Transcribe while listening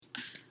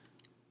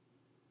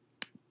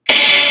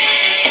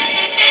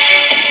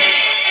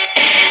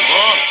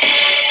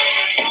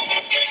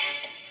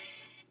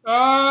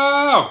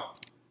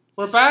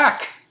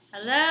back.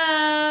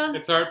 Hello.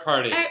 It's Art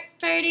Party. Art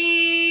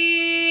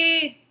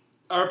Party.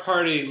 Art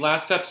Party,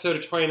 last episode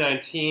of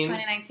 2019.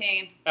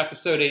 2019.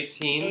 Episode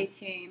 18.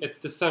 18. It's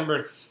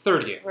December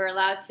 30th. We're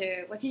allowed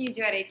to. What can you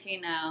do at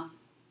 18 now?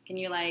 Can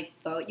you,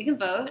 vote? You can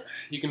vote.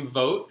 You can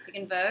vote. You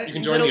can vote. You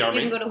can join the army.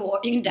 You can go to war.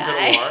 You can You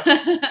die. can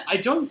go to war. I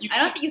don't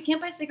think you can't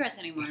buy cigarettes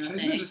anymore. That's I what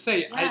I don't was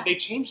going to say. Yeah. They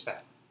changed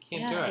that.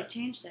 Can't do they it.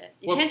 changed it.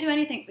 You can't do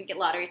anything. We get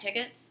lottery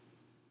tickets.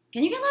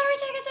 Can you get lottery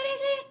tickets at 18?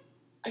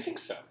 I think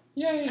so.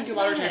 Yeah, you That's get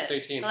lottery about tickets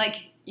at 18. But,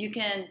 you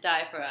can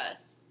die for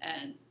us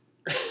and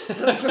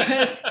vote for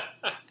us.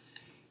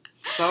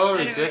 So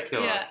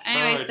ridiculous. Yeah. So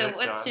Anyway, ridiculous. so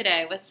what's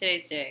today? What's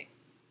today's date?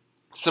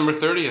 December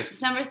 30th.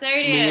 December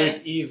 30th. New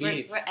Year's Eve.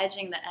 We're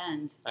edging the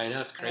end. I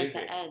know, it's crazy.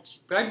 We're at the edge.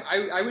 But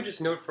I would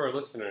just note for our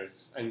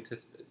listeners, and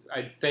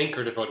I thank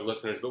our devoted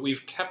listeners, but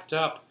we've kept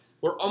up.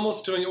 We're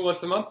almost doing it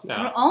once a month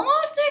now. We're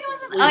almost doing it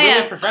once a month. We're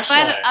really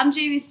professionalized. I'm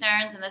Jamie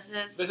Stearns, and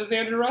This is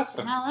Andrew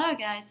Russell. Hello,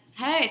 guys.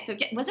 Hey, so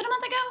was it a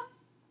month ago?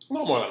 A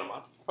little more than a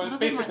month, but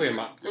basically a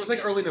month. It was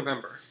like early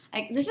November.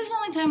 This is the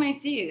only time I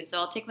see you, so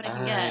I'll take what I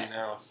can get. I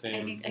know,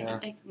 same.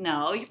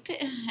 No,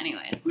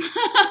 anyways.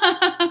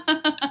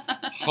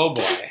 Oh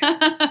boy.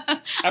 I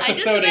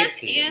Episode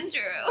just 18. missed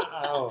Andrew.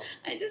 Oh.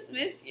 I just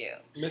miss you.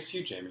 Miss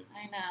you, Jamie.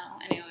 I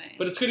know. Anyways.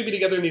 But it's good to be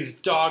together in these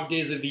dog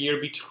days of the year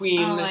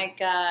between. Oh my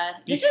god.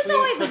 This is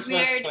always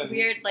Christmas a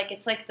weird.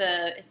 It's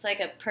like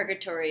a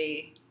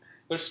purgatory.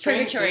 There's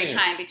strange Purgatory days.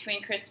 time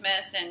between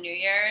Christmas and New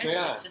Year's.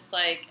 Yeah. It's just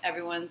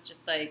everyone's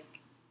just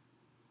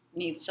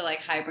needs to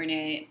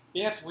hibernate.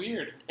 Yeah, it's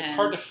weird. It's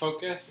hard to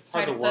focus. It's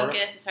hard to work.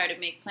 focus. It's hard to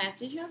make plans.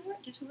 Did you have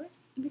work? Did you work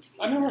in between?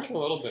 I've been working a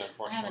little bit,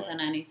 unfortunately. I haven't done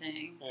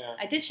anything. Yeah.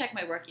 I did check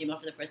my work email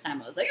for the first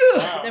time. I was like,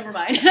 Wow. never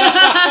mind.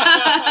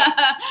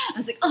 I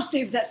was like, I'll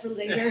save that for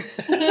later.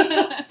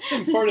 It's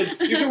important.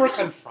 You have to work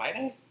on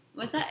Friday?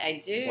 What's that? I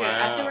do. Wow.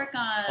 I have to work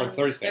on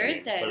Thursday.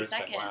 the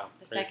second. Wow.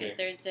 The Crazy. second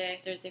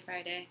Thursday,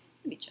 Friday.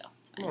 It'll be chill.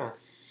 It's fine. Yeah.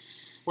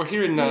 We're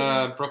here in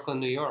Brooklyn,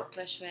 New York.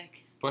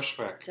 Bushwick.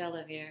 Bushwick. Still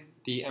live here.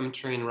 The M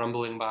train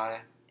rumbling by.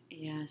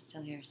 Yeah,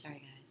 still here.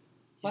 Sorry, guys.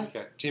 Like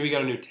it. Jamie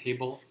got a new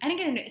table. I didn't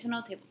get a new. It's an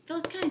old table.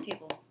 Phyllis Kind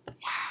table. Wow.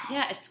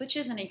 Yeah, it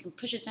switches and you can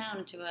push it down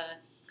into a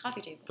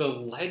coffee table. The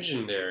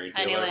legendary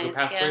dealer who Anyways,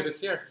 passed yeah. away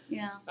this year.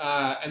 Yeah.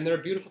 And there are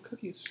beautiful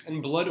cookies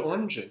and blood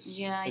oranges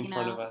in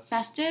front of us.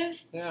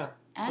 Festive. Yeah,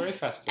 very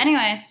festive.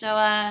 Anyway,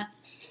 so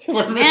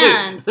We're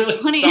man, really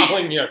 20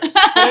 stalling here.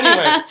 But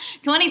anyway,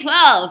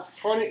 2012.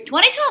 2012.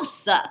 2012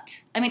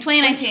 sucked. I mean,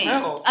 2019.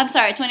 2012. I'm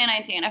sorry,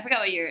 2019. I forgot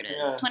what year it is.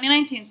 Yeah.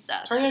 2019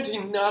 sucked.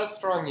 2019, not a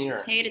strong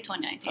year. Hated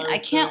 2019. I I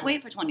can't say-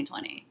 wait for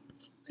 2020.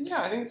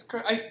 Yeah, I think it's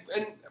great.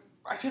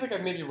 I feel like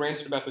I've maybe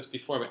ranted about this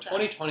before, but What's that?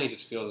 2020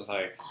 just feels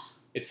like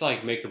it's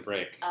like make or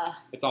break. Uh,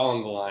 It's all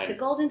on the line. The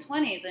golden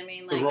 20s. I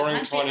mean, The roaring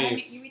 100 I mean,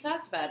 20s. we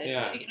talked about it.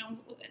 Yeah.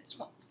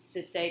 So, it's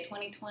to say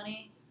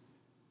 2020.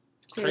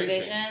 It's clear Crazy.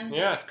 vision.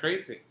 Yeah, it's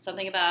crazy.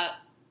 Something about.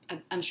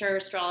 I'm sure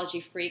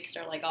astrology freaks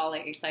are all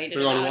excited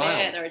They're going about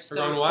wild. it. They're just They're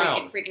going going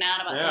wild. freaking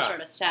out about Yeah. some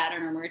sort of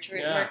Saturn or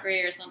Yeah.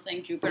 Mercury or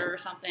something, Jupiter or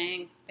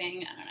something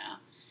thing. I don't know.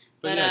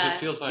 But yeah, it just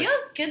feels like.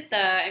 Feels good though.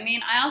 I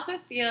mean, I also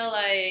feel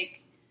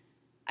like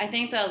I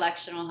think the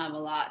election will have a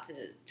lot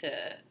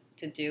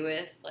to do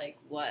with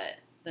what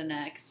the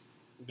next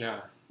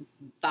Yeah.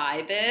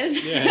 vibe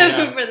is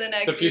Yeah. for the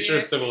next The future year.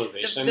 of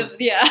civilization.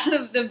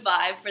 The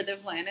vibe for the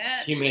planet.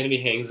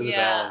 Humanity hangs in the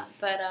balance.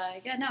 But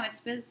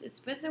it's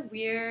been a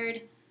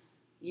weird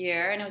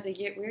year, and it was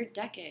a weird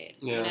decade.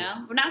 Yeah. You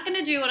know, we're not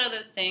gonna do one of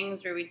those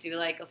things where we do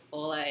a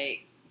full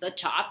the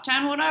top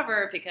 10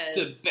 whatever because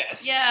The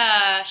best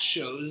yeah.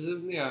 shows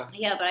of Yeah,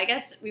 but I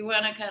guess we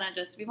want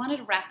to we wanted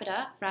to wrap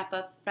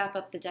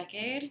up the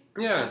decade.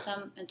 yeah. In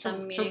some to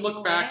meaningful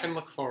look back way. and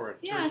look forward.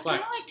 Yeah, to it's kind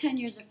reflect. of like 10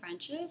 years of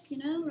friendship,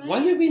 right?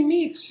 When did we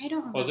meet? I don't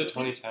remember. Was it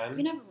 2010?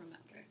 We never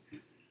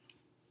remember.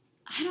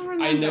 I don't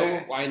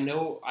remember. I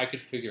know I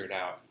could figure it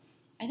out.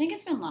 I think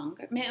it's been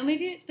longer.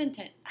 Maybe it's been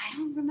 10. I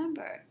don't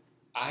remember.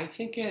 I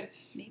think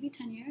it's Maybe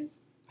 10 years?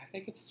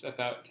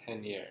 about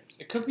 10 years.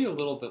 It could be a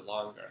little bit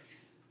longer.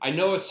 I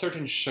know a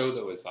certain show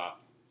that was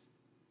up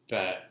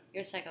that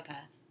You're a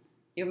psychopath.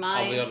 Your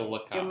mind. I'll be able to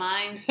look up. Your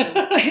mind's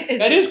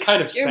That is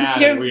kind of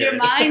sad and weird. Your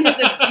mind is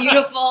a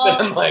beautiful,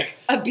 I'm like,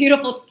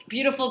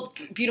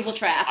 beautiful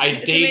trap. I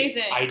It's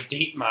amazing.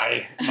 date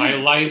my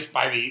life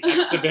by the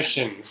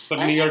exhibitions of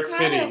That's New York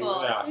incredible.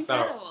 City. That's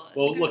incredible. That's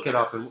We'll incredible. look it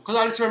up. Because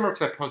I just remember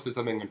because I posted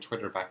something on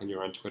Twitter back when you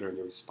were on Twitter and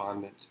you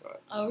responded to it.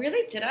 Oh,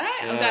 really? Did I?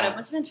 Yeah. Oh, God. It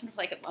must have been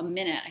for a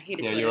minute. I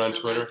hated Yeah, Twitter you were on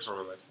so Twitter much. for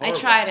a minute. I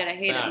tried it. I It's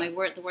hate bad.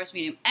 it. The worst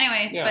medium.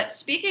 Anyways, Yeah. but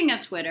speaking of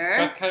Twitter.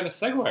 That's kind of a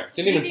segue.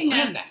 Didn't even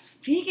plan that.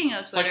 Speaking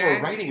of It's Twitter.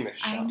 like we're writing this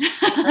show. I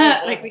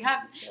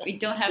know. We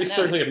don't have We notes.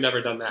 certainly have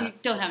never done We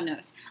that. don't have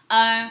notes.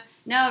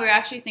 No, we're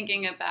actually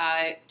thinking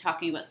about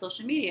talking about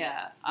social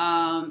media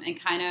and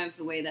kind of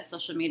the way that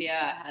social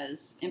media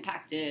has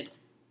impacted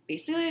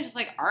basically just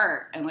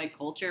art and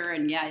culture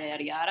and yada,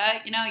 yada,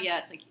 yada. Yeah,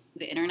 it's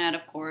the internet,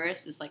 of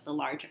course, is the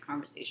larger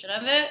conversation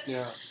of it.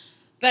 Yeah.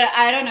 But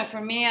I don't know.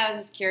 For me, I was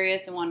just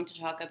curious and wanting to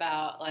talk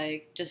about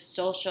like just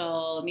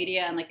social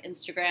media and like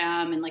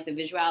Instagram and like the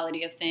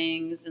visuality of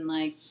things and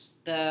like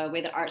the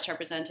way the art's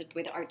represented, the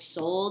way the art's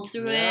sold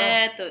through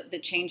it, the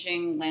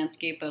changing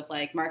landscape of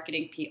like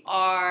marketing,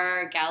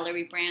 PR,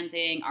 gallery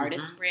branding,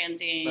 artist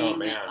branding. Oh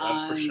man,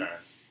 that's for sure.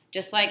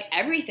 Just like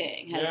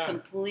everything has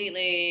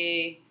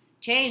completely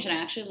changed, and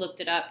I actually looked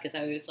it up because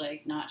I was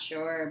like not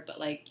sure, but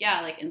like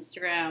like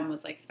Instagram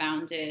was like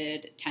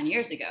founded 10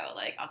 years ago,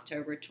 like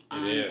October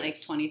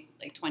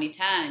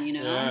 2010, you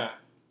know. Yeah.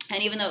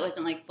 And even though it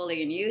wasn't like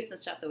fully in use and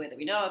stuff the way that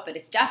we know it, but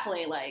it's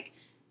definitely like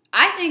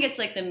I think it's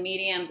like the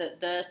medium,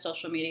 the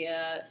social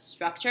media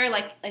structure.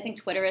 Like I think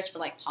Twitter is for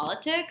like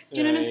politics. Do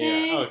you know what I'm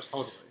saying? Oh,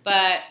 totally.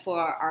 But for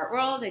art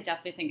world, I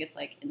definitely think it's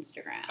like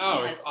Instagram.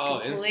 Oh, it's all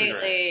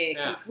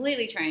Instagram.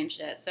 Completely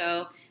changed it.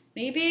 So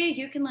maybe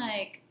you can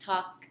like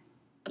talk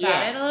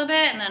about it a little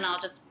bit, and then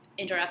I'll just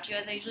interrupt you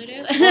as I usually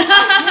do.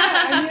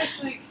 I mean,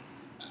 it's like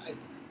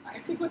I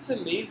think what's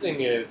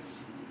amazing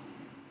is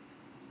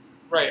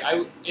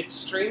it's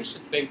strange to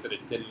think that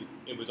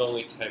it was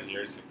only 10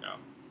 years ago.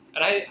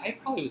 And I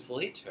probably was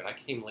late to it. I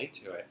came late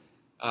to it.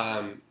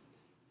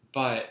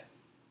 But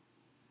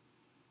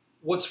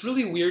what's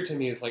really weird to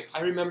me is, like, I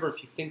remember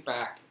if you think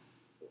back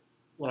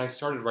when I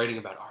started writing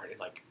about art in,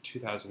 like,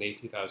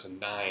 2008,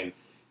 2009,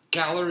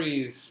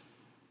 galleries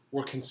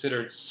were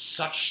considered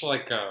such,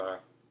 like, I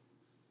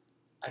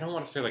don't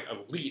want to say, like,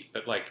 elite,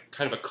 but, like,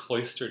 kind of a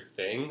cloistered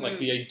thing. Like,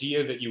 the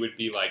idea that you would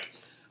be, like,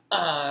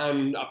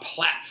 on a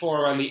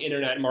platform on the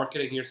internet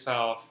marketing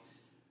yourself,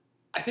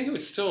 I think it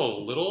was still a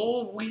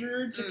little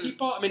weird to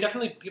people. I mean,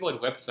 definitely people had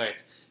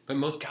websites, but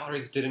most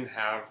galleries didn't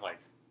have like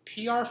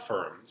PR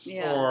firms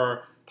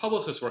or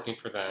publicists working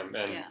for them.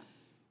 And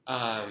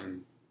I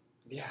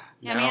mean,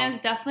 it was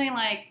definitely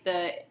like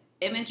the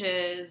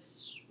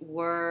images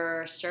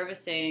were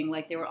servicing,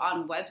 like they were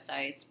on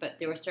websites, but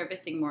they were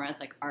servicing more as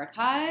like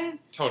archive.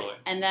 Totally.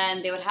 And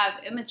then they would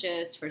have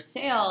images for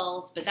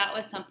sales, but that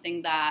was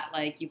something that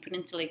like you put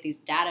into like these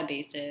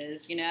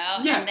databases, you know?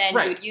 Yeah, and then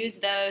you would use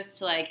those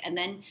to like, and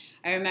then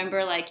I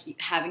remember like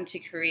having to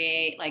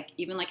create, like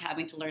even like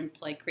having to learn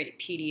to like create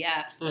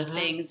PDFs of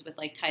things with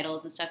like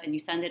titles and stuff, and you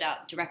send it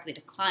out directly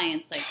to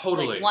clients, like,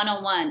 like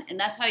one-on-one. And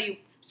that's how you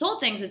sold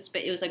things.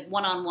 It was like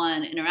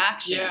one-on-one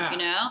interaction, you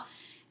know?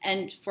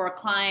 And for a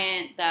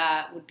client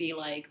that would be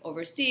like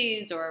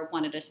overseas or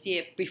wanted to see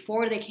it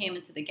before they came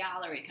into the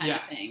gallery kind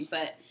of thing.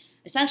 But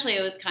essentially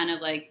it was kind of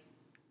like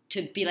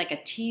to be like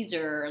a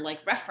teaser,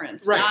 like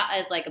reference, not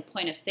as like a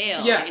point of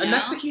sale. Yeah, you know? And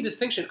that's the key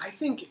distinction. I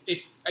think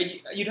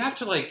you'd have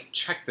to like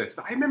check this,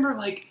 but I remember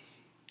like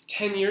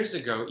 10 years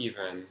ago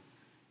even,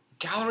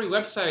 gallery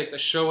websites, a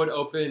show would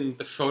open,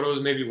 the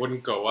photos maybe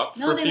wouldn't go up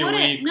for a few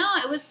weeks. No,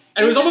 it was...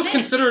 And it was almost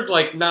considered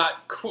like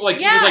not cool. Like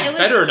it was like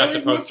better not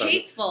to post them. It was more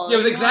tasteful. Yeah, it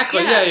was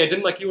exactly. Yeah, it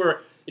didn't like you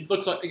were. It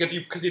looked like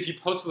if you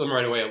posted them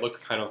right away, it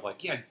looked kind of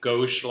like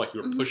gauche, or like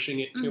you were pushing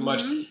it too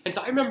much. And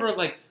so I remember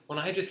like when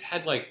I just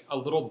had like a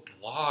little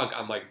blog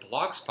on like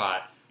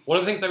Blogspot, one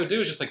of the things I would do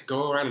is just like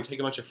go around and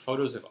take a bunch of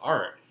photos of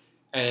art,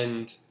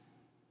 and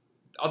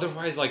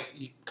otherwise, like,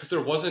 because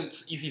there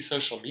wasn't easy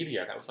social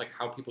media, that was like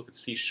how people could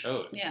see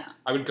shows. Yeah.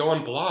 I would go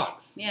on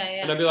blogs. Yeah.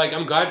 And I'd be like,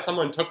 I'm glad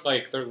someone took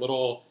like their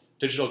little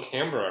digital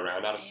camera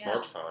around, not a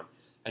smartphone,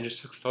 and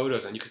just took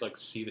photos, and you could like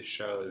see the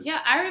shows. Yeah,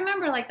 I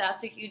remember like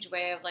that's a huge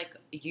way of like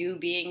you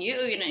being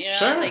you. You know,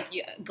 Sure. It's like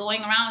you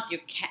going around with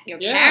your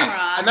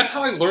camera. And that's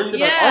how I learned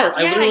about art.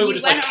 I literally would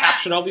just like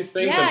caption all these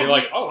things and be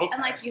like, oh, okay.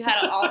 And like you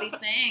had all these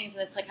things,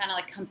 and it's like kind of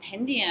like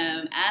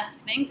compendium-esque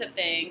things of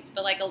things,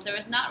 but like there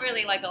was not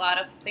really like a lot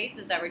of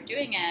places that were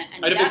doing it.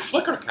 And I had a big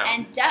Flickr account.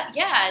 And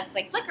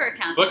like Flickr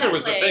accounts. Flickr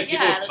was the thing.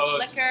 There's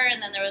Flickr,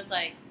 and then there was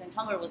like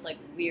Tumblr was like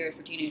weird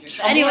for teenagers.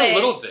 Tumblr a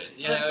little bit,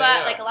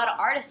 but like a lot of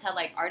artists had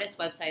like artist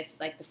websites,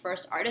 like the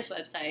first artist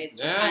websites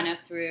were kind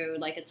of through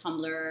like a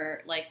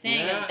Tumblr like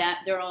thing of that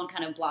their own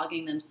kind of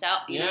blogging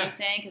themselves. You know what I'm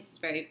saying? Because it's a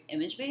very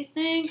image based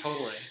thing.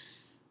 Totally.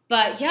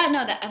 But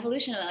the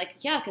evolution of it,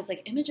 like because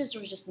like images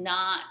were just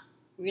not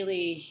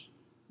really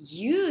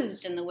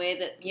used in the way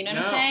that what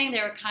I'm saying.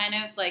 They were kind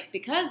of like,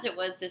 because it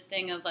was this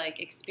thing of like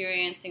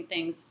experiencing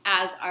things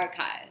as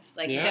archive,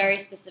 like very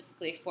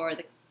specifically for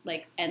the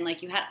like, and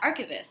like you had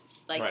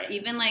archivists, like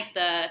even like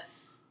the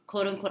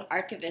quote unquote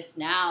archivist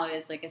now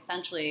is like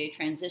essentially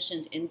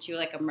transitioned into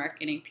like a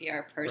marketing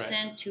PR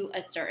person to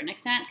a certain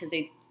extent, because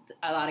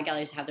a lot of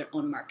galleries have their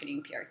own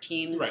marketing PR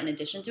teams in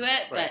addition to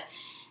it, but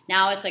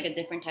now it's like a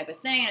different type of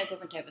thing and a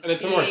different type of and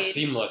it's a more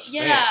seamless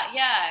thing.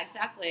 Yeah,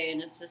 exactly.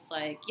 And it's just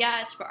like,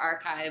 it's for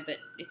archive, but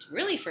it's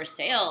really for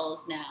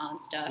sales now and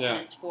stuff.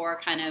 And it's for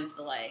kind of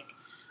the like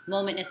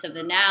momentness of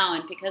the now.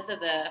 And because of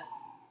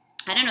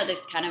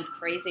this kind of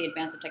crazy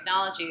advance of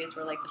technologies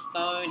where like the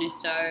phone is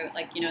so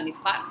like, these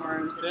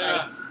platforms, it's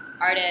like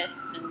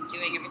artists and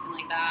doing everything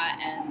like that.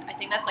 And I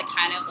think that's like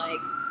kind of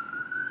like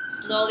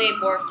slowly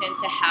morphed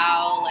into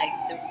how like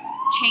the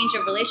change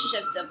of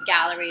relationships of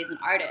galleries and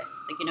artists,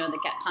 like the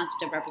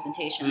concept of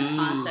representation, the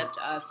concept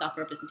of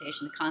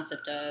self-representation, the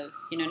concept of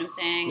what I'm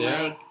saying,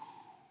 like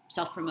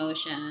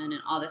self-promotion and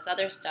all this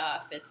other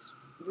stuff. It's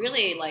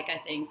really like I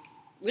think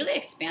really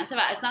expansive.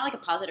 It's not like a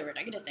positive or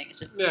negative thing. It's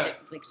just Yeah.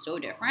 like so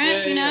different,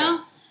 Yeah, you know?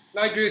 yeah.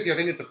 No, I agree with you. I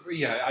think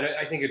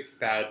I think it's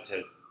bad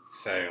to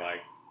say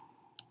like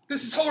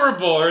this is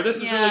horrible or this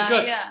is really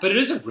good, Yeah. but it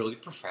is a really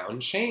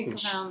profound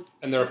change. Profound.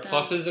 And there are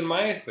Profound. pluses and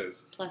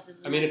minuses. Pluses.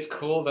 And I mean, it's minuses.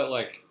 cool that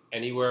like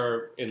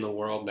anywhere in the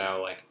world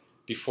now, like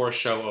before a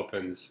show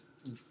opens,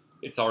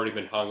 it's already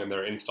been hung and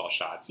there are install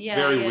shots.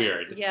 Very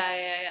weird.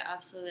 Yeah,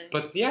 absolutely.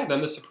 But yeah, then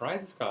the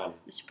surprise is gone.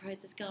 The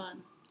surprise is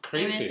gone.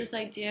 Crazy. I mean, it's this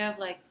idea of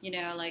like, you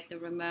know, like the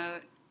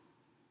remote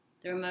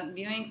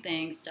viewing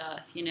thing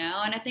stuff, you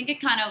know? And I think it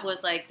kind of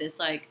was like this,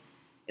 like,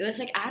 it was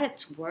like at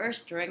its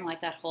worst during like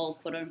that whole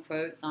quote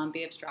unquote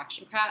zombie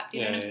abstraction crap. Do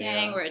you know what I'm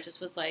saying? Yeah. Where it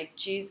just was like,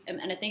 geez. And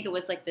I think it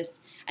was like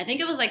this, I think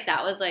it was like,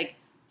 that was like,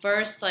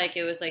 first, like,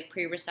 it was, like,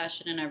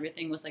 pre-recession and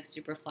everything was, like,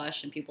 super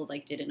flush and people,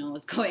 like, didn't know what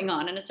was going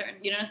on in a certain,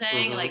 you know what I'm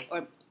saying? Mm-hmm. Like,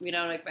 or, you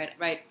know, like,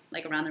 right,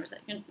 like, around the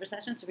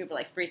recession, so people were,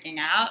 like, freaking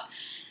out.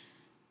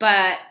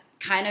 But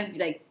kind of,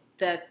 like,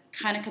 the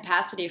kind of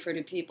capacity for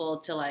the people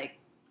to, like,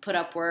 put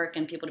up work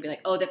and people to be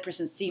like, oh, that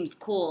person seems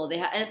cool.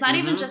 And it's not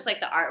even just, like,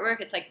 the artwork.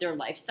 It's, like, their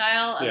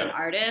lifestyle of an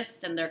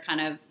artist and their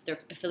kind of, their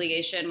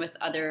affiliation with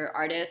other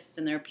artists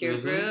and their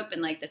peer group.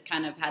 And, like, this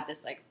kind of had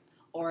this, like,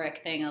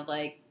 auric thing of,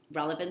 like,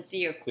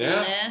 relevancy or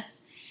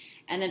coolness,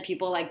 and then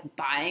people like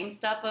buying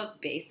stuff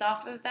based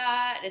off of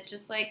that. It's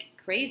just like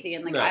crazy,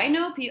 and like I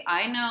know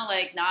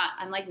like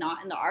I'm like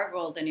not in the art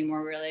world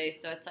anymore really,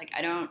 so it's like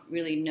I don't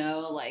really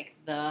know like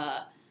the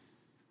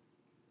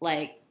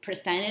like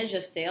percentage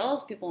of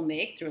sales people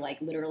make through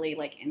like literally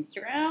like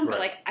Instagram, but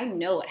like I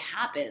know it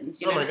happens.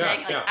 You know what I'm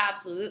saying? Like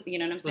absolutely, you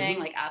know what I'm saying?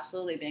 Like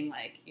absolutely being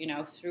like, you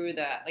know, through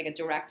the like a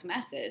direct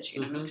message,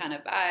 you know, kind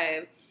of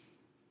vibe.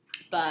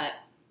 But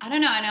I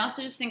don't know. And I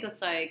also just think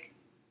it's like,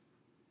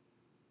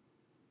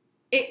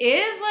 it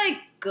is like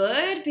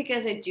good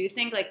because I do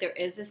think like there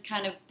is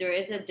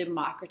a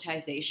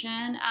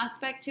democratization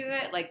aspect to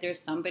it. Like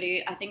there's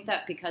somebody, I think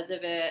that because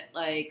of it,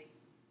 like,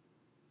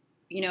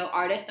 you know,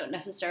 artists don't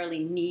necessarily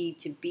need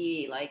to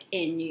be like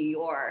in New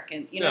York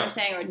and, you know what I'm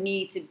saying? Or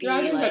need to be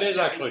like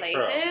certain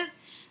places. True.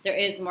 There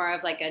is more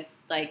of like a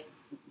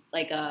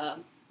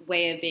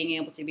way of being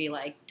able to be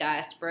like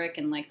diasporic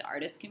in like the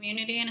artist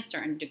community in a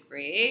certain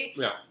degree.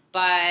 Yeah.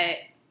 But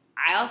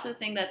I also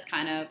think that's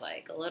kind of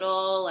like a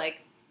little like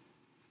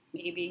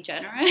maybe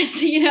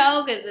generous, you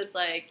know, because it's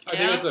like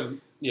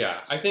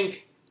I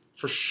think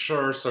for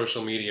sure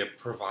social media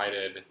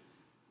provided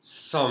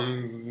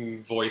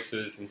some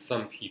voices and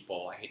some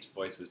people, I hate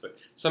voices, but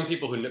some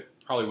people who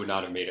probably would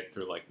not have made it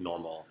through like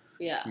normal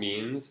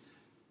means.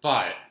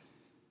 But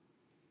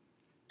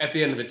at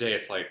the end of the day,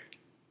 it's like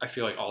I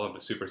feel like all of the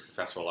super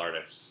successful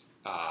artists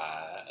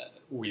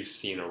we've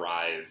seen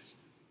arise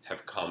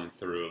have come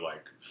through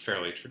like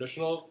fairly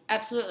traditional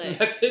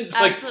methods,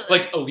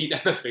 like elite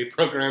MFA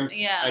programs,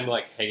 and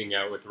like hanging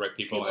out with the right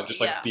people and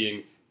just like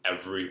being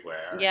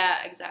everywhere.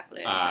 Yeah,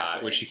 exactly.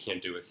 Which you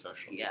can't do with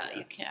social media. Yeah,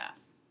 you can't.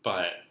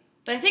 But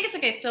I think it's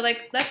okay. So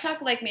like, let's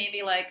talk like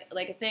maybe like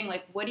a thing.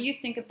 Like, what do you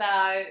think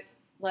about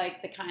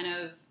like the kind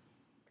of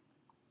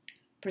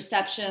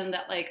perception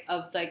that like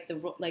of like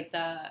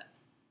the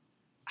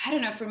I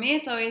don't know. For me,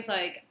 it's always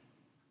like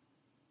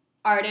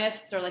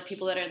artists or like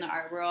people that are in the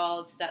art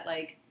world that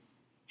like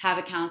have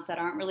accounts that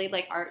aren't really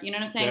like art. You know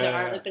what I'm saying? They're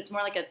art, but it's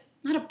more like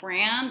not a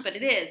brand, but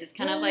it is. It's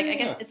kind of like I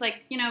guess it's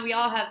like, you know, we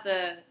all have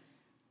the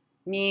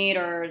need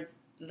or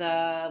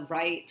the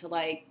right to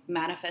like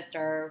manifest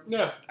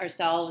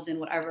ourselves in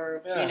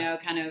whatever you know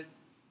kind of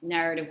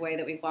narrative way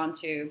that we want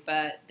to.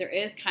 But there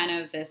is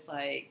kind of this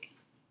like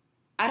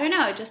I don't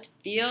know. It just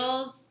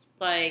feels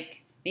like.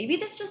 Maybe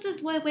this just is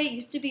the way it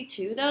used to be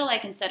too, though.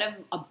 Like instead of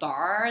a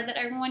bar that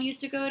everyone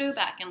used to go to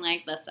back in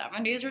like the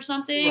 70s or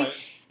something,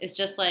 it's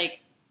just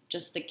like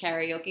just the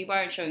karaoke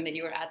bar and showing that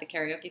you were at the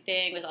karaoke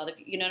thing with all the,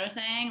 you know what I'm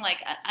saying?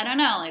 Like I don't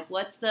know. Like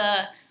what's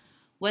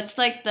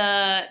like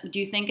the? Do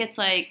you think it's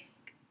like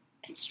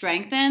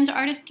strengthened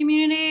artist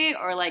community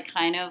or like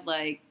kind of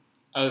like?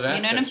 Oh, that's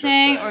you know what I'm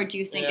saying? Or do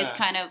you think it's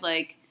kind of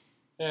like?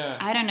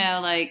 I don't know.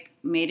 Like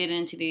made it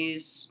into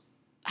these.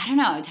 I don't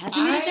know. Has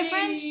it made a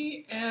difference?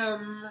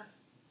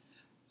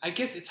 I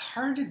guess it's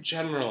hard to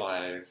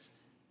generalize.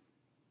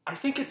 I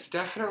think it's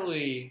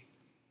definitely,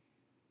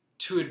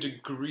 to a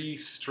degree,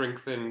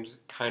 strengthened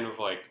kind of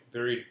like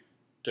very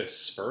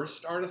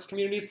dispersed artist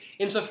communities.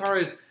 Insofar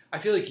as, I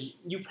feel like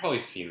you've probably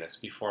seen this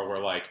before where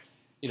like,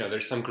 you know,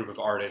 there's some group of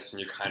artists and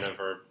you kind of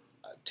are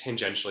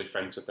tangentially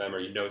friends with them or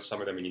you know some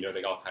of them and you know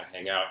they all kind of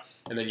hang out.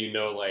 And then you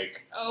know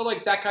like, oh,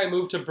 like that guy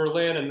moved to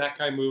Berlin and that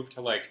guy moved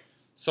to like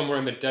somewhere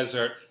in the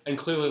desert. And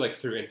clearly like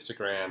through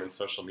Instagram and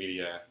social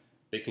media,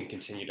 they can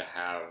continue to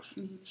have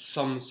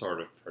some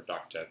sort of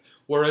productive.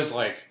 Whereas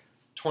like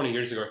 20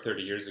 years ago or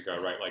 30 years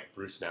ago, right, like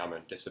Bruce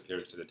Nauman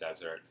disappears to the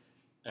desert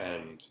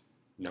and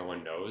no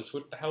one knows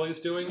what the hell he's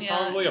doing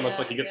probably, unless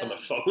like he gets on the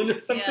phone or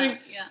something.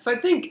 So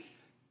I think,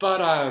 but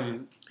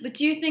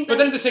do you think? But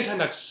then at the same time,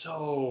 that's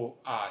so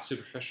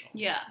superficial.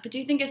 Yeah, but do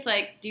you think it's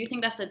like? Do you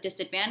think that's a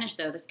disadvantage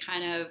though? This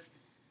kind of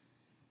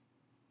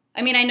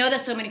I mean, I know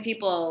that so many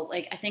people,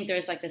 like, I think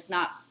there's, like, this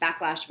not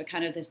backlash, but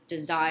kind of this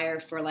desire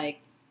for, like,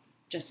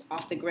 just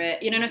off the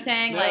grid. You know what I'm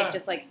saying? Yeah. Like,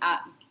 just, like,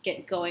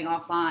 get going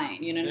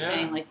offline. You know what I'm Yeah.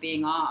 saying? Like,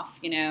 being off,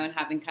 you know, and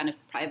having kind of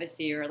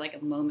privacy or, like,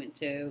 a moment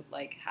to,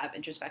 like, have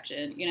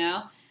introspection, you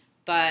know?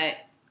 But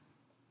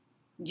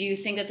do you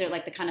think that they're,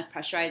 like, the kind of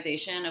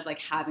pressurization of, like,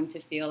 having to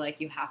feel like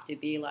you have to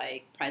be,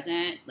 like,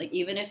 present? Like,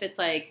 even if it's,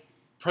 like,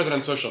 Present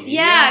on social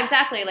media. yeah,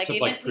 exactly. Like To,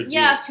 even like,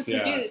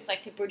 produce,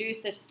 like to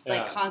produce this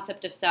like Yeah.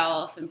 concept of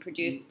self and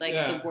produce like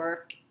Yeah. the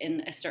work in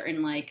a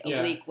certain like Yeah.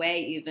 oblique way,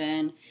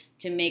 even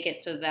to make it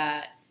so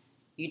that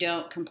you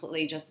don't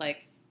completely just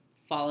like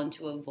fall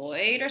into a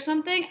void or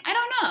something. I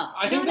don't know.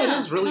 I think that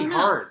is really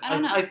hard. I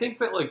don't know. I think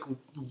that like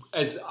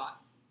as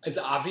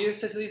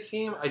obvious as they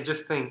seem, I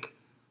just think,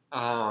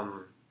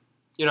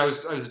 you know, I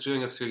was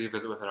doing a studio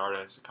visit with an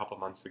artist a couple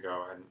months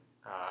ago, and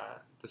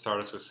this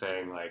artist was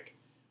saying like,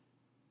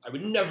 I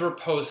would never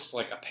post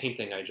like a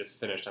painting I just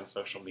finished on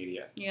social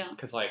media Yeah.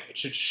 because like it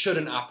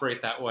shouldn't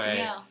operate that way.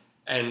 Yeah.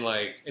 And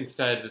like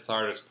instead, this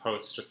artist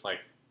posts just like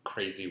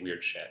crazy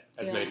weird shit,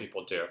 as Yeah. many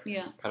people do.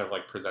 Yeah. Kind of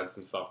like presents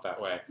himself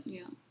that way.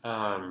 Yeah.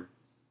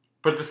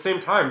 But at the same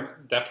time,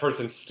 that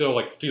person still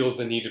like feels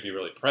the need to be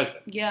really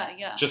present, Yeah.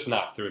 Yeah. just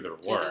not through their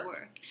Through work. their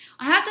work.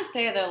 I have to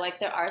say though, like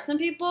there are some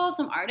people,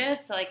 some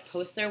artists that like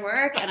post their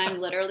work, and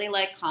I'm literally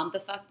like, calm the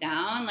fuck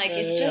down. Like Yeah,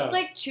 it's yeah, just yeah.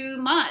 like too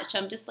much.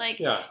 I'm just like,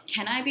 Yeah,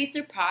 can I be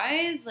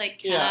surprised? Like,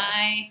 can Yeah.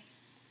 I?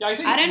 yeah. I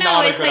think I it's don't know,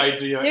 not a it's good like,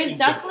 idea. There's in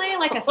definitely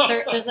like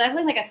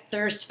a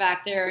thirst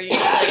factor. Where you're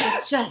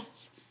just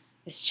like,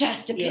 it's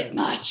just a bit Yeah.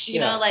 much. You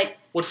Yeah. know, like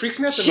What freaks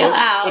me out the Chill most.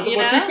 out, what you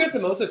what know? freaks me out the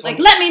most is like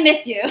when let me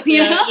miss you.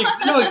 You know?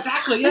 no,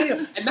 exactly.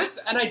 Yeah. And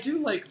I do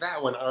like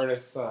that when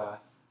artists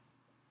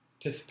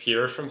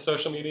disappear from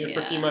social media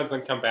for a few Yeah. months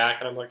and then come back,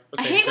 and I'm like,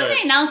 okay, I hate good. when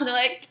they announce it. They're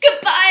like,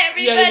 goodbye,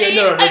 everybody.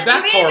 Yeah, no, I'm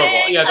that's leaving,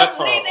 horrible. Yeah, that's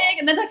I'm leaving. horrible.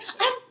 And then they're like,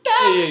 I'm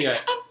back. Yeah.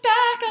 I'm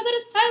back. I was at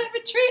a silent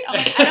retreat. I'm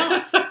like,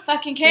 I don't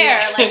fucking care,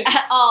 Yeah. like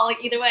at all.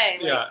 Like either way.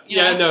 Like, Yeah, you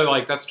know? no,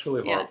 like that's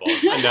truly Yeah.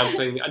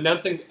 horrible.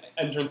 Announcing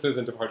entrances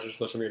and departures of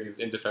social media is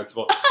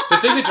indefensible. The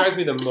thing that drives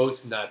me the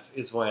most nuts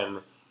is when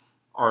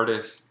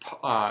artists,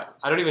 I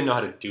don't even know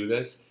how to do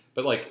this,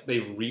 but like they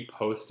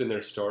repost in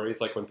their stories,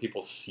 like when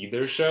people see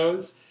their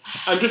shows.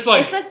 I'm just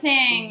like, it's a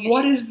thing.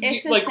 what is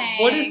It's a like,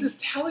 what is thing. this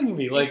telling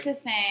me? Like, It's a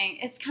thing.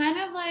 It's kind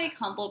of like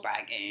humble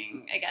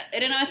bragging. I guess I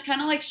don't know. It's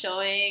kind of like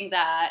showing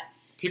that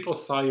people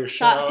saw your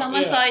show.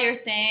 someone yeah. saw your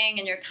thing,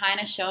 and you're kind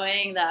of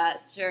showing that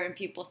certain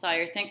people saw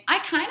your thing. I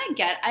kind of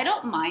get. I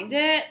don't mind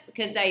it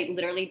because I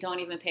literally don't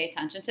even pay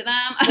attention to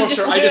them. Well,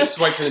 sure, I just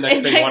swipe to the next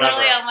it's thing, like whatever.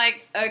 literally, I'm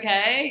like,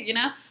 okay, you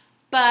know.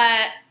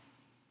 But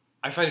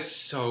I find it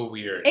so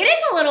weird. it is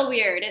a little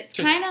weird. It's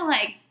To- kind of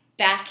like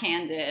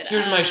backhanded.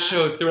 Here's I my don't know.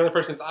 show through another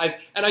person's eyes,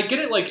 and I get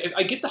it. Like,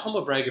 I get the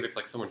humble brag if it's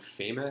like someone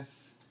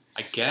famous.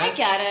 I guess. I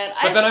get it.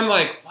 But then I'm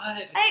like, what?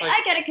 It's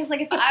I get it because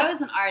like if I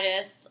was an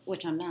artist,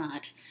 which I'm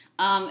not,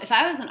 if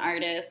I was an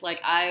artist,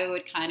 like I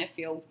would kind of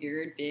feel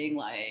weird being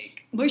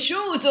like my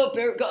show is up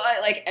there,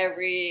 guy, like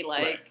every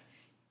like Right.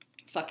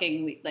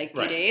 fucking week, like few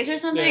Right. days or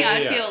something. Yeah, I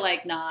would yeah. feel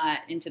like not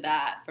into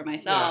that for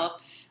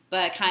myself,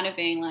 but kind of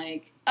being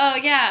like, oh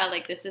yeah,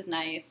 like this is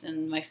nice,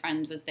 and my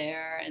friend was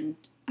there, and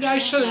Yeah, I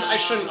shouldn't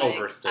like,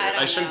 overstate it. I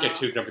don't shouldn't get know.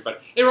 too grumpy about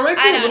it. It reminds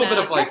me I a don't little know.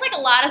 bit of like, just like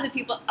a lot of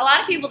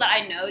people that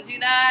I know do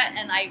that,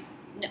 and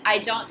I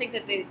don't think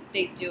that they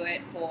do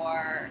it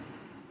for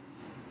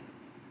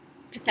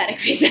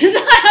pathetic reasons. no,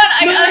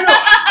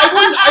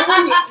 I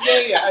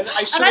wouldn't. Yeah, and I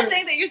I'm shouldn't. not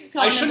saying that you're I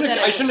calling shouldn't. them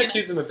pathetic, I shouldn't you know?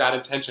 accuse them of bad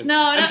intentions.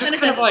 No, I'm not just gonna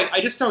kind of say like,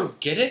 I just don't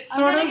get it, I'm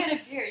sort gonna of,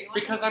 get a beer. You want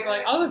because some I'm beer?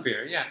 like, I'll have a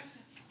beer, yeah.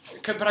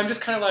 But I'm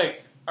just kind of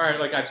like, all right,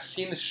 like I've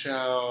seen the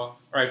show,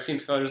 or I've seen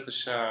photos of the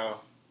show.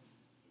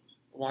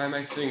 Why am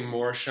I seeing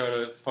more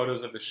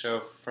photos of the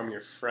show from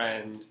your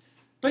friend?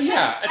 But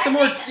yeah, it's I a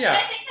more think, yeah.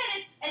 But I think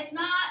that it's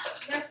not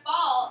their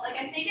fault. Like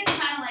I think it's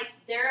kind of like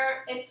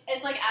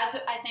it's like as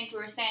I think we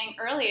were saying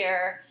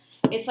earlier.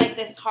 It's like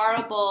this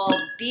horrible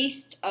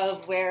beast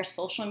of where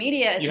social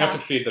media is. You now, have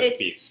to feed the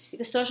beast.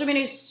 The social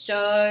media is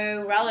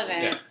so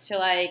relevant to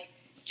like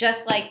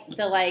just like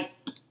the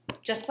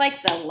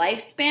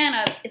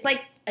lifespan of it's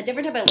like a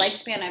different type of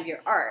lifespan of your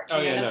art. You Oh,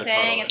 know yeah, what I'm no,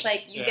 saying? totally. It's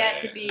like you Yeah,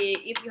 get yeah, to be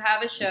if you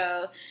have a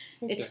show.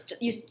 It's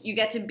you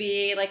get to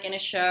be like in a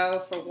show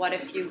for what a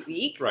few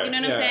weeks. Right, You know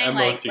what I'm yeah, saying? at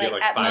most you get,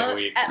 like, at 5 most,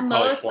 weeks, At probably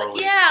most, 4 like,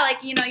 weeks. yeah,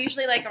 like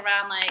usually like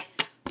around like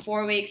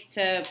 4 weeks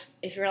to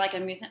if you're like a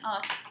musician. Oh,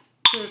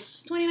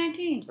 Cheers.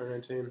 2019.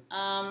 2019.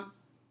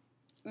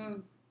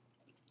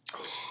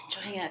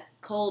 Enjoying a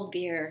cold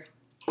beer.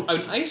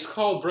 An ice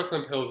cold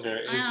Brooklyn Pilsner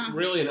is Yeah.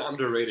 really an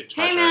underrated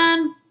treasure. Hey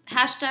man,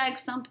 hashtag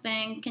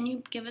something. Can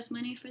you give us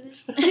money for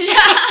this?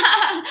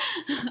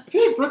 I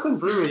feel like Brooklyn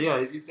Brewery,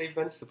 yeah, they've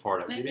been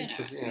supportive.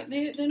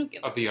 They don't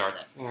give us Of the free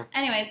arts. stuff. Yeah.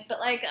 Anyways, but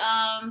like,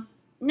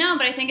 no,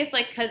 but I think it's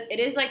like because it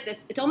is like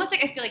this. It's almost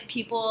like I feel like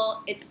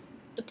people. It's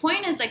the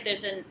point is like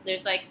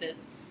there's like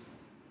this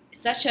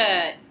such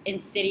a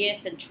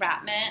insidious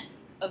entrapment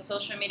of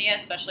social media,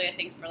 especially I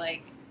think for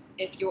like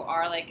if you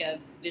are like a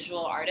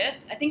visual artist.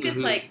 I think it's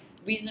Mhm. like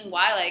reason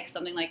why like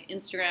something like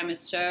Instagram is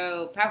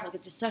so powerful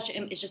because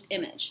it's just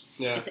image.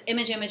 Yeah. It's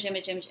image.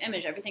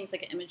 Everything's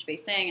like an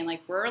image-based thing, and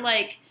like we're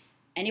like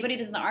anybody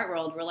who's in the art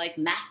world, we're like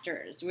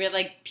masters. We're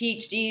like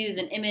PhDs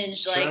in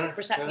image, Sure. like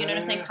you know what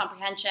I'm saying,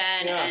 comprehension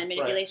and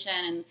manipulation,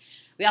 and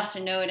we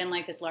also know it in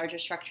like this larger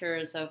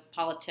structures of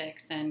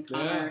politics and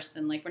commerce,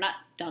 and like we're not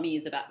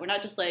dummies we're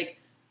not just like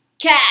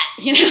cat,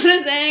 you know what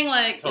I'm saying?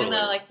 Like Totally. even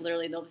though like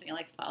literally the only thing I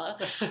like to follow,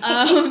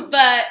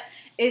 but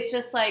it's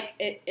just like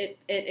it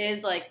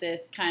is like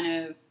this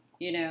kind of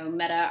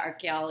meta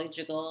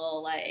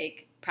archaeological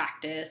like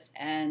practice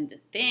and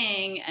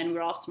thing, and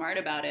we're all smart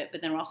about it, but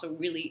then we're also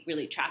really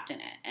really trapped in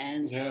it,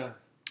 and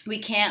we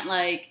can't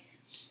like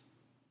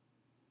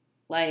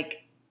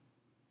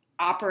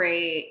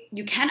operate.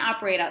 You can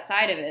operate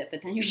outside of it,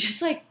 but then you're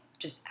just out,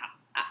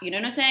 you know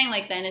what I'm saying?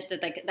 Like then it's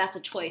just like that's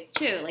a choice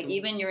too. Like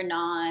even your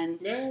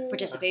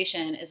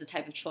non-participation is a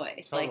type of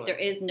choice. Totally. Like there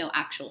is no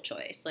actual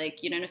choice.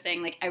 Like you know what I'm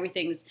saying? Like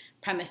everything's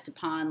premised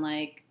upon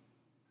like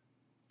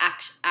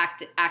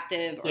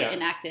active or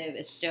inactive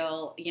is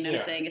still, you know what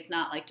I'm saying? It's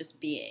not like just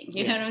being,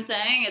 you know what I'm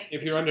saying?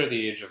 If you're under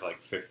the age of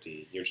like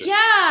 50, you're just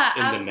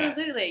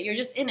absolutely. You're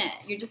just in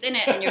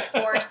it. And you're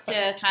forced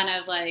to kind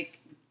of like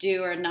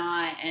do or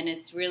not. And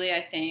it's really,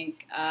 I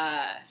think,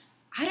 I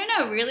don't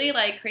know, really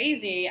like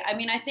crazy. I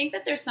mean, I think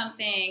that there's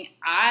something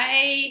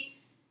I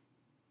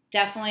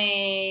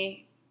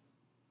definitely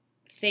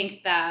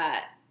think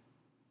that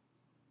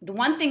the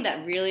one thing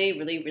that really,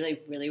 really, really,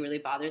 really, really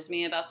bothers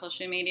me about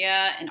social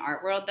media and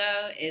art world,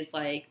 though, is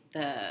like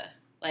the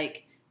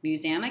like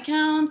museum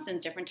accounts and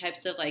different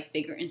types of like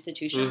bigger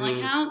institutional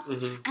accounts,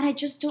 and I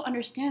just don't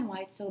understand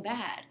why it's so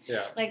bad.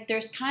 Yeah. Like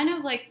there's kind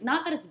of like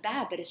not that it's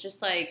bad, but it's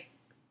just like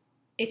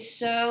it's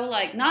so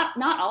like not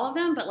all of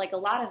them, but like a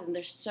lot of them.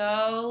 They're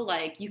so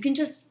like you can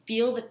just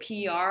feel the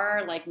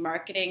PR like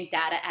marketing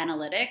data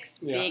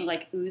analytics being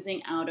like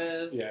oozing out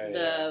of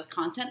the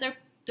content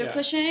they're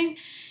pushing.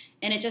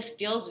 And it just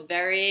feels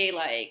very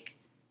like,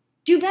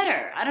 do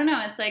better. I don't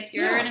know. It's like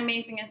you're an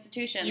amazing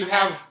institution. You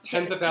have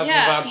tens of thousands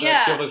of objects. You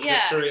have this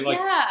history. Like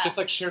just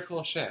like share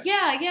cool shit.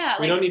 Yeah.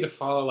 We don't need to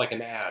follow like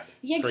an ad.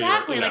 Yeah,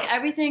 exactly. Like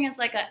everything is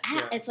like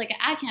it's like an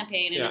ad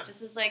campaign, and it's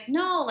just like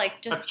no,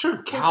 like just. That's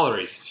true.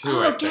 Galleries too.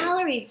 Oh,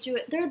 galleries do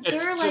it.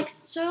 They're like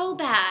so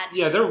bad.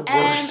 Yeah, they're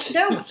worse. And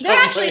they're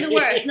actually the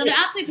worst. No, they're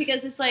absolutely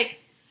because it's like.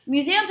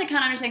 Museums I kind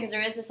of understand because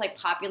there is this like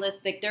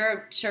populist, like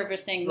they're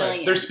servicing millions.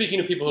 Right. They're speaking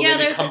to people who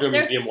maybe come to a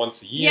museum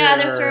once a year. Yeah,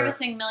 they're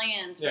servicing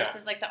millions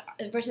versus like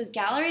versus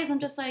galleries. I'm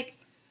just like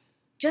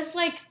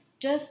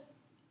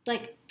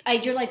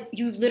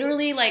you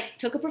literally like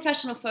took a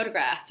professional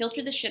photograph,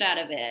 filtered the shit out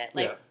of it,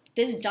 like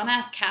this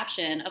dumbass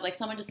caption of like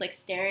someone just like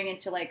staring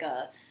into like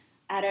a,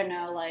 I don't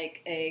know, like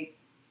a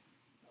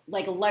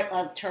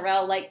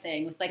Terrell light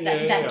thing with like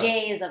that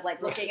gaze of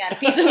like looking at a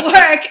piece of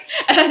work,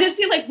 and I just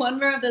see like one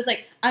row of those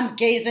like I'm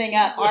gazing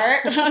at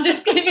art, and I'm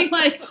just gonna be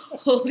like,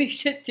 holy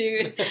shit,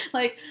 dude!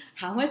 Like,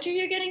 how much are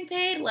you getting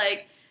paid?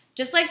 Like,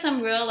 just like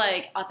some real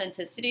like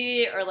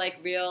authenticity or like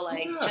real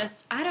like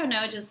just I don't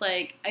know, just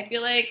like I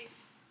feel like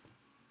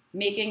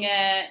making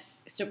it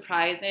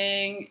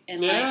surprising and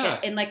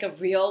like in like a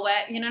real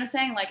way, you know what I'm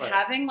saying? Like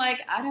having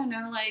like I don't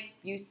know, like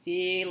you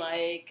see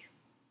like.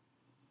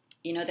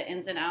 You know, the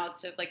ins and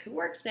outs of, like, who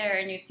works there,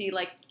 and you see,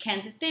 like,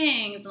 candid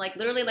things, and, like,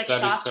 literally, like,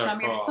 shots from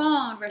your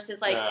phone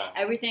versus, like,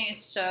 everything is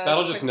so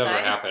That'll just never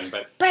happen,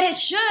 but it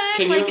should.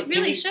 It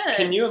really should.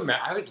 Can you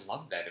imagine? I would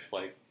love that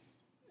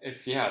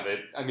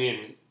I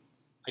mean,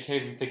 I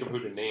can't even think of who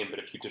to name, but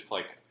if you just,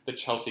 like, the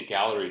Chelsea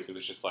galleries, it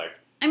was just, like,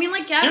 I mean,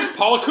 like, Gavin... Here's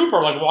Paula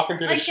Cooper, like, walking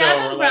through the show. Like,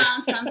 Gavin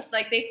Brown,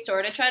 like, they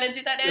sort of try to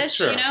do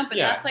that-ish, you know? But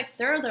that's, like,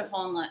 they're their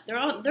own,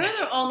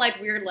 like,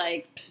 weird,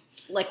 like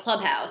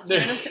clubhouse, you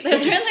know what I'm saying?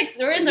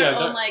 They're in their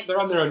own like they're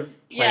on their own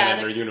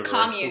planet, their universe,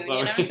 commune, you know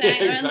what I'm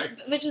saying?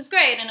 Exactly. Which is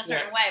great in a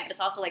certain way, but it's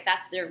also like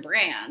that's their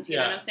brand, you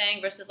know what I'm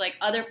saying? Versus like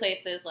other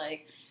places,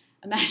 like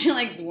imagine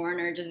like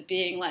Zwerner just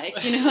being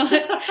like, you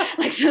know,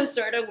 like some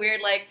sort of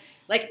weird like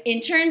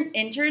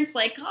interns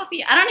like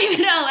coffee. I don't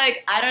even know,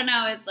 like I don't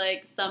know. It's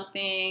like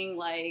something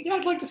like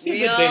I'd like to see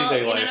real, the day-to-day life.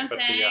 You know what I'm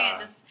saying?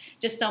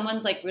 Just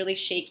someone's like really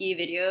shaky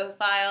video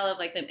file of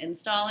like them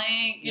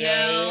installing, you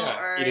know,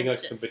 or eating like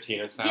some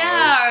patina salads.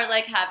 Yeah, or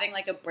like having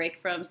like a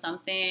break from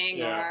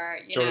something, or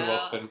Jordan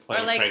Wilson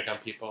playing or like prank on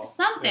people.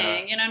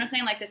 Something, you know what I'm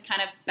saying? Like this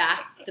kind of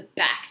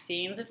back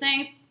scenes of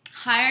things.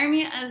 Hire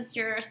me as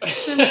your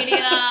social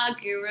media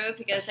guru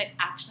because I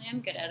actually am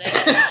good at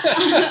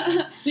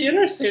it. The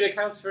interstate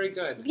account's very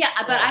good. Yeah,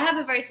 but I have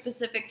a very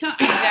specific tone.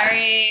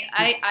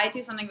 I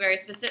do something very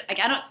specific. Like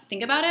I don't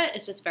think about it.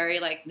 It's just very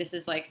like this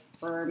is like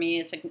for me.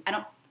 It's like I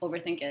don't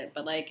overthink it,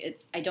 but like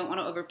I don't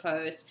want to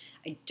overpost.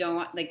 I don't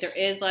want like there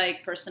is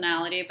like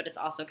personality, but it's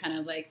also kind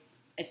of like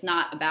it's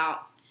not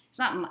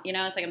you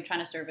know it's like I'm trying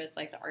to service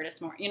like the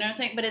artist more. You know what I'm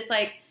saying? But it's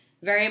like.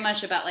 Very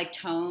much about like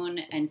tone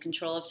and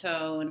control of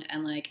tone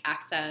and like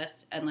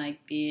access and like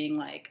being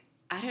like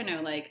I don't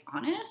know like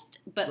honest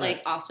but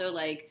like also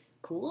like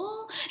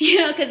cool, you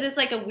know, because it's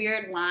like a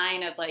weird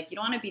line of like you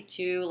don't want to be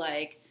too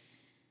like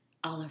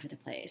all over the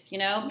place, you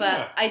know? But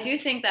Yeah. I do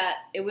think that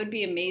it would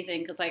be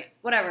amazing because, like,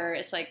 whatever,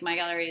 it's like my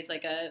gallery is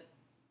like a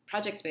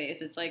project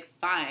space. It's like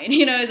fine,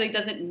 you know? It like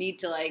doesn't need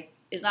to like.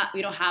 It's not.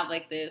 We don't have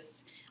like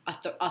this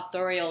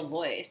authorial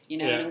voice, you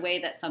know, in Yeah. a way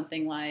that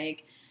something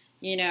like.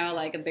 You know,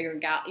 like a bigger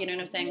you know what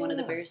I'm saying? One of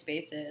the Yeah. bigger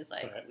spaces,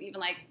 like Right.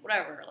 even like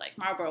whatever, like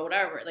Marlboro,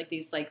 whatever, like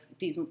these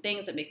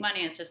things that make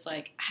money. It's just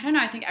like I don't know.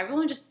 I think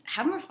everyone just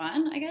have more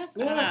fun. I guess I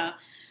don't Yeah. know,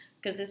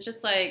 because it's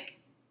just like,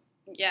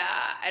 yeah,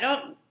 I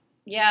don't.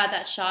 Yeah,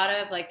 that shot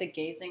of like the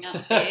gazing up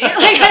face,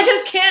 like I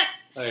just can't.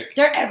 Like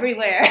They're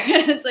everywhere.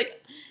 It's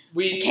like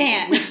we I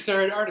can't. we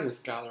stare at art in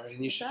this gallery, and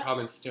you What's should that? come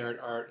and stare at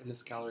art in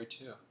this gallery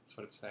too. That's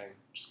what it's saying.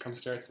 Just come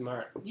stare at some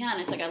art. yeah, and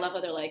it's like I love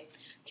how they're like,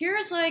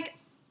 here's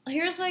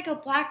like a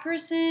black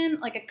person,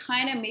 like a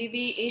kind of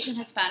maybe Asian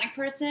Hispanic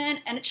person,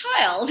 and a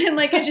child, and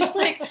like it's just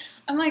like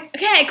I'm like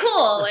okay,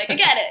 cool, like I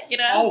get it, you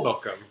know? All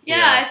welcome.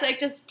 Yeah, it's like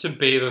just to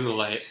bathe in the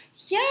light.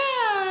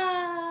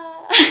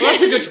 yeah. Well,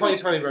 that's a good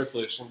 2020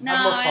 resolution. No,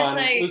 Have more it's fun,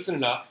 like- loosen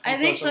it up. I on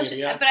think social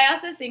media. but I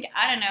also think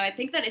I don't know. I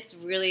think that it's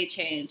really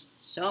changed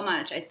so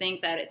much. I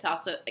think that it's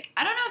also like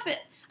I don't know if it.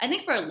 I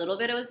think for a little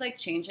bit it was like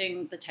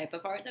changing the type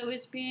of art that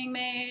was being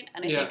made,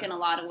 and I Yeah. think in a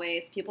lot of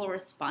ways people were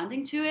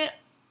responding to it,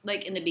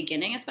 like in the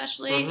beginning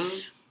especially.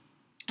 Mhm.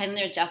 And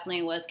there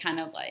definitely was kind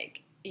of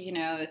like you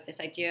know this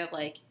idea of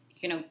like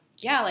you know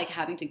yeah like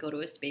having to go to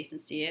a space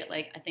and see it.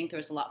 Like I think there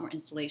was a lot more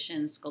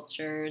installations,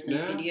 sculptures, and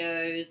Yeah.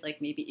 videos.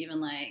 Like maybe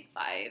even like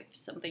 5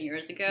 something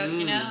years ago.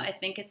 You know, Mm. I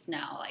think it's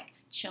now like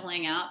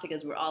chilling out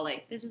because we're all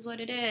like this is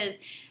what it is,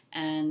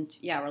 and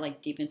yeah we're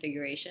like deep in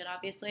figuration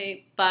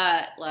obviously,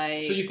 but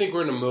like. So you think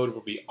we're in a mode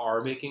where we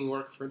are making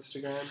work for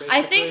Instagram, basically?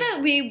 I think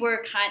that we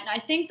were I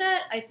think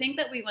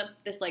that we went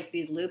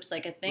these loops.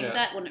 Like I think Yeah.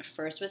 that when it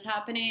first was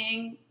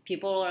happening,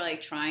 people are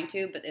like trying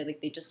to, but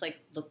they just like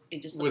look.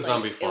 It just With looked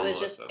zombie like it was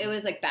just formalism. it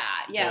was like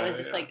bad. Yeah, it was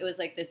Yeah, just yeah. like it was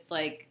like this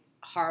like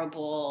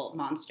horrible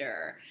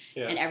monster,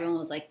 Yeah. and everyone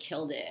was like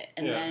killed it,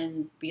 and Yeah.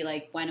 then we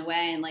like went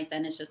away, and like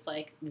then it's just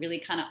like really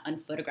kind of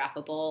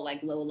unphotographable,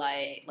 like low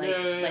light, like Yeah,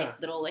 yeah, yeah.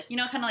 like little like you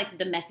know kind of like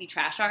the messy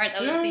trash art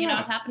that was Yeah, you know yeah.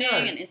 was happening, Yeah.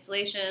 and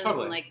installations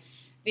Totally. and like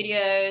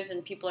videos,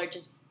 and people are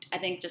just I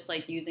think just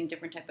like using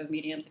different type of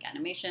mediums like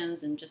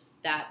animations and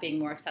just that being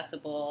more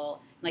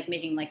accessible, like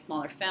making like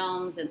smaller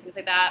films and things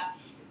like that,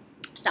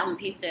 sound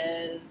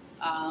pieces,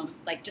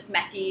 like just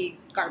messy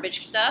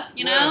garbage stuff,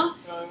 you know.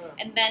 Yeah.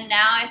 And then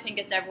now I think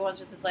it's everyone's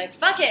just like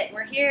fuck it,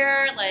 we're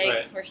here,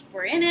 like Right.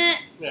 we're in it,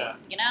 Yeah.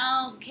 you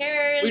know, who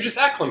cares? We just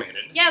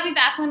acclimated. yeah, we've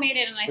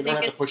acclimated, and I We think don't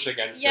have it's to push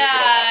against yeah, it. We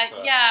don't have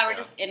to, yeah, we're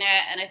just in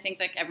it, and I think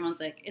like everyone's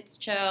like it's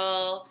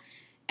chill,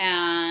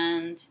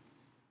 and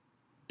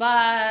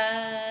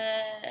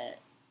but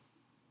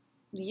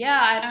yeah,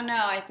 I don't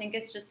know. I think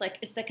it's just like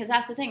it's because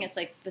that's the thing. It's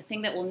like the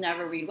thing that will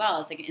never read well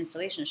is like an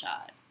installation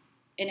shot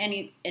in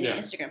any Yeah.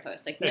 Instagram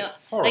post. Like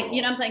It's no, horrible. like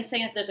you know what I'm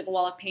saying if there's like a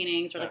wall of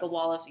paintings or like Yeah. a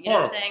wall of you know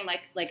what I'm Horrible.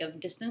 saying like a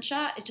distant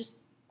shot, it just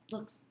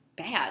looks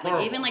bad. Like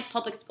Horrible. even like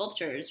public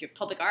sculptures, your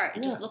public art,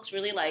 it just Yeah. looks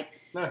really like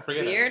No,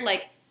 forget it. weird.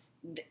 Like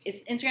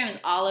it's Instagram is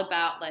all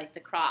about like the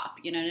crop.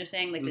 You know what I'm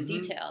saying? Like the Mhm.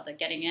 detail, the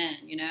getting in.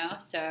 You know,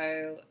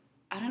 so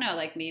I don't know.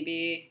 Like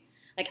maybe.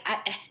 Like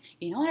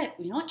you know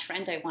what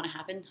trend I want to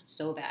happen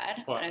so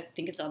bad, What? and I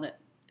think it's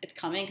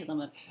coming because I'm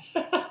a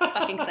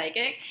fucking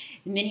psychic.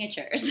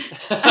 Miniatures.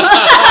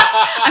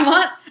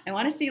 I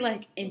want to see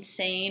like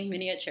insane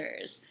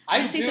miniatures. I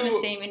want to see some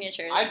insane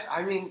miniatures.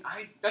 I mean,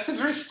 that's a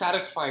very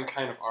satisfying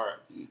kind of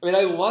art. I mean,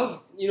 I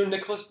love,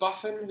 Nicholas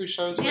Buffin, who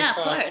shows Yeah,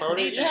 with of course, photo.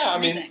 amazing, Yeah, I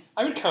mean, amazing.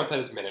 I would count that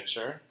as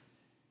miniature.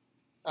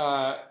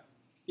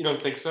 You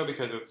don't think so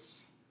because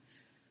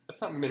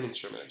it's not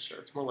miniature.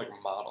 It's more like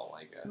model,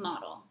 I guess.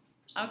 Model.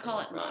 I would Something call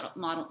it like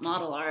that.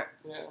 model art.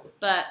 Yeah.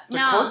 But The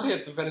no. Corte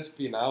at the Venice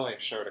Biennale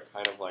showed a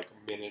kind of like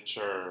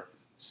miniature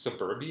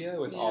suburbia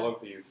with Yeah. all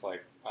of these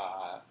like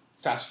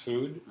fast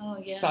food Oh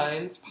yeah.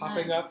 signs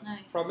popping Nice, up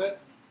nice. from it.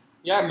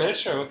 Yeah,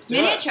 miniature. Let's do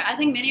it. Miniature. I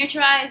think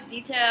miniaturized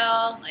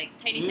detail, like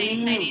tiny.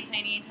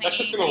 That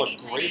shit's gonna look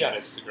great on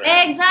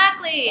Instagram.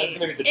 Exactly. That's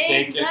gonna be the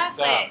dankest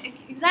stuff.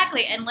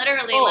 Exactly. And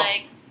literally, Oh.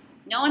 like,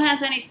 no one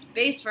has any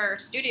space for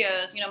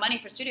studios, money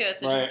for studios,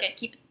 so just Right.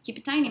 keep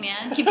it tiny,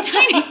 man. Keep it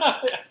tiny.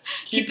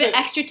 keep it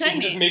extra You can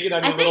tiny. just make it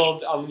on I your think-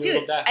 little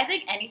Dude, desk. I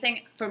think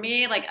anything for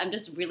me, like I'm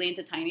just really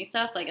into tiny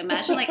stuff. Like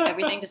imagine like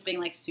everything just being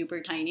like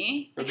super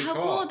tiny. Like That'd be how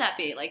cool. cool would that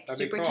be? Like That'd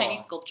be super cool. tiny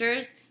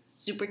sculptures,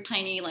 super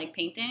tiny like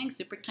paintings,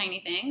 super tiny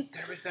things.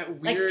 There was that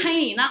Like weird.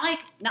 tiny, not like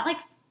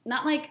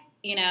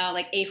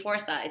like A4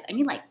 size. I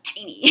mean like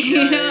tiny.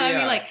 Yeah, yeah,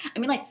 I yeah.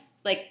 mean like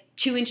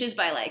 2 inches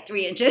by like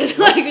 3 inches.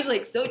 Like it's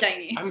like so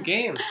tiny. I'm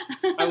game.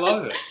 I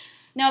love it.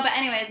 No, but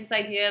anyways, this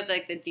idea of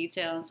like the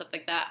detail and stuff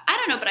like that. I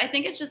don't know, but I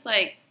think it's just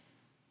like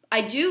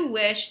I do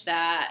wish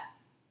that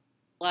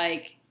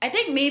like I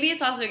think maybe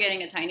it's also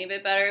getting a tiny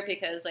bit better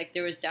because like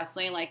there was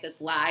definitely like this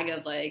lag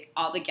of like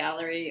all the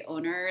gallery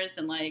owners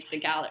and like the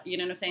gallery, you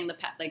know what I'm saying,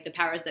 the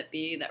powers that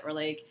be that were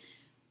like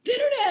the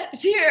internet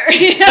is here.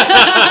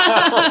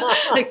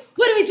 Like,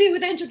 what do we do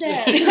with the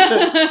internet? Do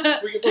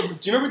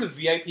you remember the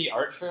VIP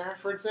art fair,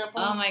 for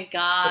example? Oh my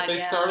god! That they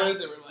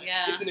started. They were like,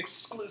 it's an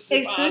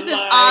exclusive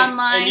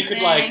online and you could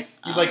thing.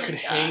 could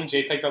hang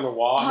JPEGs on the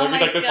wall, and Oh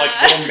there'd be like my this like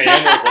God. little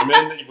man or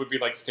woman that would be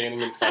like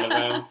standing in front of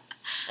them,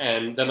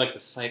 and then like the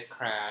site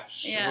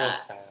crashed. It was a Yeah. little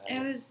sad.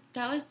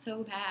 That was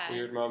so bad.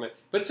 Weird moment,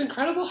 but it's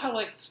incredible how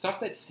like stuff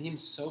that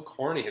seems so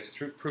corny has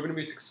proven to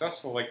be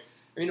successful. Like,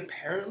 I mean,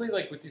 apparently,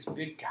 like with these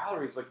big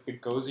galleries like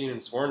Gagosian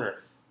and Swerner,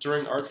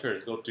 during art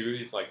fairs they'll do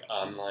these like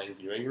online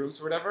viewing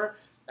rooms or whatever,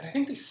 and I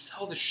think they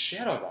sell the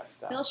shit out of that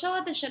stuff. They'll show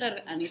out the shit out of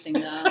anything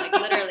though. Like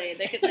literally,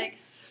 they could like.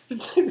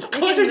 These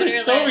collectors are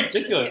so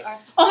ridiculous.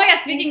 Oh my god!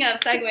 Speaking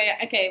of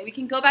segue, okay, we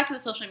can go back to the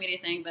social media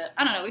thing, but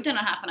I don't know. We've done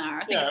a half an hour.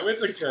 I think Yeah,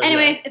 it's like good.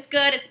 anyways, it's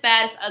good. It's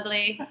bad. It's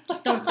ugly.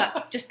 Just don't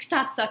suck. Just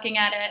stop sucking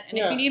at it. And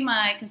if you need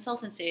my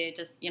consultancy,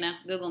 just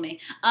Google me.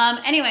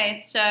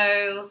 Anyways,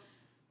 so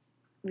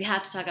we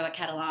have to talk about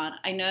Catalan.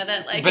 I know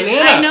that like Banana.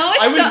 I know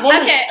it's I was so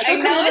wondering, okay. I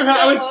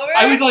know it's so over.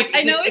 I was like,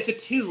 I know is it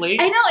too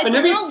late? I know it's but a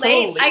maybe little it's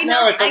late. So late. I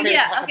know. No, it's okay to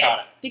yeah, talk okay. about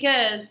it.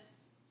 Because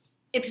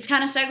it's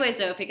kind of segues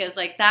though, because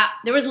like that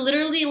there was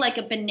literally like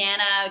a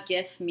banana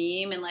GIF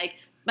meme, and like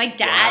my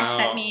dad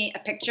sent me a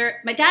picture.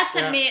 My dad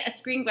sent me a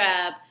screen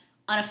grab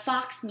on a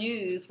Fox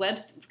News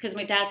because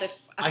my dad's a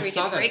I freaking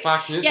saw that freak.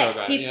 Fox News Yeah,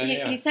 about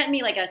he sent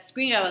me like a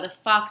screen grab of the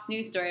Fox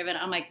News story of it.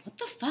 I'm like, what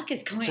the fuck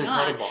is going It's on?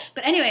 incredible.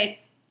 But anyways,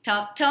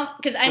 tell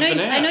because I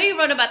know you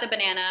wrote about the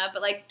banana,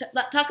 but like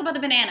talk about the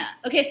banana.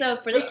 Okay, so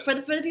for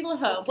the people at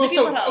home.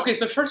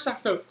 So first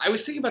off though, I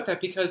was thinking about that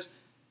because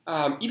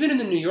even in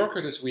the New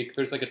Yorker this week,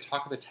 there's like a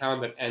talk of the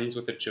town that ends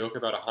with a joke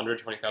about a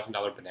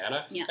 $120,000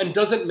 banana and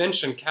doesn't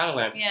mention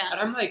Catalan. Yeah.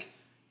 And I'm like,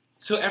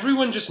 so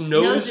everyone just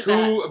knows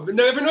everyone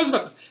knows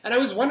about this. And I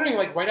was wondering,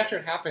 like, right after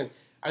it happened,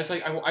 I was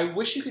like, I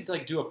wish you could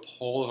like do a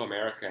poll of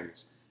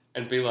Americans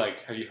and be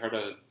like, have you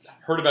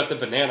heard about the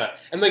banana?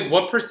 And like,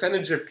 what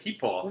percentage of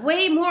people?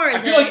 Way more.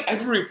 I feel like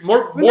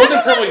more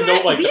than probably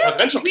know like the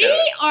presidential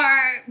candidates.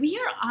 We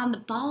are on the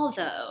ball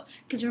though,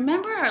 because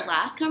remember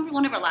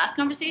one of our last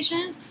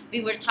conversations,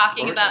 we were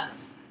talking about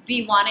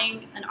we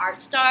wanting an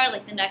art star,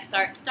 like the next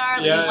art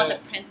star, like we want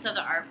the prince of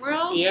the art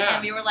world,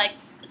 and we were like,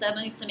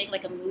 someone needs to make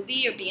like a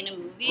movie or be in a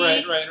movie,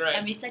 right.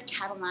 And we said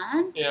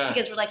Catalan,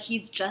 because we're like,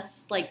 he's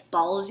just like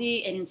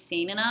ballsy and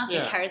insane enough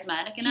and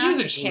charismatic enough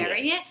to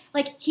carry it.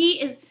 Like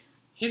he's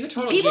a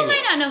total people genius.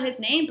 might not know his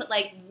name, but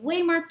like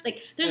way more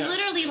like there's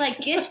literally like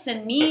gifs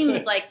and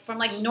memes like from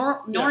like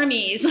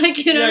normies, like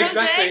what I'm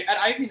saying?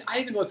 And I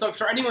even so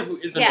for anyone who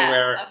isn't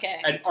aware,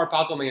 at Art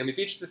Basel Miami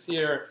Beach this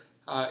year,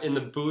 in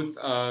the booth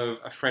of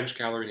a French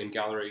gallery named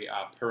Gallery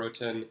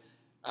Perrotin,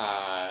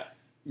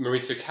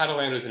 Maurizio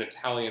Catalan, who's an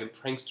Italian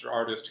prankster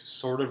artist who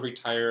sort of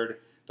retired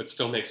but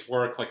still makes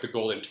work, like the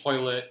Golden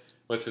Toilet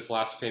was his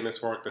last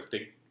famous work, this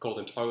big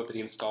golden toilet that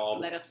he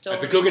installed at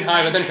the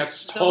Guggenheim and then got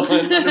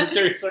stolen under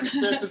mysterious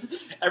circumstances.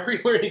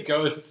 Everywhere he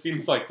goes, it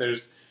seems like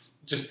there's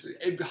just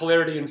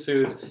hilarity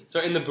ensues. So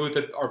in the booth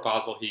at Art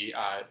Basel, he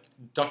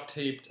duct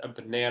taped a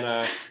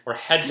banana, or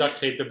head duct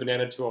taped a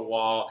banana to a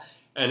wall,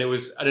 and it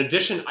was an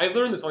edition, I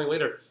learned this only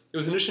later, it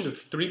was an edition of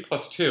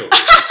 3+2.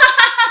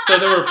 So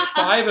there were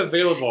 5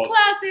 available.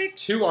 Classic.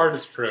 2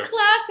 artist proofs.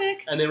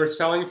 Classic. And they were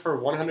selling for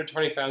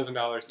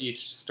 $120,000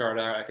 each to start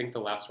out. I think the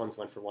last ones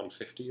went for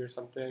 $150 or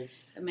something.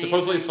 Amazing.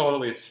 Supposedly sold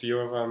at least a few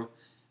of them.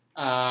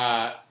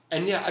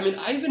 And yeah, I mean,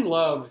 I even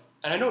love,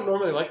 and I don't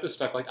normally like this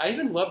stuff, like I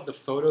even love the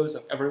photos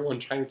of everyone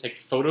trying to take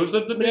photos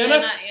of the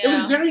banana. It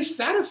was very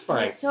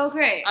satifying. It was so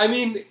great. I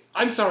mean,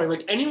 I'm sorry,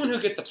 like anyone who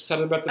gets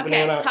upset about the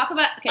banana.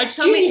 It's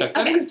genius.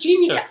 I think it's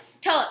genius.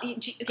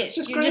 It's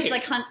just great. Just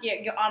like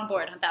you're on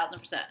board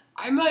 1,000%.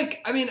 I'm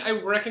like, I mean, I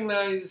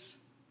recognize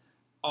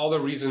all the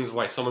reasons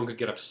why someone could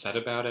get upset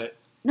about it.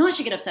 No one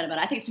should get upset about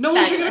it. I think it's no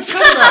one should get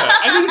upset about it.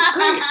 I think it's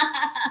great.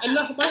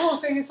 And my whole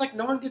thing is like,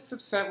 no one gets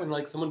upset when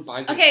like someone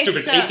buys a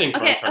stupid painting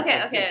from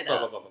Okay. Blah,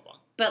 blah, blah, blah.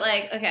 But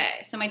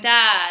like, so my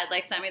dad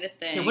like sent me this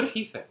thing. Yeah, what did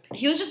he think?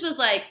 He was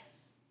like,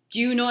 do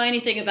you know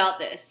anything about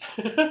this?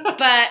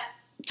 But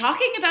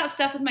talking about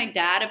stuff with my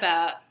dad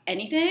about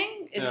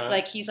anything is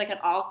like, he's like an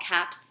all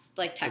caps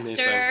like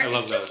texter.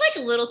 It's just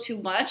like a little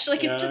too much.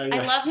 Like it's just,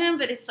 I love him,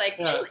 but it's like,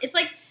 it's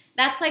like,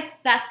 that's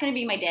going to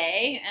be my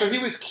day. And so he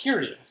was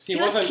curious. He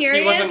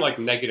wasn't like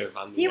negative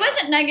on the He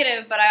wasn't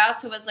negative, but I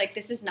also was like,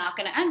 this is not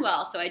going to end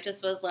well. So I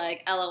just was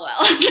like, LOL.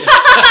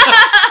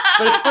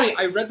 But it's funny.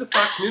 I read the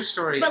Fox News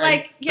story. But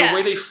and the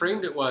way they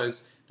framed it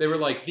was, they were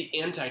like the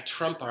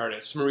anti-Trump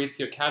artist,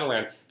 Maurizio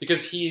Catalan,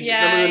 because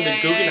remember when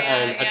the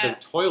Guggenheim had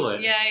the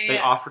toilet, they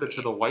offered it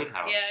to the White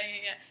House.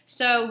 Yeah.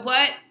 So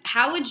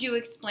how would you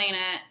explain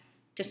it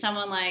to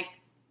someone like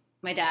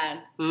my dad?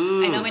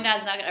 I know my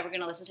dad's not ever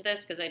going to listen to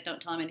this because I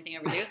don't tell him anything I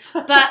ever do.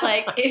 But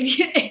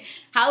like,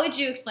 how would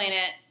you explain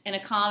it in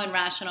a calm and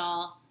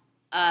rational,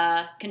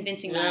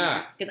 convincing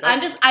manner? Because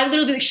I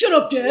literally be like, shut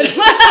up, Dad.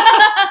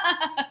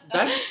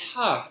 That's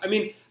tough. I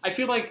mean, I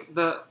feel like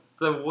the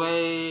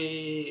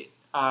way,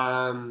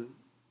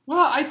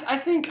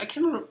 I think, I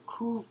can't remember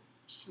who,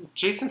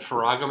 Jason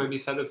Farrago maybe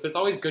said this, but it's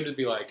always good to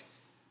be like,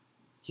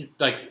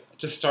 like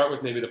to start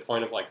with maybe the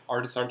point of like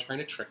artists aren't trying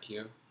to trick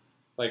you,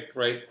 like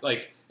right,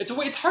 like it's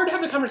hard to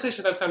have the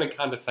conversation without sounding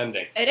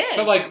condescending. It is.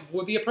 But like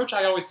the approach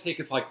I always take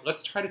is like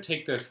let's try to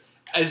take this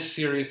as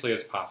seriously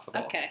as possible.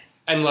 Okay.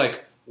 And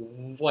like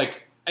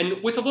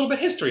and with a little bit of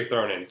history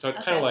thrown in, so it's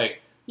kind of Okay.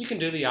 like you can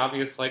do the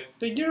obvious like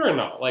the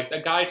urinal. Like a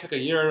guy took a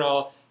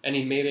urinal and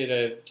he made it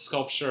a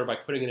sculpture by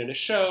putting it in a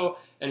show,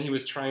 and he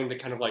was trying to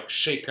kind of like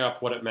shake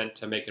up what it meant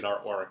to make an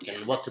artwork Yeah.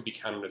 and what could be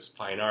counted as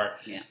fine art.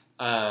 Yeah.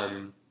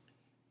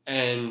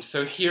 And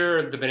so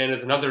here, the banana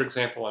is another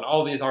example, and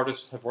all these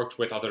artists have worked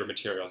with other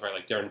materials, right?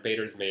 Like Darren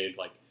Bader's made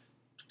like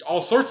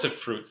all sorts of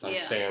fruits on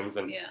Yeah. stands,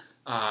 and Yeah.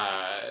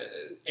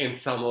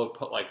 Anselmo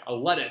put like a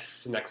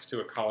lettuce next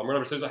to a column,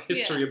 whatever. So there's a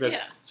history of this.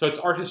 Yeah. So it's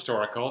art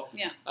historical.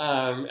 Yeah.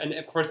 And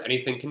of course,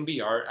 anything can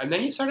be art. And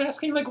then you start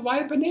asking like, why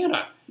a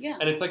banana? Yeah.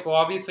 And it's like, well,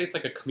 obviously, it's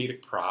like a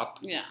comedic prop.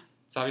 Yeah.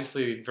 It's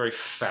obviously very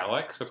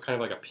phallic, so it's kind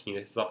of like a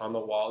penis up on the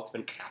wall. It's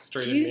been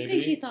castrated. Do you maybe.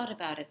 think he thought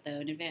about it though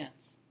in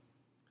advance?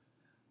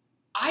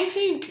 I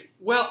think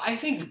I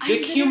dick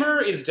literally-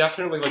 humor is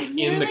definitely like I in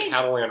the literally-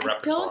 Catalan I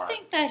repertoire. don't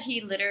think that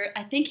he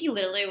I think he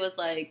literally was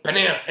like.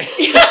 Banana.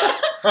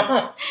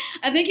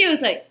 I think he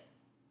was like.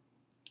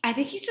 I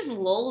think he's just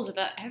lulls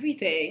about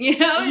everything, you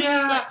know? It's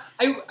just like-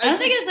 I don't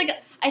think it's like.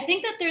 I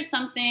think that there's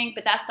something,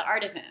 but that's the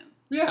art of him.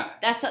 Yeah.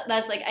 That's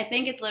like. I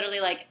think it's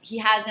literally like he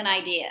has an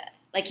idea,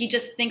 like he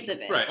just thinks of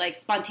it, Right. like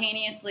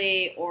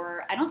spontaneously,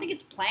 or I don't think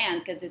it's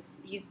planned because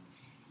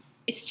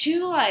it's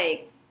too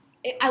like.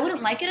 I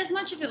wouldn't like it as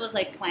much if it was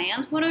like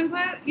planned, quote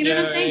unquote. You know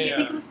what I'm Yeah, saying? Do you yeah.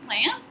 think it was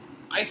planned?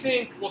 I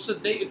think, well, so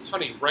it's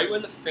funny, right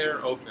when the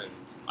fair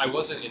opened, I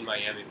wasn't in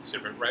Miami this year,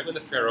 but right when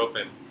the fair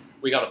opened,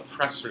 we got a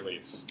press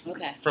release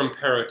Okay. from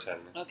Perotin,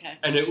 Okay.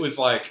 and it was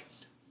like,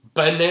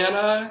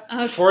 banana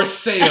Okay. for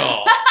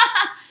sale.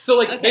 So,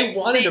 like, Okay. they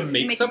wanted to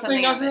make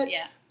something of it,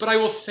 Yeah. but I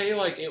will say,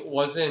 like, it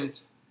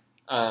wasn't,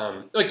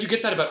 like, you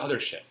get that about other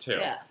shit, too.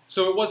 Yeah.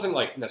 So it wasn't,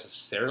 like,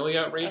 necessarily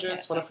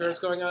outrageous when a fair is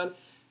going on,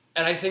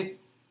 and I think,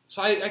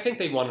 so I think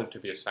they wanted it to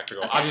be a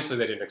spectacle. Okay. Obviously,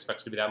 they didn't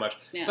expect it to be that much.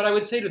 Yeah. But I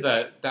would say to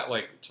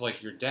to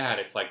your dad,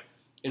 it's like,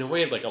 in a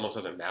way, it like almost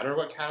doesn't matter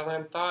what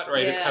Catalan thought,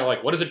 right? It's Yeah. kind of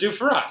like, what does it do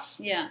for us?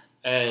 Yeah.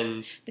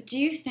 And But do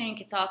you think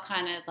it's all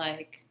kind of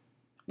like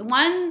the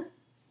one,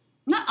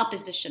 not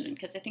opposition,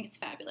 because I think it's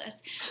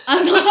fabulous.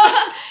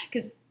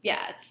 Because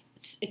yeah,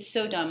 it's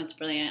so dumb, it's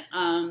brilliant.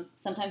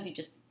 Sometimes you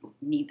just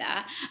need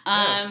that.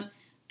 Yeah.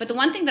 But the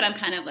one thing that I'm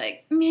kind of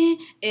like meh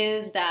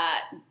is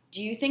that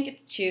do you think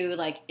it's too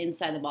like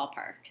inside the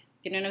ballpark?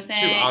 You know what I'm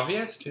saying? too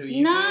obvious, too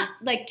easy. Not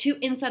like too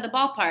inside the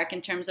ballpark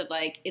in terms of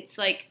like it's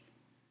like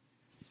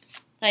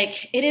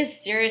it is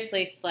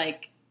seriously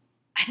like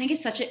I think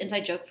it's such an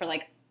inside joke for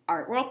like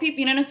art world people.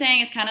 You know what I'm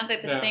saying? It's kind of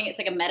like this Yeah. thing. It's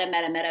like a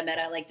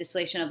meta like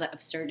distillation of the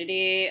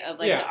absurdity of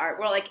like Yeah. the art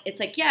world. Like it's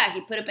like yeah,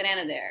 he put a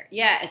banana there.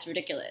 Yeah, it's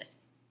ridiculous.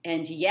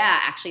 And yeah,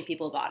 actually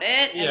people bought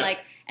it. And Yeah. like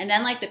and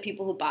then like the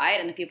people who buy it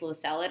and the people who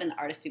sell it and the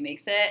artist who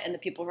makes it and the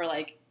people who are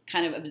like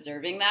kind of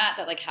observing that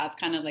like have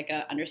kind of like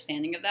a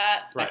understanding of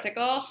that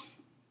spectacle,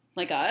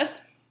 like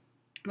us,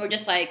 we're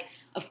just like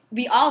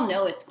we all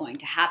know it's going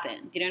to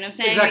happen. Do you know what I'm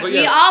saying? Exactly,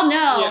 We yeah. all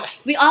know. Yeah.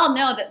 We all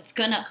know that it's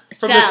gonna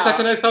From sell. the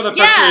second I saw the press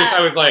Yeah. release, I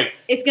was like,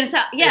 It's gonna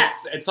sell. Yeah.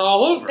 it's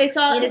all over. It's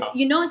all. you It's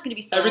know. it's gonna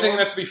be sold. Everything that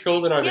has to be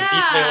filled in are Yeah, the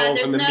details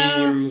there's and the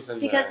no- memes and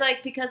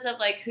because of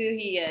like who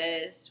he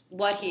is,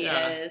 what he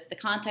Yeah. is, the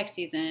context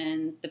he's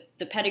in,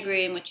 the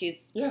pedigree in which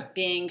he's yeah,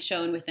 being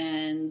shown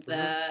within,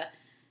 the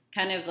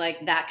kind of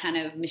like that kind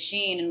of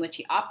machine in which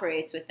he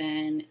operates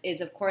within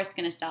is of course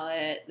going to sell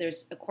it.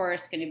 There's of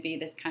course going to be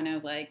this kind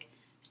of like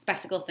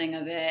spectacle thing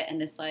of it and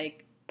this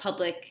like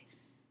public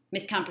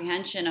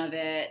miscomprehension of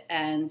it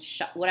and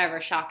shock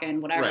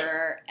and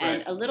whatever and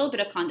right. a little bit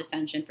of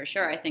condescension for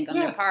sure I think on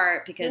Yeah. their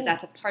part because Yeah.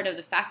 that's a part of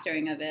the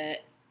factoring of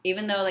it.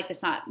 Even though like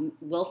it's not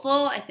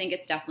willful, I think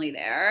it's definitely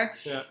there.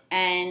 Yeah.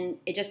 And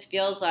it just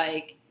feels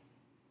like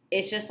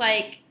it's just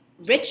like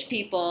rich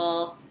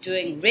people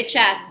doing rich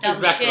ass dumb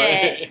Exactly.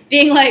 shit,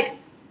 being like,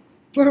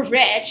 we're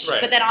rich,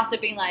 Right. but then also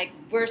being like,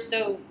 we're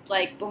so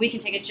like, but we can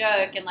take a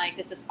joke and like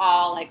this is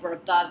all like we're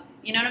above.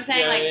 You know what I'm saying?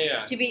 Yeah, like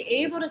yeah. to be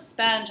able to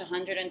spend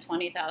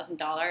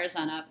 $120,000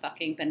 on a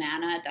fucking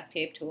banana duct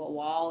taped to a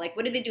wall, like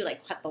what did they do?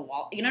 Like cut the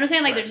wall? You know what I'm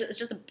saying? Like Right. it's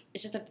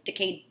just a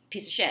decayed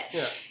piece of shit.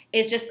 Yeah.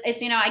 It's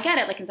I get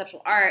it, like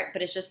conceptual art,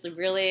 but it's just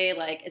really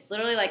like it's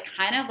literally like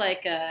kind of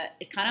like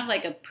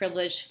a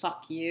privileged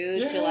fuck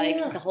you to Yeah, like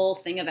yeah. the whole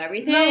thing of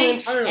everything. No,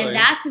 entirely. And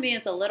that to me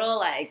is a little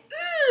like,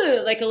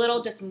 like a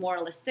little just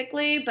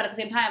moralistically, but at the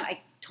same time, I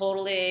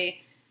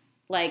totally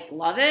like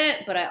love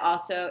it. But I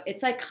also,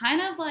 it's like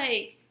kind of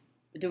like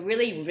the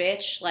really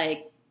rich,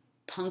 like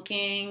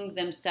punking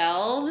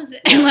themselves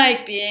and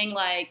like being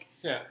like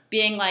they're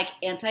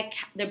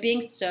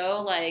being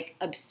so like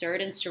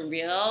absurd and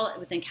surreal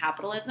within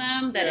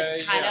capitalism that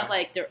it's kind Yeah. of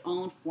like their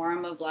own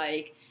form of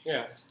like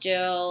Yeah.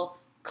 still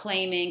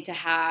claiming to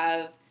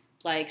have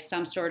like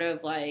some sort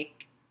of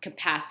like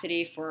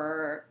capacity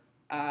for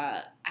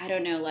I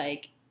don't know,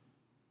 like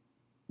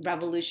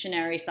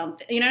revolutionary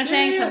something. You know what I'm Yeah,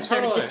 saying? yeah, Some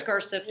sort of totally.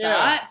 discursive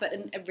Yeah. thought.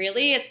 But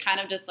really, it's kind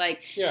of just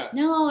like, Yeah.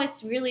 no,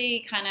 it's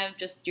really kind of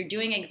just you're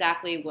doing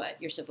exactly what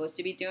you're supposed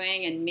to be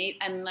doing. And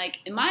I'm like,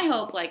 in my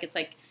hope, like it's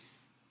like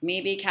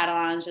maybe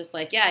Catalan's just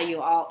like, yeah,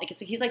 you all like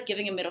he's like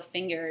giving a middle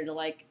finger to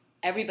like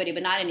everybody,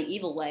 but not in an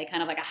evil way,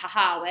 kind of like a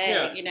haha way,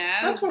 Yeah. you know?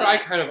 That's what But- I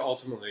kind of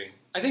ultimately.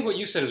 I think what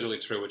you said is really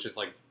true, which is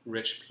like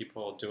rich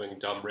people doing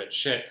dumb rich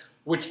shit,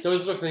 which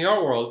those of us in the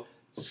art world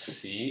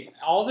see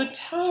all the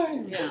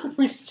time. Yeah.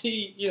 We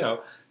see,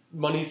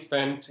 money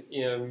spent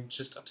in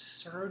just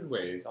absurd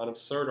ways on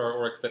absurd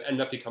artworks that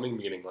end up becoming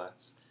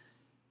meaningless.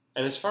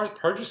 And as far as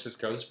purchases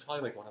go, it's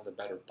probably like one of the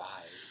better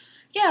buys.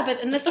 Yeah,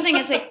 and this thing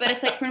is like, but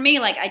it's like for me,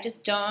 like I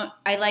just don't.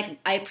 I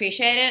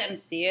appreciate it and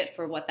see it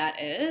for what that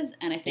is,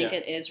 and I think Yeah.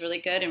 it is really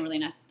good and really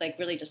nice, like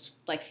really just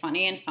like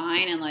funny and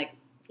fine and like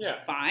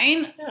Yeah.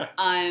 fine.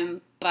 Yeah.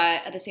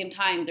 But at the same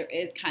time, there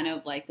is kind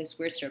of like this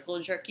weird circle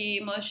jerky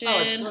motion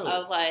absolutely.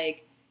 of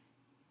like,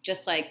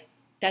 just like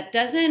that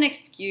doesn't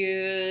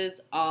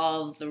excuse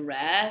all the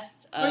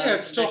rest of yeah,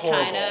 it's still the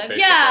horrible, kind of basically.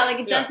 yeah, like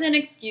it Yeah. doesn't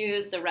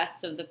excuse the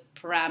rest of the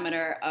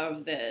parameter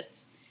of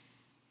this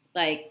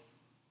like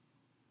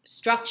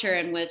structure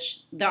in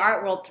which the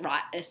art world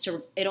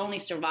it only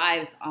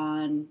survives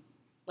on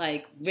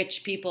like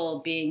rich people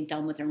being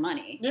done with their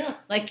money. Yeah.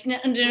 Like, you know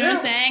what I'm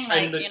saying?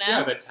 Like, and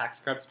the tax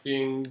cuts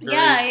being very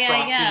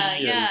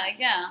frothy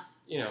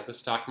and, the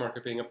stock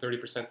market being up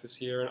 30%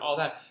 this year and all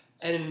that.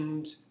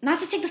 And not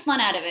to take the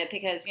fun out of it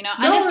because, I'm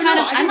No, just no, kind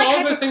no, of, I I'm think like all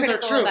of those things are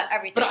hypercritical true, about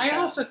everything. but I so.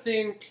 also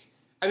think,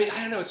 I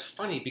don't know, it's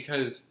funny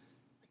because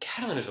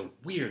Catalan is a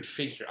weird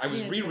figure. I was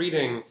He is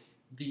rereading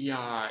the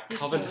He's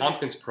Calvin so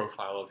Tompkins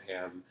profile of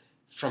him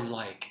from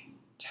like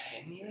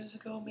 10 years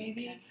ago,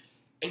 maybe? Okay.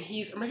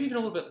 And or maybe even a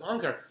little bit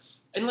longer.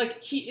 And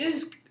like,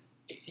 he's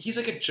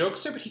like a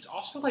jokester, but he's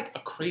also like a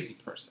crazy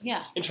person.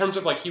 Yeah. In terms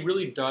of like, he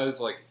really does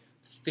like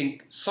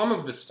think some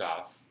of the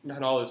stuff,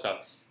 not all the stuff.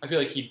 I feel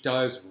like he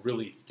does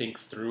really think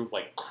through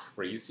like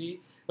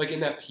crazy. Like in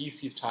that piece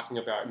he's talking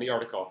about, in the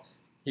article,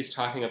 he's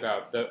talking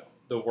about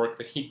the work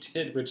that he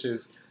did, which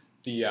is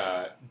the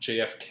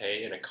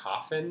JFK in a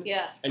coffin.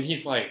 Yeah. And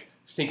he's like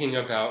thinking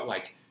about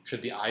like,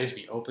 should the eyes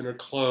be open or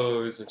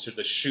closed? And should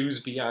the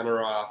shoes be on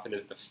or off? And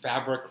is the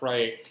fabric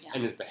right? Yeah.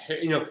 And is the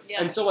hair, Yeah.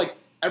 And so like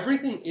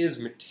everything is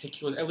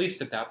meticulous, at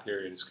least at that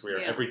period in his career.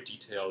 Yeah. Every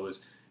detail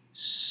was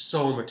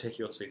so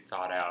meticulously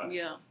thought out.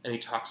 Yeah. And he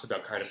talks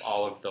about kind of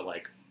all of the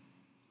like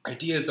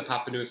ideas that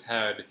pop into his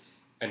head,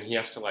 and he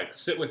has to like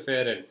sit with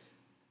it. And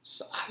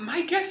so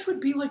my guess would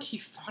be like he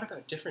thought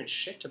about different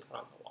shit to put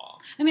on the wall.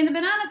 I mean, the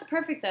banana's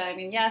perfect though. I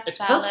mean, yes, It's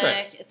phallic.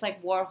 perfect. It's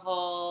like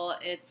Warhol.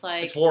 It's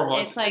like It's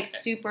Warhol. It's like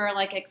super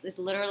like it's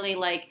literally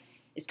like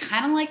it's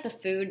kind of like the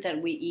food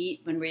that we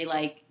eat when we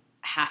like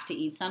have to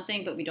eat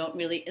something, but we don't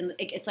really. And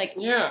it's like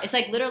Yeah. it's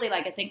like literally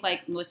like I think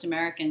like most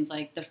Americans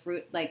like the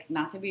fruit like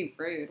not to be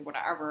rude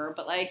whatever,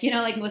 but like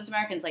like most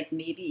Americans like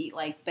maybe eat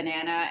like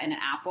banana and an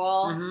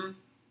apple. Mm-hmm.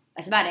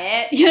 That's about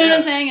it. You know what Yeah.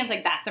 I'm saying? It's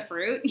like that's the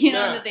fruit,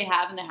 Yeah. that they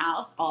have in their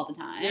house all the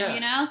time.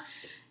 Yeah.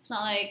 It's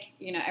not like,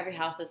 every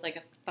house has like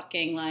a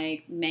fucking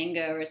like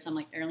mango or some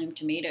like heirloom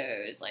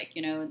tomatoes. Like,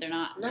 they're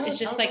not No, it's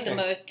just like the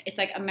totally. most it's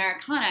like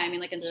Americana. I mean,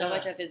 like and so Yeah.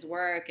 much of his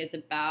work is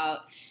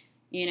about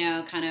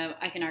kind of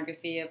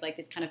iconography of like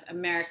this kind of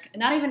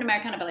not even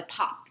Americana, but like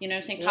pop, you know what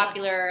I'm saying? Yeah.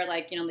 Popular,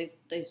 like,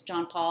 there's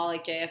John Paul,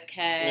 like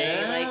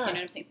JFK, like, you know what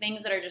I'm saying?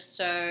 Things that are just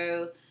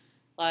so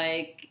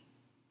like,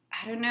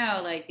 I don't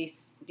know, like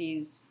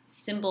these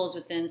symbols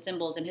within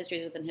symbols and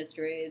histories within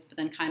histories, but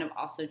then kind of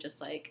also just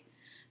like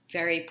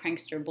very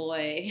prankster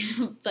boy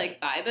like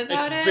vibe about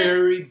It's it.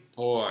 very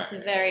boy. It's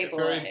very boy.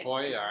 Very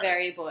boy art.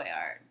 Very boy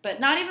art. But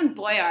not even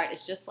boy art,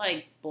 it's just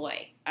like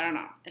boy. I don't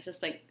know. It's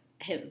just like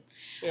him.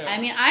 Yeah. I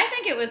mean, I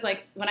think it was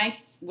like, when I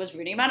was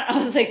reading about it, I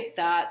was like,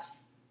 that's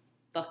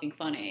fucking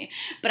funny.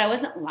 But I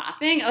wasn't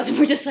laughing. I was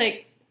more just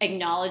like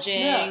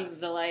acknowledging Yeah.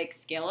 the like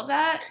scale of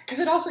that. Because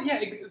it also,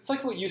 it's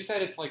like what you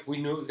said. It's like we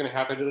knew it was going to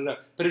happen,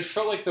 but it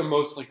felt like the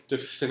most like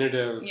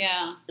definitive.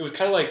 Yeah. It was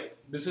kind of like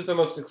this is the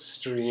most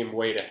extreme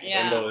way to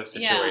handle this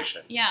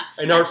situation. Yeah.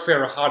 An art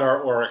fair, a hot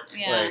artwork.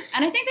 Yeah. Like,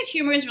 And I think the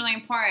humor is really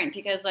important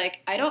because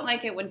like I don't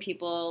like it when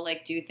people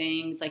like do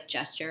things like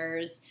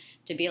gestures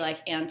to be like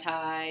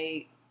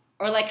anti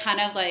or like kind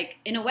of like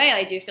in a way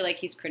I do feel like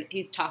he's like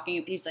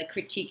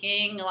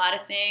critiquing a lot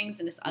of things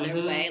in this other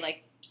Mhm. way,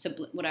 like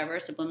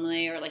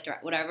subliminally or like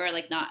whatever,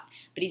 like not,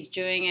 but he's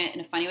doing it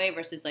in a funny way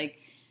versus like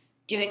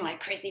doing like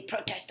crazy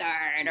protest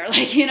art or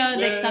like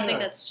like something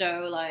that's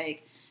so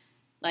like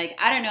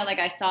I don't know, like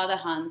I saw the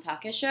Hans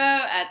Hake show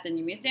at the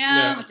New Museum,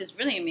 Yeah. which is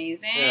really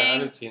amazing. yeah, I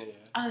haven't seen it yet.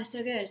 Oh, it's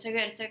so good, so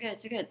good, so good,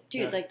 so good,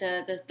 dude! Yeah. Like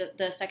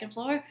the second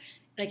floor,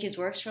 like his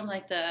works from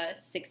like the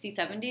 60s,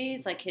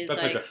 70s, like his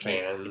That's like the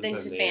fans.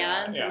 his and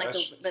fans yeah, and like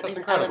that's these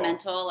incredible.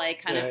 elemental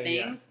like kind Yeah, of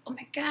yeah. things. Oh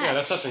my god! Yeah,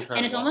 that's such incredible.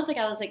 And it's almost like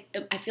I was like,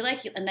 I feel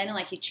like, and then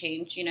like he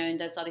changed, and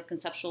does all these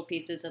conceptual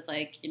pieces of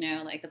like,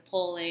 like the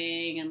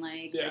polling and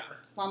like the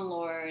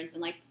slumlords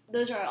and like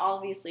those are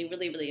obviously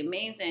really, really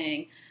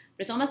amazing.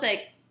 But it's almost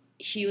like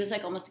he was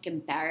like almost like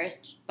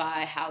embarrassed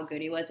by how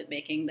good he was at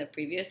making the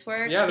previous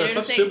works. Yeah, they're you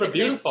know so super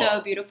beautiful. They're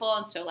so beautiful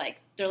and so like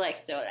they're like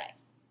so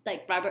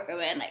like Robert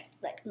Irwin,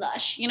 like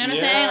lush. You know what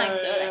I'm Yeah, saying? Like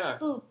so yeah.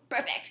 like ooh,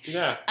 perfect.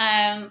 Yeah.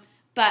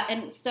 But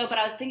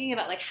I was thinking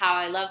about like how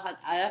I love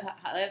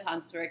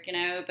Hans' work, you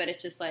know. But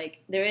it's just like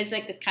there is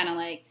like this kind of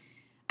like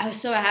I was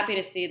so happy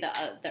to see the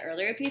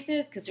earlier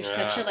pieces because there's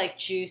such a like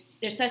juice.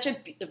 There's such a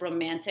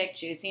romantic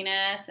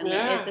juiciness, and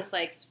there is this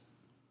like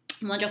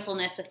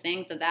wonderfulness of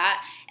things of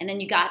that. And then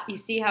you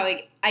see how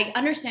I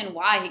understand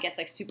why he gets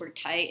like super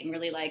tight and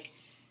really like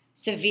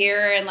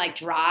severe and like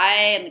dry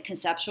and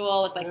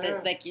conceptual with like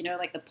the like you know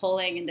like the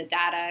pulling and the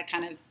data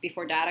kind of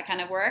before data kind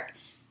of work.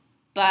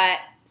 But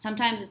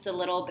sometimes it's a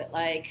little bit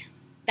like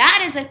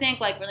that is I think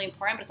like really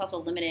important, but it's also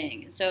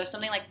limiting. So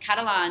something like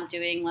Catalan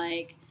doing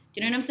like, do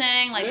you know what I'm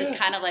saying? Like this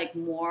kind of like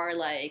more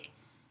like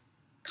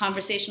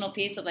conversational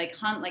piece of like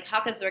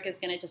Haka's work is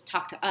gonna just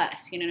talk to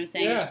us. You know what I'm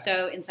saying? It's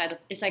so inside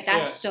it's like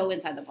that's so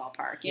inside the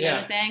ballpark. You know what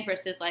I'm saying?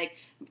 Versus like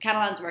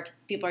Catalan's work,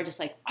 people are just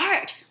like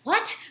art.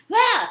 What?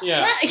 What?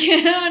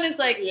 You know, and it's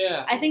like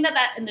I think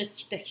that and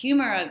there's the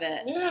humor of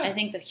it. I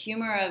think the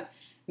humor of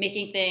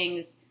making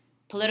things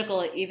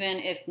political, even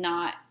if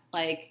not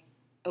like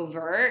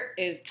overt,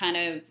 is kind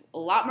of a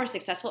lot more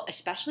successful,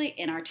 especially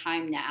in our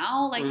time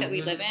now, like that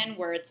we live in,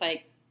 where it's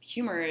like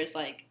humor is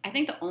like I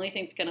think the only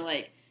thing that's gonna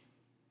like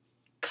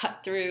cut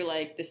through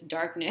like this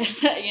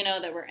darkness, you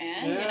know, that we're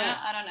in. You know,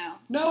 I don't know.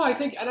 No, I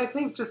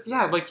think just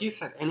like you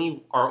said,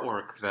 any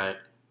artwork that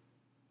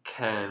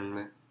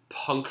can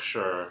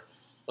puncture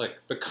like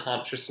the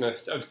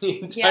consciousness of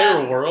the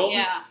entire world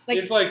like,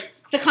 is like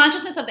the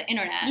consciousness of the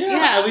internet.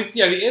 At least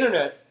the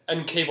internet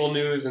and cable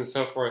news and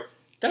so forth.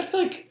 That's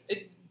like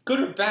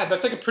good or bad.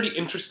 That's like a pretty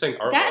interesting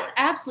artwork. That's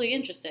absolutely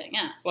interesting.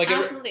 Yeah, like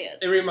absolutely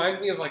is. It reminds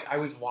me of like I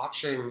was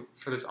watching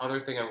for this other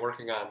thing I'm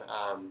working on.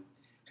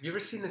 Have you ever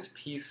seen this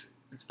piece?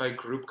 It's by a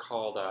group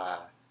called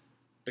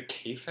the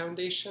K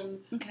Foundation,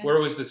 where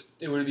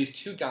it were these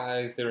two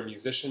guys. They were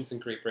musicians in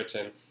Great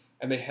Britain,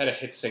 and they had a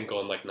hit single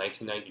in like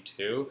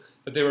 1992.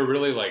 But they were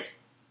really like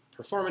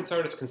performance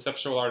artists,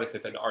 conceptual artists.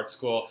 They'd been to art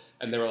school,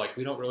 and they were like,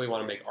 we don't really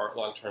want to make art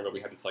long term, but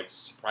we had this like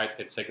surprise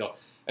hit single.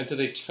 And so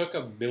they took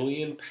 £1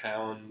 million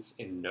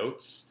in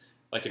notes,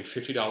 like in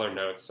 $50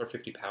 notes or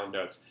 £50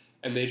 notes,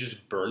 and they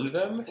just burned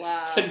them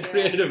and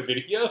created a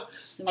video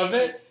of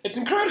it. It's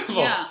incredible.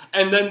 Yeah.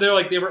 And then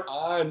they were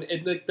on,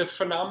 and the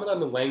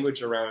phenomenon, the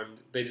language around,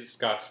 they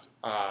discussed,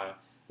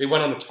 they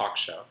went on a talk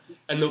show,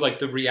 and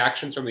the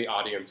reactions from the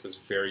audience was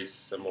very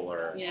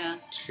similar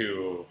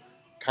to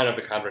kind of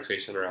the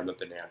conversation around the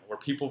banana, where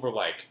people were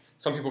like,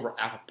 some people were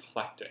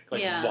apoplectic.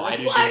 Like, why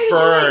did you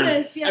burn?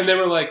 This? Yeah. And they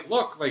were like,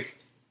 look, like,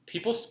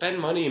 people spend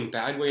money in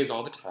bad ways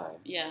all the time.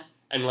 Yeah.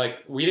 And, like,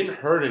 we didn't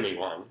hurt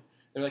anyone.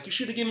 They're like, you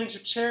should have given it to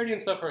charity and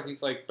stuff. And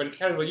he's like, but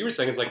kind of what you were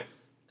saying is like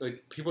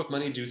people with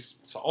money do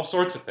all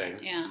sorts of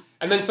things. Yeah.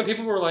 And then some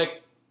people were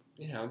like,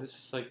 you know, this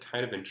is like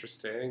kind of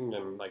interesting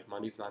and like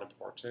money's not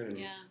important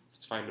and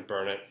it's fine to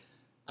burn it.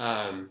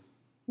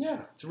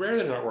 It's rare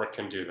that an artwork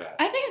can do that.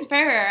 I think it's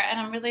very rare, and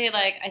I'm really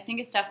like, I think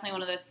it's definitely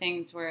one of those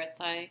things where it's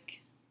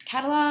like,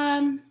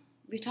 Catalan,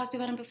 we talked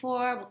about him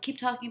before, we'll keep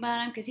talking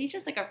about him, because he's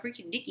just like a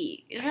freaky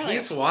dicky.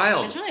 He's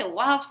wild. It's really a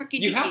wild freaky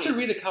dicky. You have to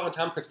read the Calvin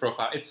Tompkins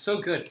profile. It's so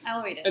good.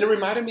 I'll read it. And it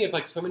reminded me of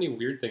like so many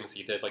weird things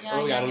he did, like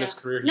early on in his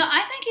career. No,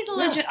 I think he's a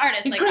legit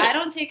artist. He's like great. I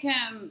don't take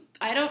him,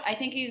 I'm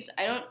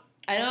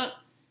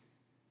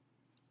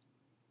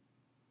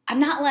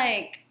not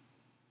like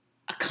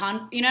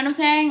you know what I'm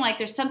saying? Like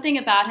there's something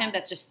about him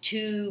that's just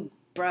too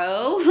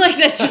bro. Like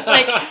that's just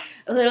like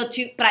a little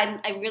too, but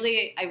I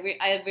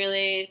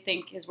really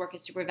think his work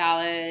is super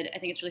valid. I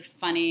think it's really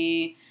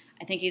funny.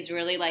 I think he's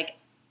really like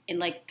in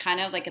like kind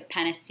of like a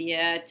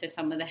panacea to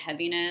some of the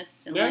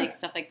heaviness and like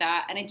stuff like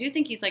that. And I do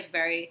think he's like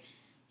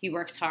he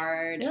works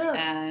hard,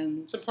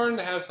 and it's important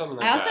to have something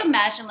like that. I also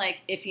imagine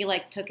like if he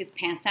like took his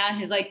pants down,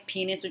 his like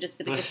penis would just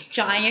be like this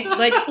giant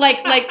like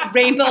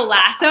rainbow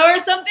lasso or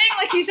something.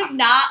 Like he's just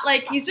not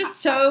like he's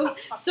just so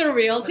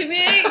surreal to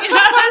me. You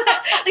know,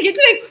 like he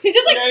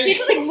just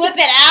whip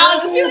it out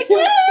and just be like,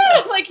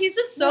 woo! Like he's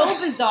just so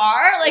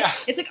bizarre. Like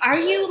it's like, are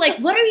you like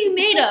what are you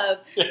made of?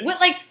 What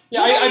like.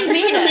 Yeah, I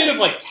picture him made of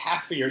like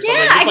taffy or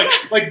something,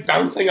 just like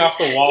bouncing off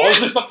the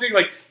walls or something.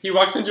 Like he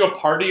walks into a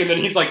party and then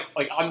he's like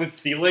on the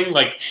ceiling,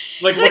 like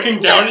looking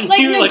down at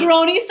you. Like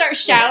Negroni starts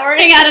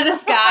showering out of the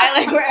sky,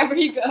 like wherever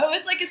he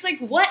goes. Like it's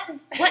like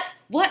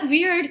what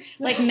weird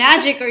like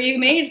magic are you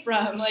made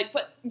from? Like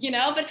what you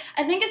know? But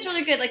I think it's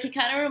really good. Like he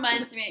kind of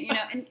reminds me, you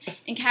know,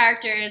 in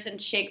characters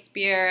and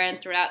Shakespeare and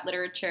throughout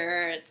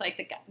literature, it's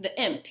like the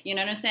imp. You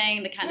know what I'm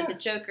saying? The kind of the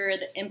Joker,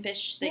 the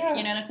impish. You know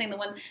what I'm saying?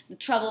 The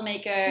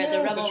troublemaker,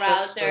 the rebel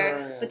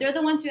rouser. But they're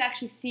the ones who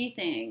actually see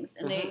things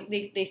and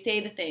they say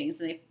the things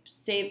and they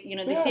say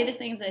they say the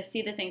things and they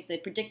see the things. They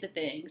predict the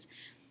things.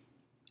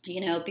 You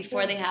know,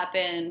 before they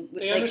happen.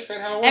 They like,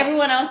 understand how it works.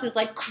 Everyone else is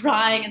like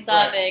crying and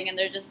sobbing, and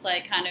they're just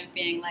like kind of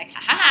being like,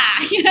 ha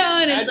ha, you know,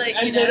 and it's like,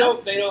 and you know.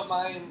 they don't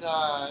mind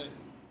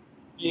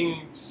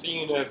being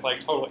seen as like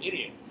total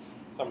idiots.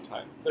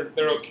 sometimes.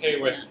 They're okay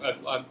with Yeah.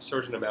 a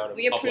certain amount of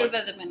We public. approve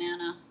of the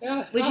banana.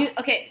 Yeah. Would you?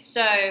 Okay,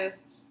 so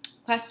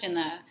question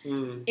though: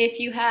 Mm, if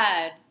you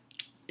had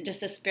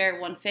just a spare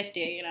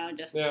 150,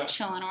 just Yeah.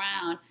 chilling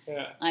around,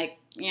 yeah. like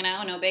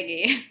no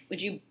biggie,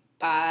 would you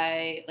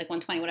buy like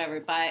 120, whatever?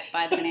 Buy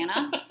the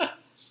banana?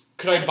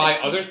 Could I buy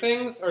other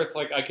things, or it's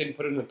like I can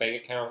put it in the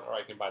bank account, or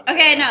I can buy the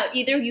Okay, banana? no.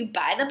 Either you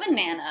buy the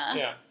banana,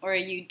 Yeah. or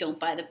you don't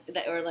buy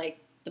or like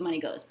the money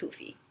goes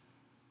poofy.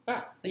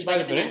 Yeah. Would You buy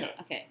the banana.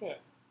 Okay. Yeah.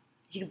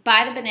 You could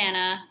buy the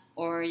banana,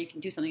 or you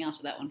can do something else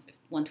with that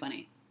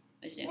 120.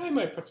 What'd you do? I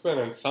might spend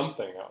on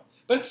something else.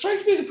 But it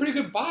strikes me as a pretty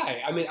good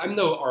buy. I mean, I'm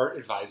no art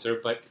advisor,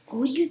 but...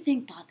 Who do you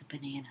think bought the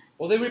bananas?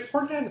 Well, they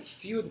reported on a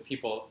few of the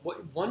people.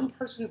 One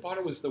person who bought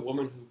it was the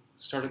woman who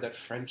started that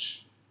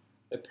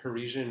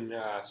Parisian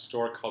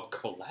store called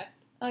Colette.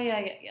 Oh,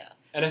 yeah.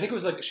 And I think it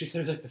was like, she said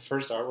it was like the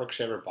first artwork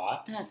she ever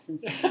bought. That's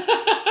insane.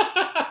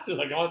 It was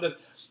like all that.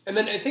 And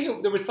then I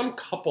think there was some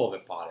couple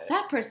that bought it.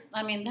 That person,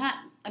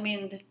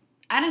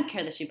 I don't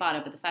care that she bought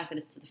it, but the fact that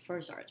it's the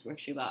first artwork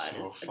she bought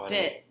So is funny.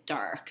 a bit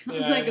dark. Yeah,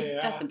 It's like yeah.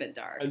 that's a bit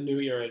dark. A new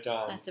era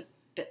dawn. That's a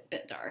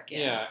bit dark.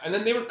 Yeah, and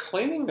then they were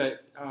claiming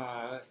that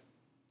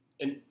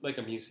in like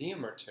a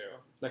museum or two,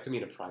 that could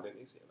mean a private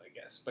museum, I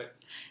guess. But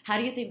How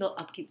do you think they'll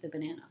upkeep the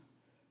banana?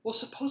 well,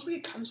 supposedly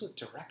it comes with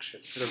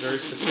directions that are very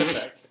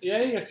specific.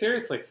 yeah,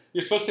 seriously,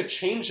 you're supposed to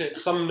change it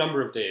some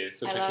number of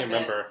days, which I love can't it.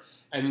 remember.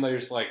 And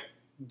there's like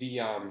the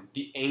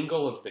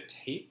angle of the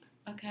tape.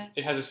 Okay.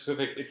 It has a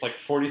specific. It's like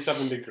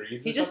 47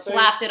 degrees. So you or just something.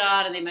 slapped it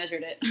on and they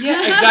measured it. Yeah,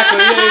 exactly.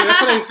 Yeah,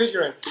 that's what I'm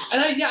figuring.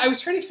 And I was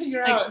trying to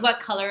figure Like out.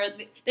 what color?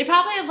 They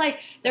probably have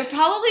they're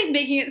probably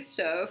making it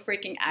so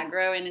freaking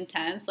aggro and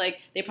intense. Like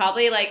they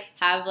probably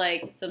have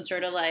some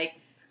sort of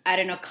I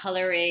don't know,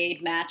 color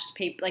aid matched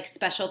paper,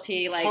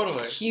 specialty,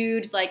 Totally.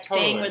 hued Totally.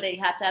 thing where they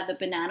have to have the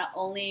banana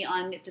only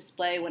on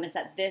display when it's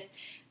at this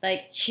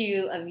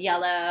hue of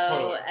yellow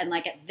Totally. and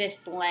at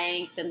this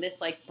length and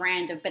this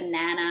brand of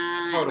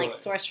banana Totally. and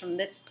sourced from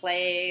this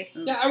place.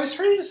 And Yeah, I was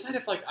trying to decide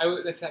if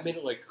that made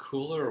it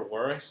cooler or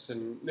worse,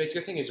 and I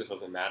think it just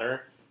doesn't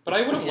matter. But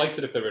I would have liked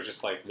it if there were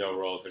just no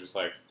rules. They're just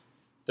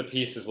the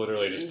piece is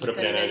literally just put a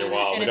banana on your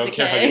wall. We and it's don't a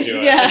care how you case. do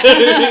it.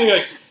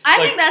 Yeah. I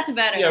think that's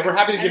better. Yeah, we're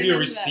happy to I give think you a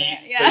that's better. receipt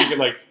Yeah. so you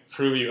can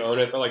prove you own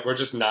it, but we're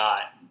just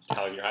not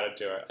telling you how to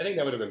do it. I think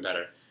that would have been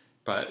better.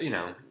 But you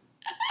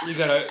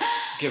gotta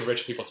give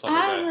rich people something.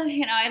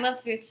 I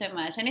love food so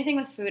much. Anything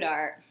with food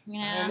art,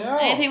 I know.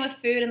 Anything with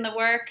food in the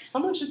work.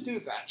 Someone should do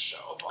that show.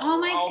 Of Oh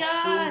my all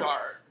God. food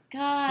art.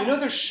 God.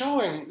 They're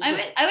showing.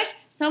 I wish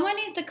someone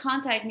needs to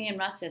contact me and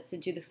Russet to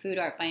do the food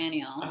art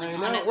biennial. I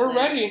know. Honestly. We're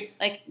ready.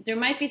 There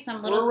might be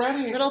some We're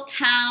ready. little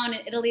town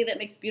in Italy that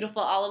makes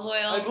beautiful olive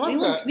oil. I'd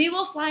love that. We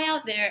will fly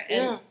out there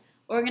and Yeah.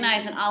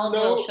 organize an olive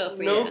oil show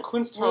for you. No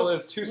Kunsthalle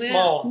is too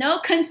small. No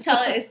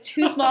Kunsthalle is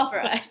too small for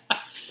us.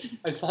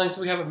 As long as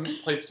we have a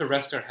place to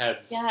rest our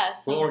heads, Yeah,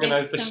 we'll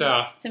organize the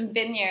show. Some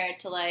vineyard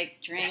to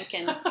drink,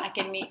 and I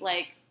can meet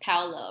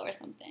Paolo or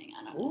something.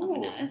 I don't know. Who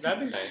Ooh, knows? that'd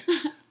be nice.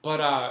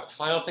 But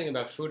final thing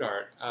about food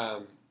art,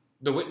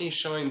 the Whitney's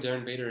showing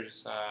Darren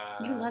Bader's.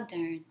 You love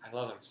Darren. I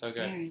love him, so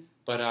good. Darren.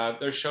 But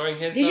they're showing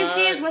his. Did you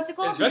see his his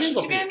vegetable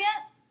Instagram piece.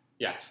 yet?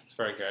 Yes, it's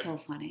very good. So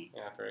funny.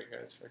 Yeah, very good.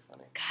 It's very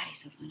funny. God,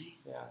 he's so funny.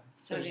 Yeah,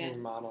 So Especially good.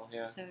 Model,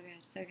 yeah. So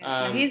good.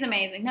 Um, No, he's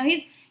amazing. No,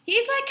 he's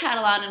like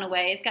Catalan in a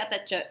way. He's got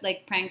that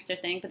prankster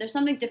thing, but there's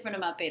something different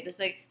about Babe.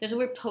 There's a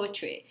weird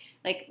poetry.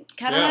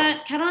 Catalan,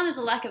 there's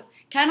a lack of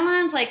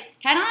Catalan's kind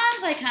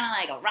of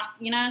like a rock.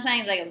 You know what I'm saying?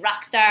 He's like a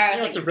rock star. He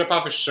wants to rip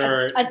off his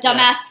shirt. A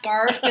dumbass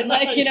scarf and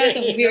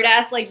some weird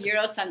ass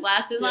Euro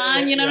sunglasses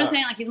on. You know what I'm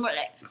saying? He's more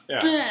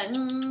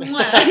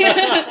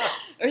Yeah.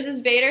 versus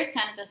Vader's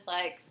kind of just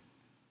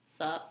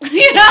sup.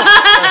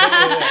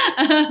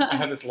 I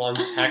have this long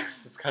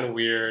text. It's kind of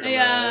weird.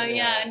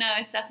 Yeah. No,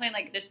 it's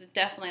definitely there's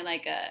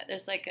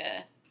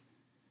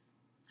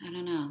I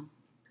don't know.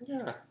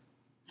 Yeah.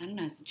 I don't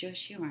know. It's a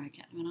Jewish humor. I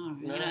don't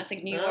know. Yeah. It's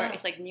like New Yeah. York.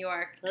 It's like New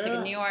York. It's Yeah.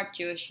 like a New York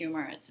Jewish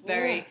humor. It's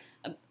very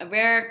a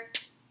rare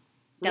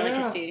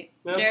delicacy.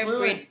 Yeah,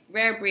 absolutely.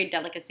 Rare breed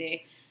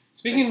delicacy.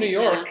 Speaking of New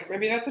Versus, York,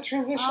 maybe that's a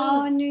transition.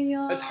 Oh, New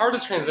York. It's hard to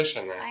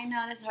transition this. I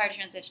know. This is hard to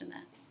transition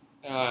this.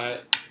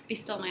 Be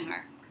still my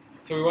heart.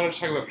 So we want to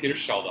talk about Peter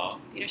Schjeldahl,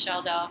 Peter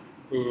Schjeldahl.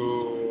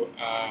 who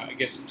I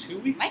guess 2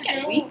 weeks I ago.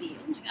 get weepy.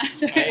 Oh my god.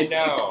 Sorry.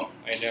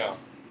 I know.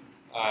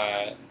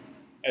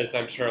 As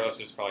I'm sure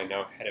listeners probably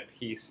know, had a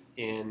piece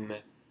in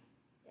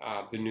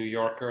the New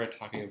Yorker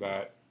talking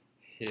about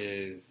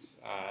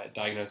his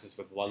diagnosis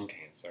with lung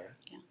cancer.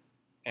 Yeah.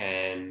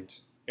 And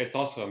it's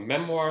also a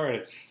memoir, and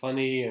it's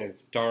funny, and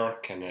it's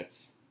dark, and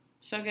it's...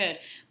 So good.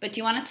 But do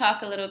you want to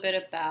talk a little bit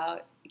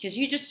about, because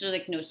you just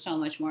know so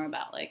much more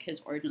about his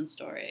origin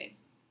story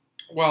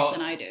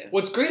than I do.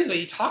 What's great is that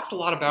he talks a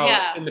lot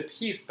about in the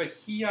piece, but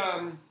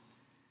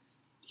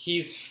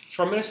he's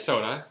from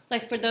Minnesota.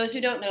 For those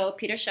who don't know,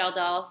 Peter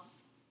Schjeldahl,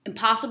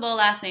 impossible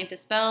last name to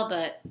spell,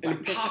 but An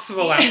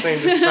impossible last name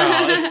to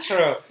spell. It's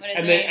true.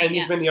 And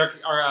he's been the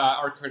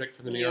art critic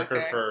for the New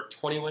Yorker for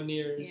 21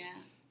 years. Yeah.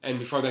 And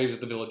before that, he was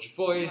at the Village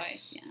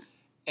Voice. Yeah.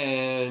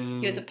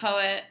 and He was a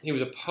poet.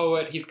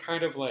 He's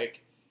kind of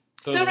like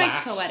the Still writes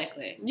last,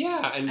 poetically.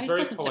 yeah, and I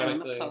very still consider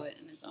him poetically. a poet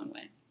in his own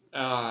way.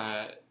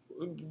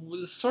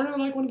 Was sort of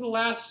like one of the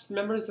last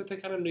members of the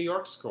kind of New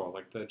York school,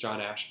 like the John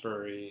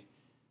Ashbery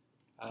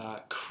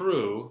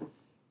crew,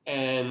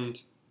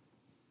 and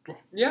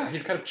yeah,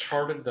 he's kind of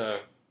charted the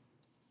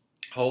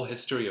whole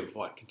history of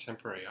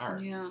contemporary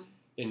art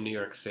in New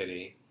York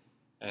City.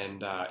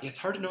 And it's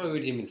hard to know what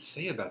we'd even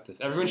say about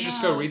this. Everyone should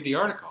just go read the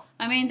article.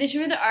 I mean, they should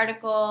read the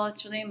article.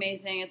 It's really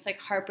amazing. It's like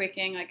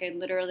heartbreaking. Like I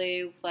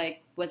literally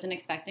like wasn't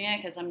expecting it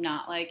because I'm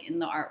not like in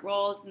the art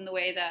world in the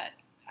way that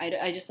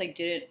I just like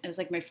did it. It was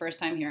like my first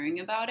time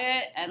hearing about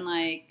it, and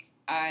like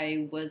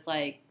I was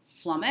like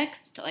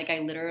flummoxed. Like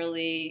I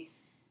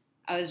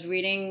was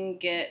reading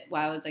it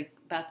while I was like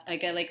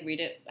I read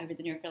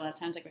the New Yorker a lot of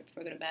times like right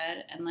before I go to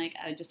bed, and like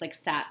I just like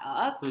sat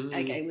up. Mm-hmm.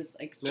 Like I was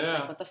like just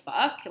like what the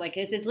fuck? Like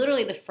it's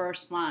literally the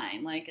first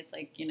line. Like it's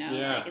like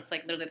like it's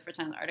like literally the first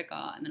time in the article,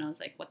 and then I was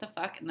like what the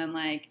fuck? And then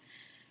like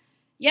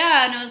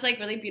and it was like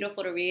really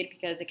beautiful to read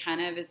because it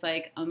kind of is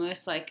like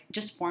almost like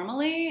just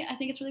formally I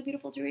think it's really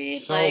beautiful to read.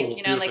 So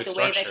like like the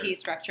way that structured. he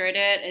structured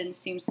it and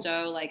seems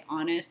so like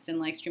honest and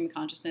like stream of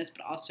consciousness,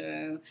 but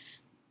also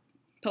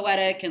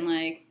poetic and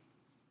like.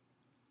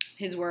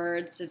 His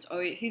words is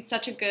always he's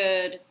such a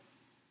good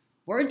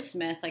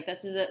wordsmith. Like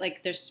this is it.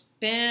 Like there's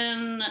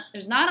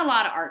not a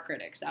lot of art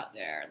critics out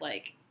there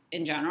like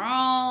in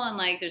general, and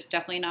like there's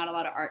definitely not a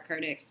lot of art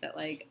critics that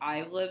like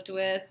I've lived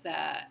with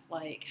that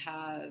like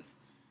have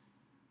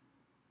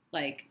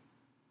like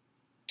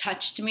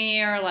touched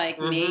me or like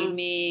made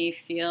me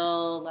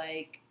feel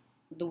like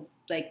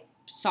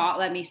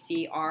let me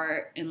see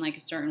art in like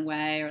a certain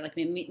way or like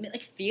made me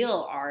like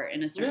feel art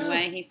in a certain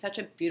way. He's such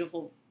a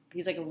beautiful.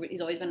 He's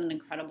always been an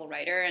incredible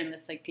writer, and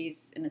this like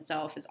piece in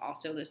itself is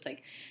also this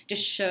like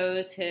just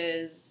shows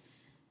his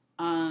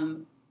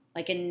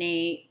like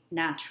innate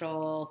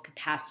natural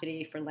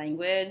capacity for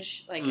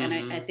language. Like,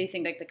 and I do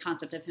think like the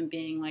concept of him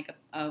being like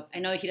I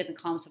know he doesn't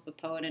call himself a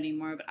poet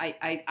anymore, but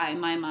I in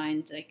my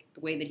mind like the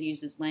way that he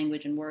uses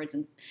language and words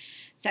and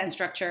sentence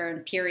structure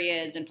and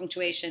periods and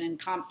punctuation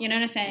and you know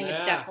what I'm saying?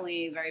 It's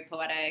definitely very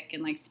poetic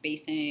and like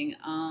spacing.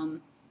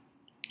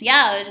 It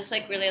was just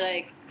like really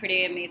like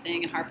pretty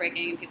amazing and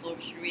heartbreaking, and people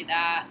should read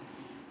that.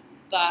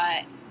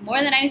 But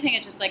more than anything,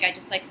 I just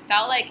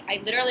felt like I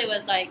literally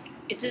was like,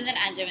 this is an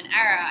end of an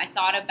era. I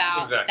thought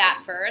about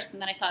that first,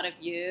 and then I thought of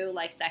you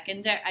like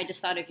second. I just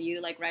thought of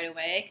you like right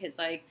away because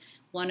like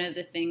one of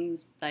the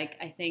things like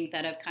I think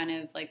that have kind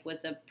of like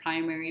was a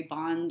primary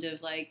bond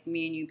of like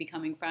me and you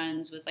becoming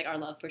friends was like our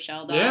love for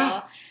Sheldon.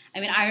 Yeah.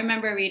 I mean, I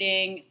remember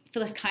reading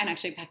Phyllis Kine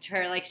actually back to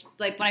her like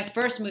when I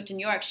first moved to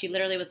New York, she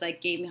literally was like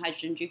gave me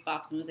Hydrogen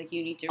Jukebox and was like,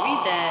 you need to read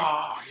this.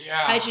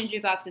 Yeah. Hydrogen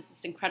Jukebox is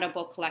this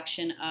incredible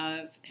collection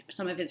of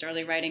some of his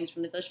early writings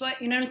from the Village Voice.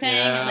 You know what I'm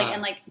saying? Yeah.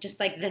 And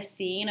just like the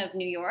scene of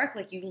New York,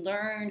 like you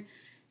learn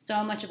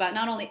so much about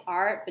not only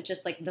art but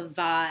just like the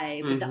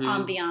vibe, the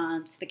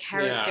ambiance, the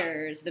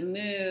characters, the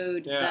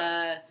mood,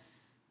 the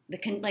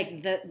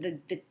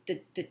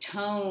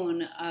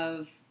tone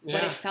of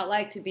what it felt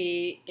like to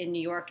be in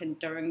New York and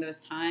during those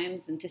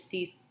times, and to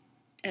see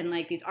and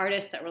like these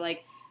artists that were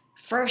like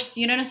first,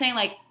 you know what I'm saying?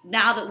 Like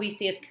now that we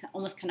see as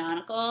almost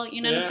canonical,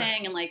 you know what I'm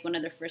saying? And like one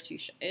of their first few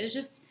shows, it was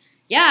just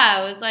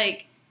it was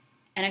like,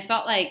 and I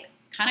felt like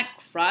kind of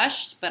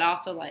crushed, but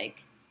also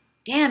like.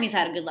 Damn, he's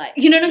had a good life.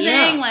 You know what I'm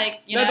saying? Like,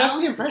 you know? That's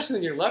the impression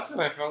that you're left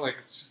with. I felt like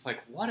it's just like,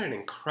 what an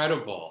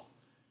incredible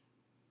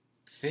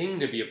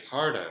thing to be a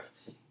part of.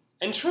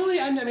 And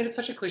truly, I mean, it's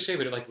such a cliche,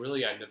 but it like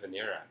really end of an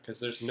era because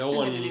there's no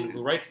one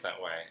who writes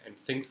that way and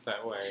thinks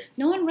that way.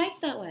 No one writes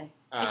that way.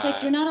 It's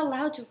like you're not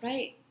allowed to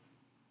write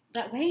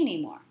that way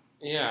anymore.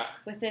 Yeah.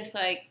 With this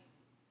like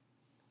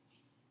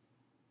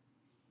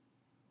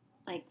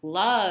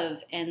love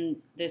and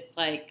this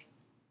like.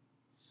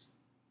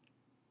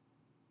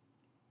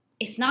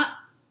 It's not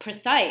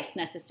precise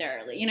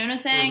necessarily. You know what I'm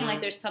saying?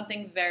 Like there's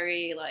something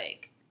very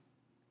like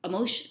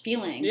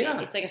feeling. Yeah.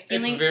 It's like a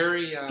feeling. It's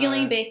very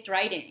feeling-based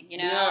writing, you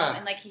know? Yeah.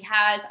 And like he's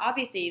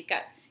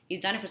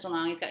done it for so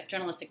long. He's got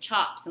journalistic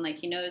chops and like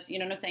he knows, you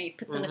know what I'm saying? He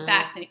puts in the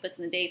facts and he puts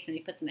in the dates and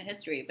he puts in the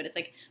history, but it's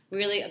like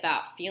really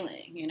about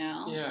feeling, you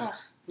know? Yeah. Ugh.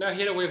 No,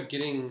 he has a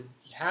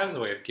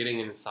way of getting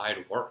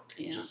inside work.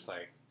 Yeah. Just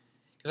like,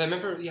 because I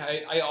remember,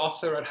 I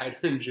also read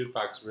Hydrogen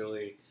Jukebox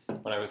really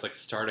when I was like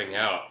starting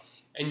out.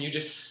 And you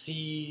just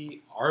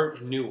see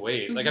art in new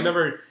ways. Like I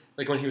remember,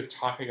 like when he was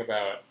talking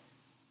about,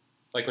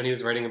 like when he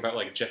was writing about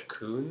like Jeff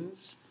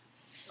Koons.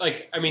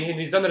 Like I mean,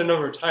 he's done that a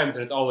number of times,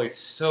 and it's always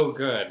so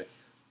good.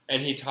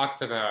 And he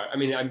talks about, I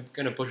mean, I'm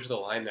gonna butcher the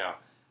line now.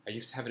 I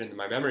used to have it in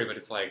my memory, but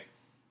it's like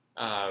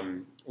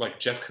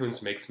Jeff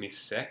Koons makes me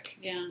sick.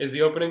 Yeah. Is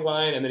the opening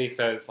line, and then he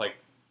says like,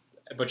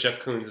 but Jeff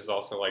Koons is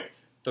also like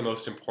the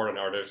most important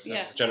artist of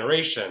his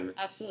generation.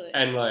 Absolutely.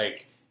 And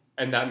like.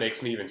 And that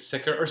makes me even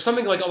sicker, or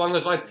something like along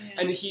those lines. Yeah.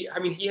 And he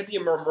had the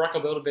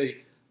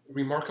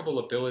remarkable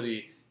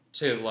ability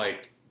to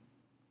like.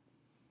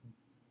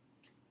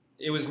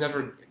 It was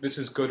never this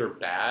is good or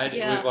bad.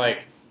 Yeah. It was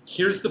like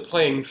here's the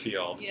playing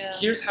field. Yeah.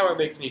 Here's how it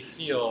makes me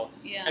feel.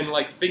 Yeah. And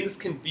like things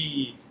can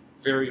be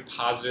very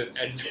positive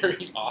and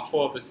very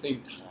awful at the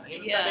same time.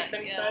 If that makes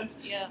any sense.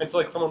 Yeah. And so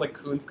like someone like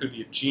Kuntz could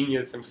be a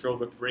genius and filled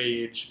with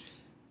rage,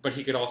 but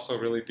he could also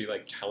really be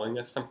like telling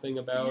us something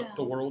about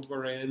the world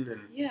we're in.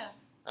 And yeah.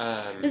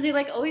 Because he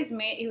like always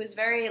he was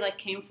very like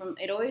came from,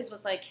 it always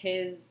was like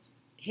his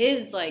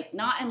like,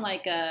 not in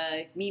like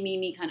a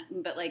me kind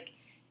of, but like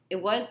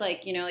it was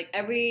like, you know, like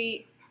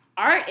every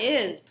art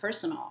is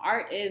personal,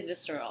 art is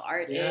visceral,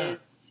 art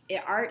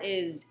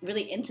is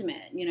really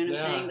intimate, you know what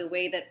I'm saying? The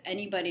way that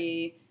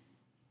anybody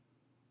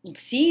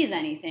sees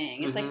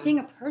anything, it's like seeing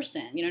a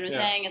person, you know what I'm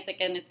saying? It's like,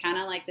 and it's kind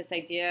of like this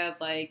idea of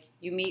like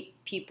you meet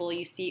people,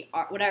 you see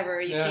art,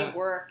 whatever, you see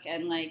work,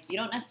 and like you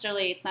don't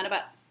necessarily, it's not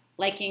about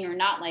liking or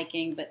not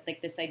liking, but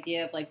like this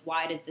idea of like,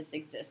 why does this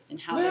exist and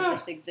how does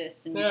this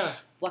exist and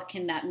what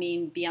can that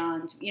mean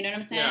beyond, you know what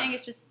I'm saying?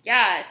 It's just,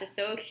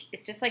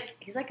 it's just like,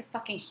 he's like a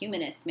fucking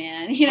humanist,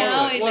 man, you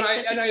know? He's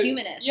like such a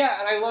humanist. Yeah,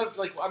 and I loved,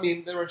 like, I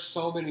mean, there were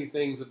so many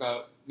things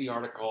about the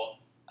article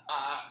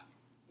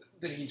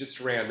that he just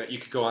ran that you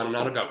could go on and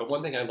on about, but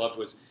one thing I loved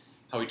was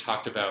how he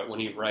talked about when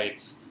he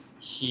writes,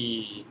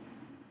 he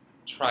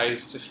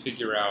tries to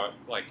figure out,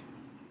 like,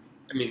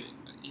 I mean,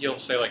 he'll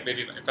say, like,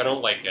 maybe if I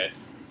don't like it,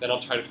 then I'll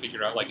try to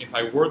figure out, like, if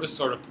I were the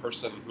sort of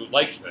person who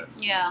liked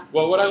this,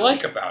 what would I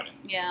like about it?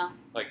 Yeah.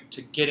 Like,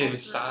 to get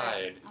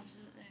inside,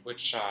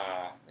 which,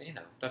 you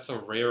know, that's a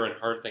rare and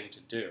hard thing to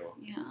do.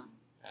 Yeah.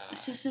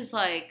 It's just is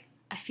like,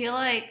 I feel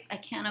like I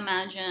can't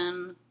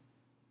imagine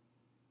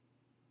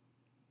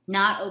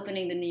not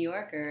opening the New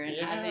Yorker and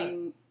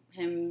having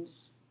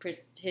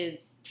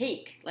his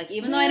take. Like,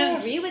 even though I don't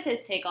agree with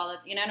his take all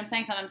the, you know what I'm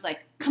saying? Sometimes like,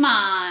 come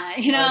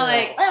on, you know,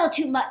 like a little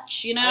too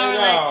much, you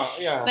know?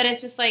 But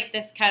it's just like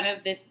this kind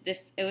of this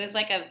it was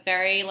like a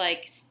very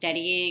like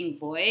steadying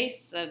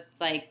voice of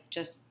like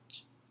just,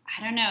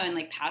 I don't know, and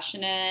like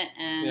passionate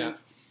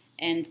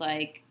and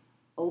like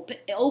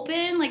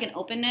open, like an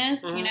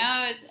openness, you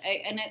know?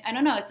 I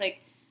don't know, it's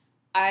like,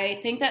 I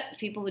think that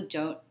people who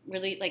don't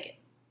really like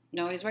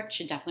know his work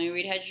should definitely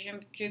read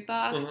Hydrogen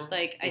Jukebox.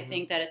 Like, I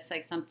think that it's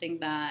like something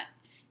that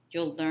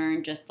you'll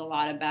learn just a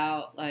lot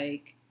about,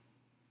 like,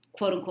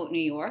 quote unquote New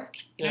York.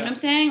 You know what I'm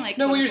saying? Like,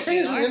 no, what you're saying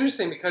is really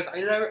interesting because I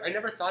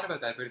never thought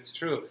about that, but it's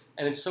true,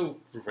 and it's so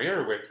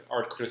rare with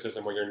art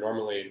criticism where you're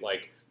normally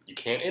like, you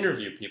can't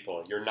interview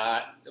people. You're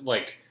not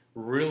like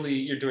really,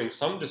 you're doing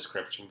some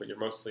description, but you're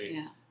mostly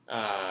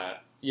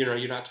you know,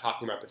 you're not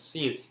talking about the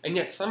scene, and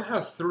yet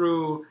somehow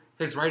through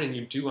his writing,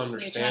 you do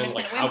understand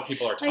like how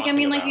people are talking about. Like, I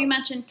mean, like you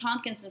mentioned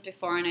Tompkins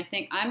before, and I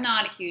think I'm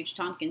not a huge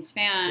Tompkins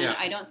fan.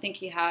 I don't think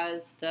he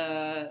has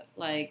the,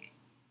 like,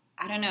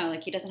 I don't know,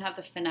 like he doesn't have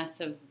the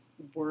finesse of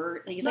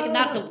word. Like, he's like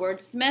not the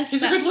wordsmith.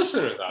 He's a good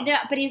listener, though.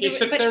 Yeah, but he sits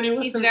there and he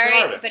listens to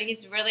artists. But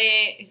he's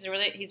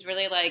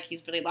really like,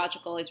 he's really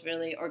logical. He's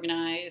really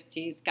organized.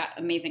 He's got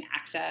amazing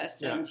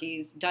access, and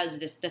does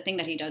the thing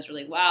that he does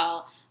really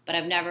well. But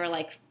I've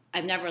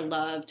never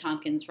loved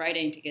Tompkins'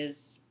 writing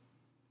because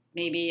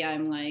maybe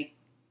I'm like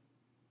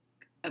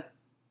a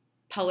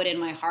poet in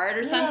my heart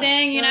or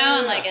something, you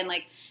know, and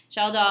like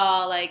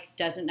Sheldon like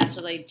doesn't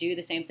necessarily do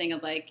the same thing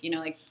of like, you know,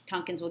 like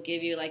Tompkins will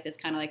give you like this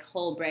kind of like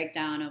whole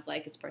breakdown of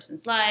like this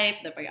person's life,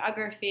 their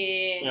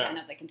biography, and kind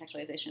of the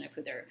contextualization of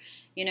who their,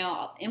 you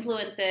know,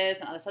 influences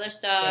and all this other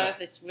stuff.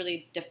 It's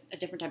really a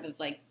different type of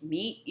like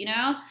meat, you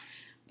know.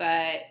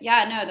 But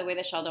the way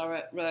that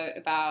Sheldon wrote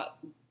about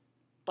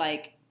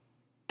like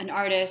an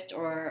artist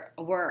or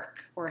a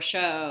work or a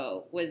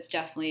show was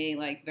definitely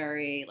like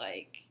very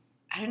like,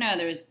 I don't know,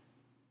 there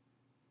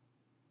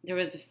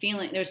was a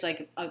feeling, there's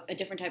like a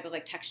different type of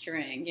like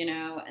texturing, you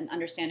know, and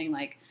understanding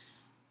like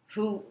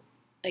who,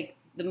 like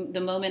the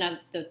moment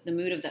of the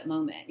mood of that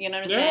moment, you know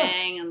what I'm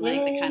saying? And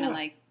like the kind of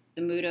like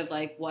the mood of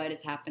like what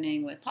is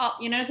happening with Paul,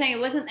 you know what I'm saying?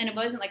 It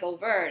wasn't like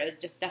overt. It was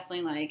just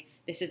definitely like,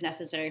 this is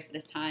necessary for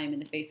this time in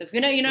the face of,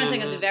 you know what I'm saying?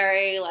 It was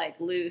very like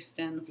loose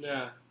and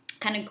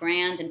kind of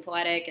grand and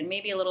poetic, and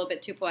maybe a little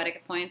bit too poetic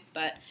at points,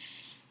 but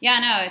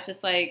it's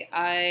just like,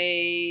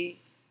 I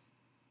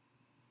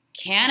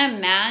can't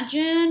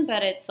imagine,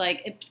 but it's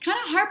like, it's kind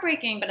of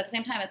heartbreaking, but at the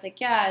same time, it's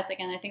like,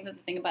 and I think that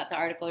the thing about the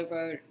article he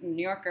wrote in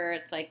New Yorker,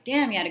 it's like,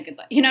 damn, he had a good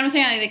life, you know what I'm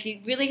saying? Like,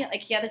 he really,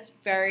 like, he had this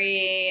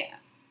very,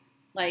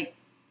 like,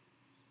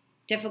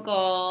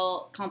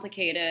 difficult,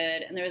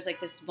 complicated, and there was, like,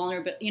 this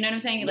vulnerability, you know what I'm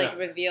saying? He, like,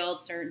 revealed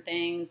certain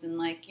things, and,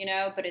 like, you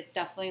know, but it's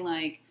definitely,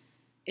 like,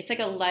 it's, like,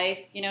 a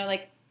life, you know,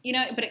 like, you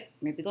know, but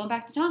maybe going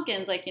back to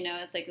Tompkins, like, you know,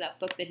 it's like that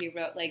book that he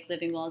wrote, like,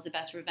 Living Well is the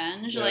Best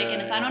Revenge. And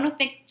I don't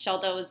think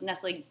Sheldon was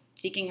necessarily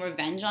seeking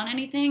revenge on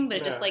anything, but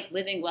it just, like,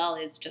 living well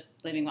is just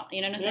living well.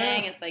 You know what I'm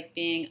saying? It's, like,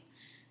 being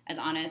as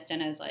honest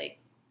and as, like,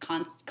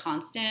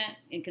 constant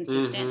and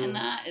consistent in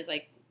that is,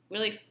 like,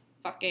 really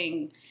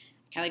fucking,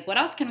 kind of, like, what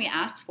else can we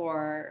ask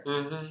for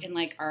in,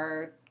 like,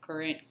 our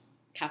current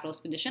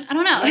capitalist condition? I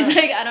don't know. It's,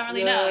 like, I don't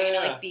really know. You know,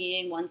 like,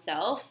 being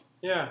oneself.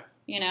 Yeah.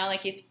 You know, like,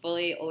 he's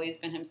fully always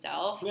been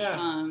himself. I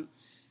don't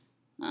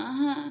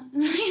know.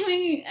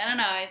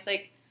 It's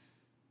like,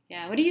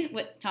 Yeah. What you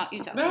talk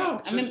No,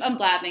 about? just- I'm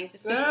blabbing.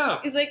 Just 'cause No.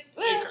 he's like,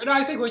 No,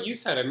 I think what you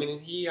said. I mean,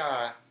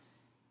 I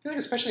feel like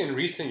especially in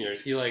recent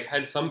years, he like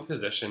had some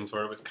positions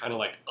where it was kind of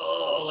like,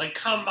 oh, like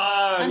come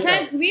on.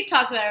 sometimes we've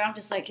talked about it. I'm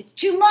just like, it's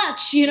too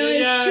much. You know,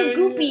 it's too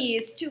goopy.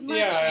 It's too much.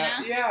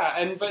 Yeah, You know.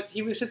 yeah, but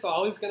he was just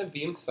always gonna be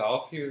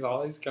himself. He was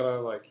always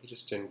gonna like he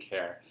just didn't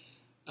care,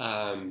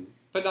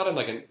 but not in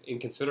like an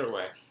inconsiderate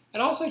way. It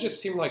also just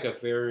seemed like a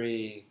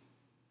very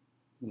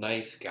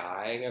nice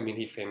guy. I mean,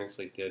 he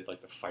famously did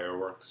like the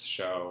fireworks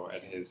show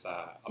at his.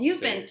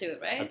 You've been upstate. to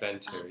it, right? I've been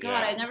to. Oh yeah.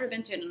 God, I've never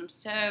been to it, and I'm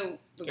so It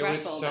was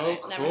regretful so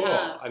that I cool. never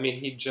have. I mean,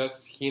 he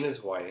and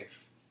his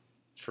wife,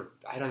 for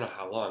I don't know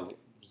how long,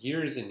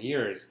 years and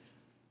years,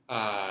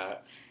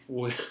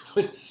 would,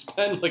 would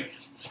spend like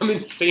some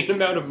insane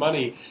amount of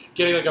money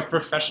getting like a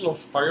professional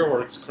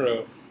fireworks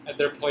crew at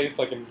their place,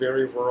 like in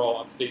very rural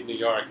upstate New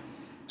York,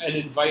 and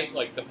invite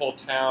like the whole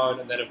town.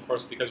 And then, of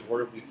course, because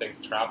word of these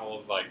things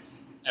travels, like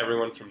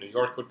everyone from New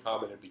York would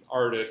come, and it'd be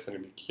artists and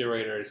it'd be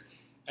curators.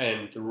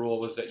 And the rule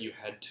was that you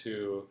had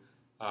to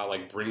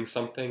like bring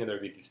something, and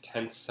there'd be these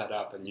tents set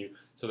up, and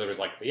so there was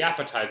like the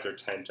appetizer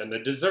tent and the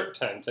dessert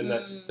tent, and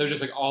so there's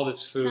just like all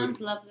this food. Sounds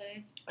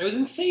lovely. It was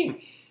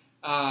insane,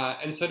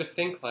 and so to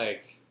think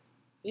like,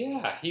 he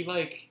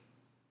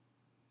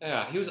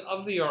was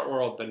of the art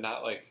world, but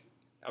not like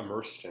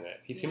immersed in it.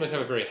 He seemed like to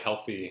have a very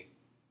healthy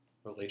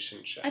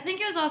relationship. I think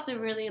it was also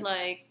really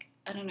like,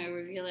 I don't know,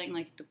 revealing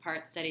like the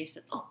parts that he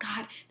said. Oh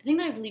God, the thing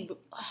that I really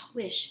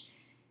wish,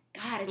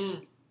 God,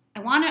 I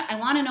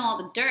want to know all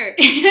the dirt.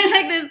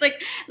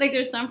 like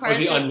there's some parts.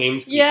 Or the unnamed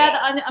people.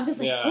 Yeah, I'm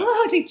just like,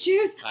 oh, the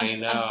juice. I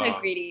know. I'm so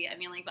greedy. I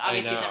mean, like,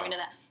 obviously he's never into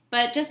that.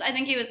 But just, I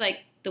think he was like,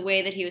 the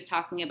way that he was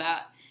talking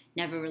about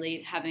never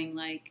really having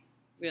like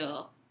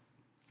real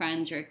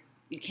friends, or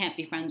you can't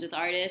be friends with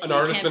artists. An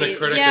artist and a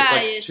critic is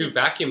like two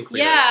vacuum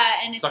cleaners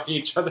and sucking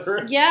each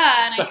other.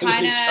 Yeah, and sucking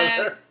each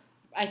other.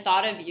 I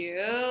thought of you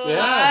a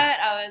lot.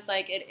 I was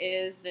like, it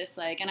is this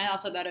like, and I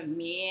also thought of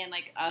me, and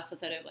like I also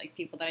thought of like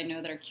people that I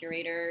know that are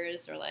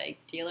curators or like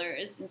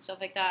dealers and stuff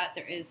like that.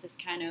 There is this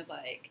kind of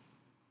like,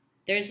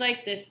 there's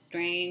like this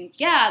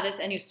strange,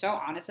 and he's so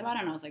honest about it,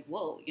 and I was like,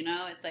 whoa, you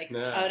know, it's like,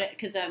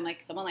 because I'm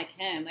like someone like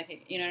him,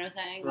 like, you know what I'm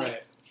saying, right. Like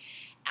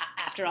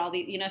after all the,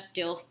 you know,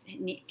 still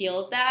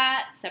feels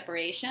that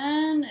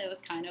separation. It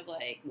was kind of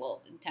like, whoa,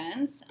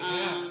 intense.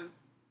 Yeah.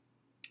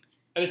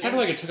 And it sounded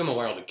like it took him a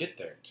while to get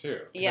there,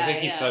 too. I think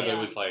he said it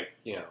was like,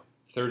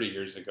 30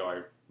 years ago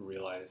I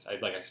realized,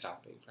 I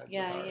stopped being friends with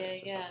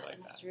artists or something like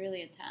that. It's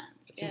really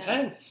intense. It's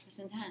intense. It's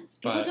intense.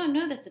 People don't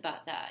know this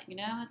about that, you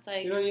know? It's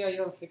like... you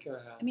don't think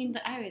about that. I mean,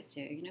 I always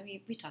do, you know?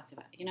 We talked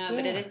about it, you know?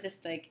 But it is this,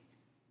 like...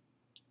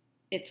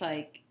 It's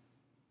like...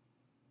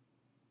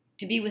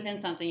 To be within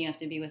something, you have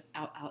to be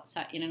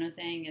outside, you know what I'm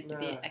saying? You have to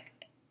be...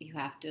 You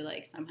have to,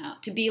 like, somehow...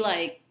 To be,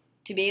 like...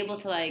 To be able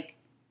to, like...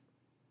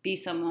 Be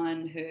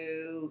someone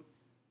who...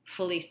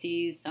 fully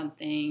sees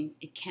something,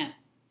 you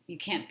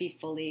can't be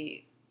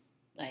fully,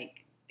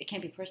 like, it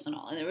can't be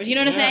personal. In other words, you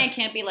know what I'm saying? It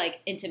can't be,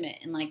 like, intimate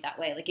in, like, that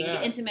way. Like, you can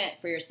be intimate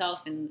for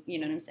yourself and, you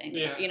know what I'm saying?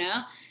 Yeah. You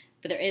know?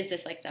 But there is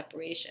this, like,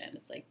 separation.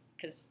 It's like,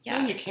 because,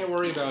 And you can't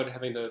worry about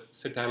having to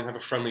sit down and have a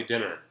friendly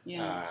dinner,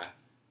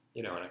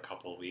 in a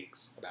couple of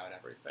weeks about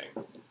everything.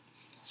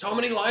 So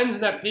many lines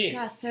in that piece.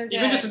 Yeah, so good.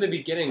 Even just in the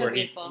beginning where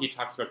he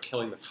talks about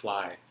killing the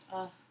fly.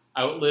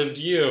 Outlived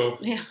you.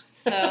 Yeah,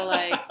 so,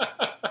 like...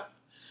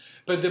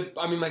 But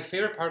my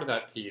favorite part of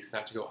that piece,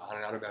 not to go on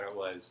and on about it,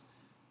 was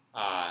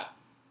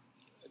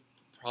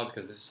probably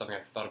because this is something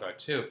I've thought about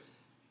too,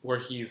 where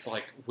he's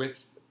like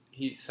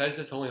he says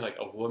it's only like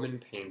a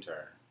woman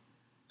painter.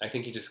 I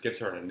think he just gives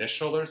her an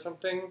initial or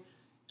something,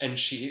 and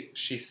she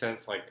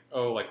says like,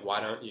 oh, like why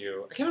don't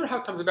you? I can't remember how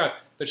it comes about,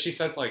 but she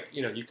says like,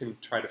 you can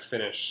try to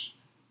finish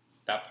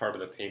that part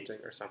of the painting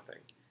or something,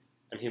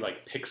 and he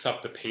like picks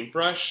up the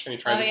paintbrush and he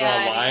tries to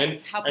draw a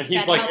line, and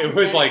he's like, it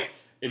was like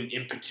an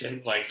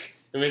impotent like.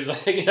 It was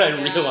like, I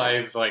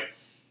realized, like,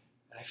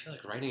 and I feel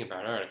like writing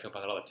about art, I feel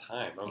about it all the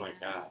time. Oh my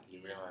God, you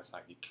realize,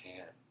 like, you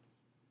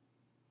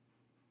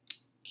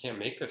can't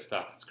make this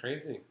stuff. It's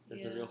crazy.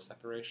 There's a real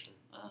separation.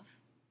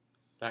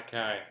 That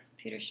guy.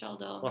 Peter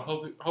Schjeldahl.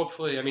 Well,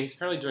 hopefully, I mean, he's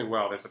apparently doing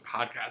well. There's a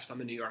podcast on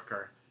The New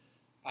Yorker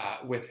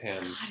with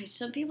him. God,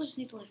 some people just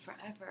need to live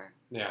forever.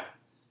 Yeah.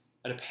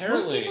 And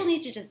apparently... Most people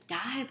need to just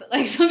die, but,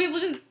 like, some people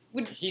just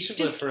would... He should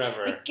live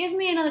forever. Like, give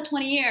me another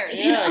 20 years,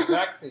 Yeah, you know?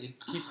 Exactly.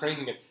 Keep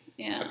cranking it.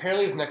 Yeah.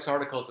 Apparently his next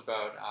article is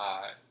about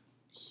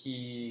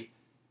he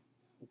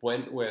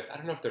went with, I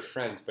don't know if they're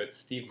friends, but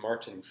Steve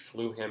Martin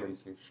flew him and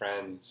some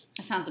friends.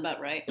 That sounds about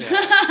right.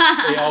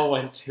 Yeah.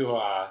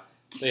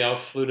 They all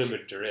flew to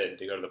Madrid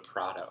to go to the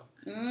Prado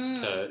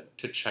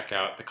to check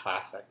out the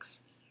classics.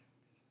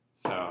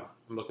 So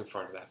I'm looking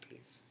forward to that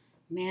piece.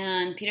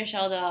 Man, Peter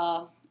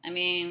Schjeldahl, I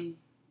mean,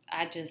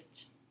 but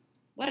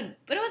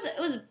it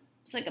was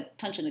like a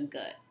punch in the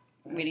gut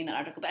reading that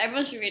article. But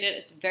everyone should read it.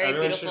 It's very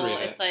beautiful.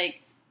 It's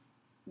like,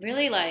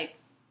 really like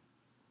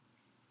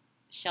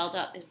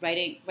Schjeldahl is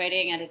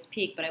writing at his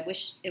peak, but I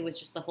wish it was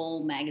just the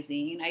whole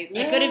magazine. I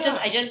could have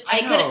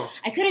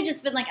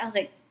just been like, I was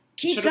like,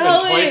 keep Should have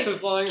been going. twice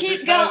as long. Keep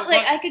 3 going. times as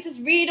Like long. I could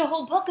just read a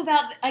whole book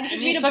about. I could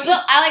just And read he's a book. such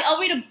a- I'll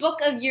read a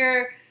book of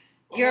your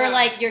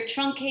like your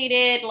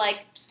truncated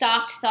like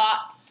stocked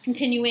thoughts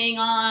continuing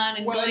on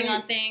and Well, going and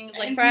on things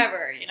like and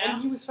forever. You know.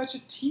 And he was such a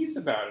tease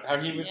about it. How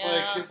he was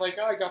Yeah. like,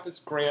 oh, I got this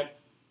grant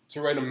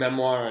to write a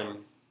memoir,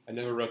 and I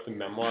never wrote the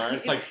memoir.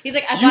 It's like, he's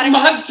like, I you bought a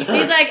monster.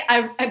 He's like,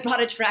 I bought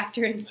a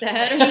tractor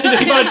instead. Or I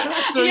something. bought a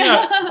tractor.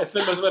 Yeah, I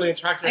spent most money on a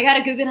tractor. I got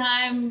a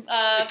Guggenheim.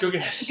 A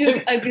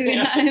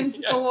Guggenheim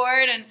Yeah.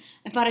 award, and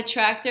I bought a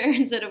tractor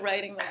instead of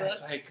writing the And book.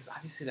 it's like, because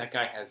obviously that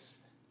guy has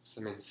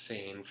some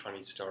insane,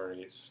 funny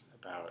stories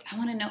about. I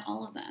want to know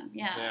all of them.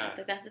 Yeah. Yeah. It's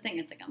like that's the thing.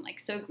 It's like I'm like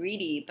so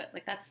greedy, but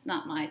like that's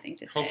not my thing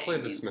to say. Hopefully I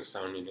the mean,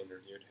 Smithsonian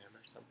interviewed him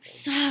or something.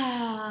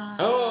 Sa-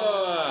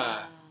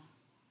 Oh.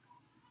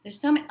 There's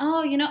so many.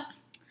 Oh, you know,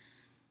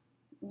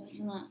 this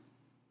is not.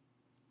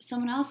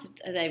 Someone else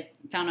that I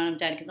found out I'm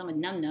dead because I'm a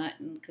numbnut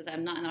and because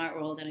I'm not in the art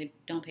world and I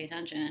don't pay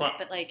attention. What?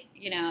 But like,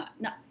 you know,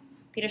 no,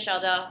 Peter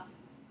Sheldo,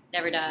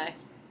 never die.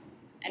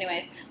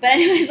 Anyways,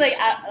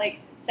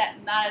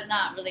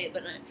 not really,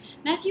 but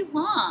Matthew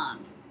Wong.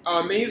 Oh,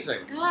 amazing.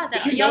 God,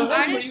 that Did you young know him?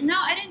 artist. Were you- No,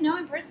 I didn't know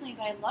him personally,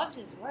 but I loved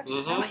his work so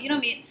Mhm. much. You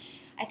know,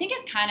 I think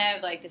it's kind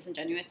of like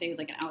disingenuous to say he was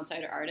like an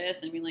outsider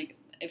artist. I mean, like,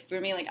 if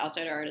for me, like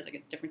outsider art is like a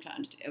different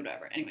kind of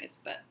whatever. Anyways,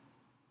 but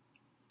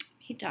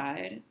he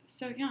died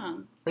so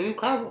young,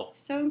 Incredible.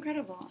 so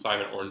incredible. So I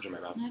have an orange in my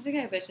mouth. That's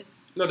okay, but just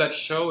No, that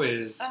show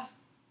is. Oh.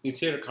 You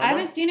see it at I Carmel?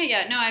 haven't seen it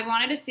yet. No, I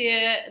wanted to see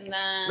it, and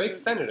then They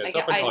extended it. It's I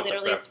up until like the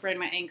literally 5th. sprained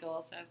my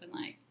ankle, so I've been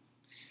like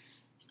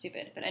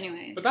stupid. But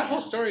anyways, But that yeah.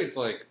 whole story is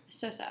like, It's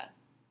so sad,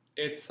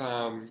 it's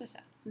so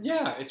sad.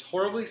 yeah, it's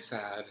horribly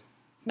sad.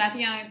 So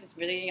Matthew Young is this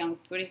really young.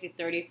 What is he?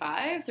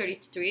 35,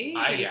 33?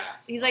 Yeah.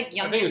 He's like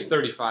young. I think it was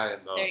 35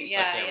 at most. 30, I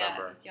yeah, can't yeah.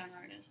 remember. He's a young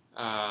artist.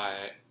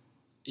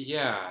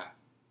 Yeah,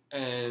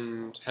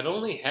 and had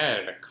only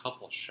had a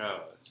couple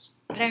shows.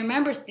 But I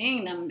remember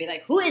seeing them and be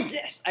like, "Who is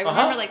this?" I Uh-huh.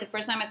 remember like the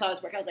first time I saw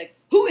his work, I was like,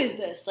 "Who is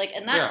this?" Like,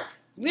 and that Yeah,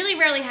 really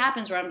rarely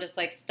happens where I'm just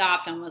like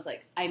stopped and was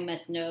like, "I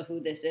must know who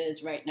this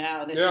is right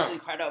now. This Yeah. is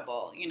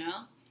incredible," you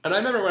know? and I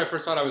remember when I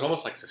first saw it, I was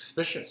almost like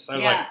suspicious. I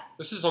was Yeah. like,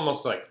 this is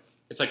almost like,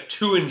 it's like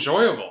too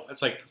enjoyable.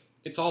 It's like,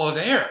 it's all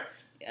there.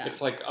 Yeah.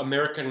 It's like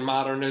American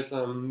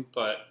modernism,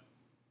 but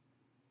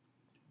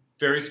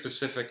very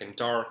specific and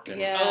dark and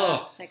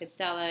Yeah,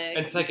 psychedelic.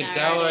 and psychedelic.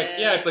 narrative.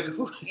 Yeah, it's like,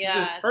 who is Yeah,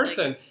 this it's like-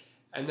 person?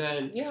 And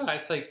then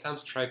it's like, it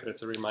sounds trite, but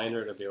it's a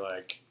reminder to be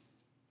like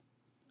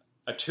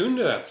attuned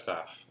to that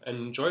stuff and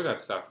enjoy that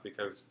stuff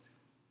because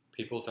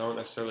people don't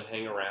necessarily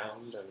hang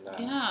around. And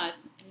Yeah,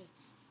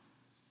 it's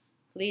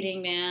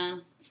fleeting,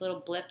 man. It's a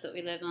little blip that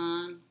we live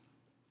on.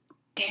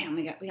 Damn,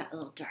 we got a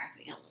little dark.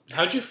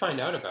 How'd you find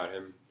out about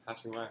him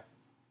passing away?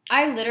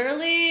 I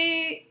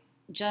literally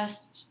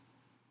just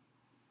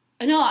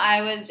I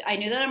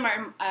knew that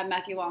a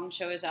Matthew Wong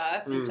show is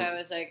up, and so I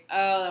was like,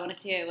 oh, I want to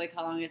see it, like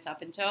how long it's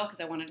up until, because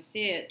I wanted to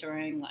see it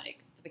during like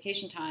the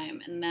vacation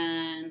time, and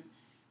then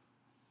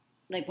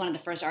like one of the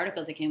first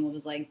articles that came up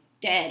was like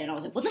dead, and I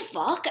was like, what the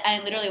fuck?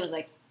 And I literally was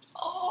like,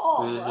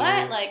 oh,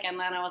 what? Like, and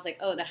then I was like,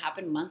 oh, that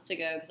happened months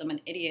ago because I'm an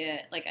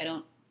idiot. Like, I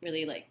don't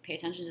really like pay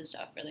attention to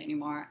stuff really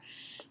anymore.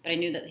 But I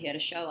knew that he had a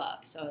show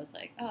up, so I was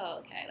like, oh,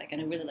 okay. Like, and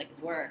I really like his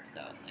work, so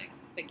I was like,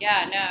 but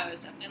yeah, no, it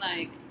was definitely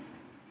like,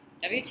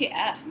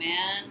 WTF,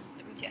 man.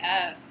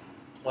 WTF.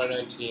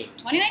 2019.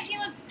 2019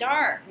 was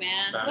dark,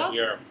 man. Bad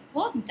year. Who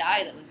else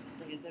died that was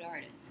like a good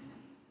artist?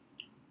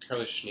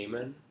 Carly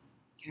Schneeman.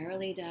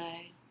 Carolee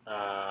died.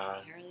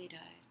 Carolee died.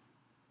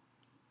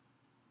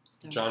 It's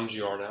dark. John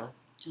Giorno.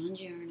 John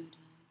Giorno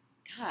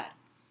died. God.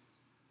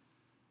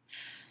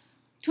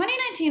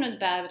 2019 was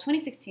bad, but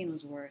 2016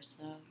 was worse,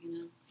 so, you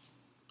know.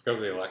 Because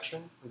of the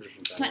election? Or just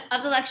in general?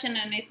 Of the election,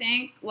 and I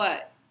think,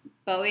 what,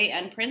 Bowie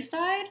and Prince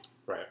died?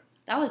 Right.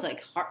 That was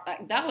like hard.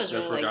 That was I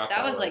really like forgot that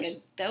that was like was.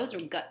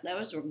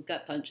 those were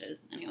gut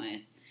punches.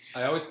 Anyways,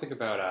 I always think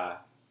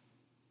about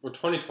with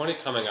 2020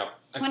 coming up.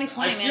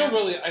 2020, I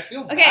feel man. I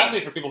feel Okay.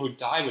 badly for people who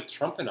died with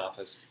Trump in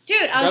office.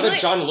 dude, I Now was that really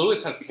John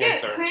Lewis has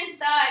cancer. dude. Prince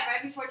died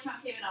right before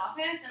Trump came in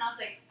office, and I was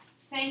like,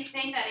 thank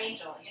that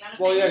angel. You know what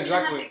I'm Well, saying? yeah, Because he didn't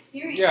have exactly. to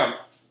experience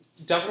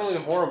Yeah, definitely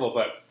horrible.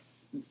 But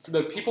for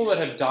the people that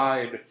have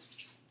died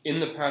in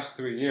the past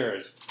 3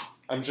 years,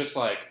 I'm just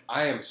like,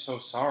 I am so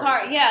sorry.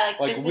 Sorry, yeah,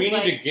 Like this we is need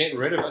like, to get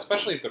rid of,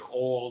 especially if they're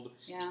old,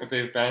 yeah, if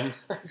they've been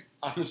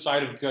on the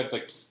side of good.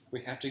 Like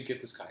we have to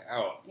get this guy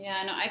out.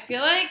 yeah. No, I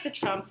feel like the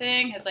Trump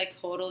thing has like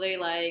totally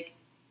like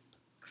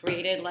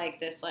created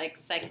like this like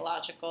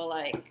psychological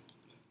like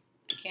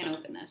I can't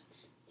open this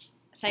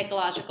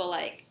psychological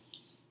like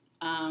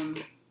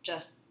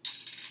just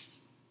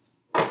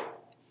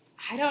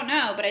I don't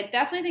know, but I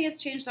definitely think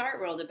it's changed the art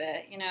world a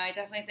bit. You know, I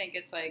definitely think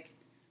it's like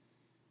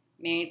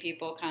made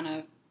people kind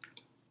of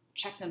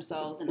check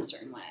themselves in a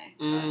certain way.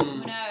 But who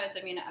knows?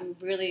 I mean,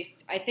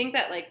 I think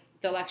that like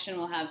the election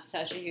will have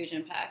such a huge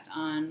impact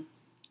on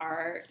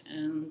art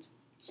and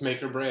It's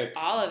make or break.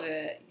 all of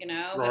it, you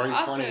know. Roaring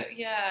but also, 20s.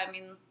 yeah, I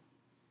mean,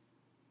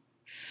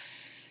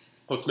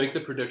 Let's make the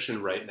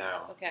prediction right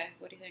now. okay,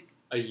 what do you think?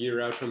 A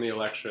year out from the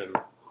election,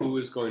 who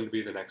is going to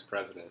be the next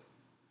president?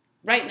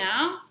 Right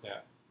now,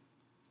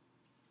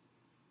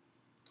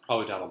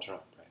 Probably Donald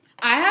Trump, right?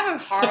 I have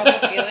a horrible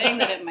feeling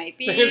that it might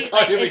be. It's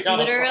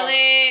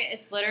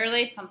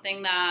literally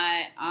something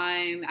that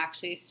I'm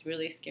actually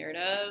really scared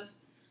of.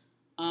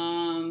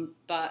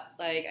 But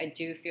like I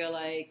do feel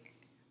like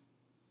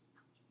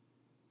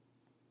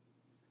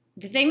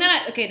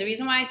the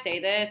reason why I say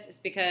this is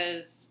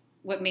because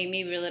what made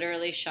me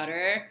literally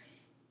shudder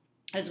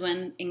is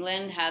when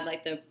England had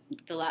like the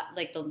last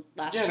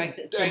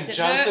Brexit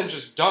Johnson vote.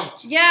 just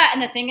dumped. Yeah, and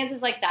the thing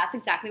is like that's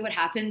exactly what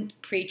happened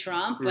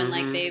pre-Trump when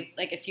like they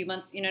like a few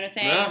months, you know what I'm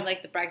saying? Yeah.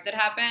 Like the Brexit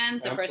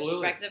happened, the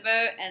Absolutely. first Brexit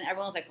vote, and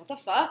everyone was like, "What the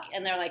fuck?"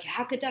 And they're like,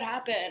 "How could that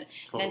happen?"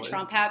 Totally. And then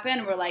Trump happened,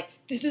 and we're like,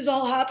 "This is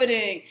all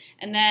happening."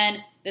 And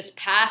then this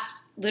past,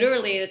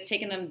 literally, it's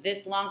taken them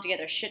this long to get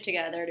their shit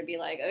together to be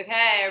like,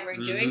 "Okay, we're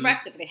doing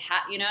Brexit," but they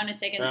had, and it's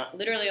taken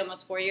literally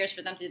almost 4 years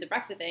for them to do the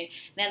Brexit thing.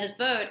 And then this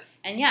vote,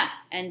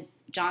 and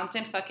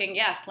Johnson fucking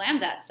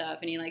slammed that stuff,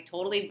 and he like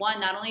totally won.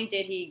 Not only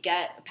did he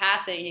get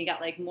passing, he got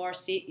like more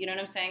seat. You know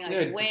what I'm saying?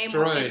 Like way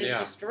more. It just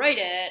destroyed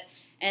it.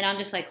 And I'm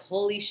just like,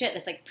 holy shit!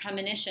 This like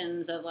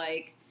premonitions of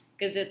like,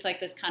 because it's like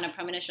this kind of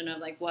premonition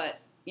of like what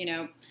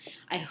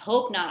I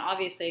hope not,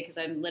 obviously, because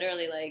I'm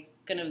literally like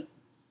gonna.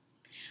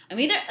 I'm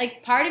either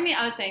like part of me.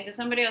 I was saying to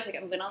somebody, I was like,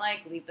 I'm gonna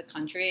like leave the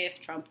country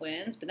if Trump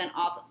wins, but then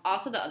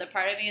also the other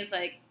part of me is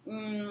like,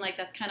 like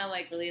that's kind of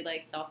like really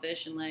like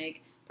selfish and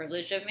like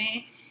privileged of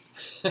me.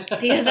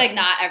 Because like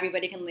not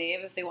everybody can leave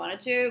if they wanted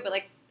to, but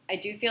like I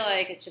do feel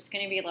like it's just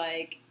going to be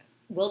like,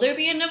 will there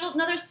be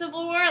another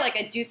civil war? Like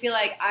I do feel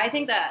like I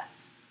think that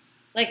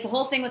like the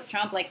whole thing with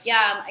Trump, like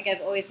like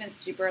I've always been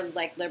super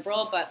like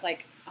liberal, but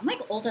like I'm like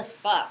old as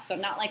fuck, so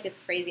I'm not like this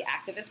crazy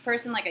activist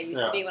person like I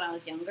used to be when I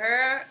was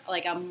younger.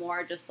 Like I'm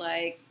more just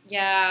like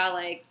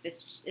like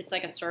this. It's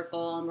like a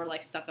circle, and we're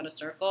like stuck on a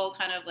circle,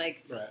 kind of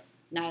like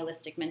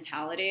nihilistic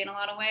mentality in a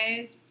lot of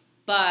ways.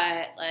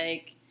 But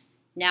like.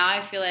 Now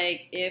I feel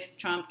like if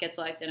Trump gets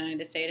elected and I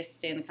decide to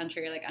stay in the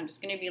country, like I'm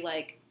just gonna be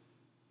like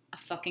a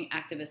fucking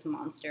activist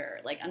monster.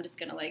 Like I'm just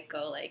gonna like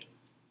go like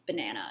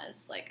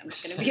bananas. Like I'm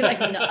just gonna be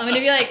like I'm gonna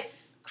be like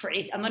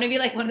crazy. I'm gonna be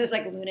like one of those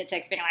like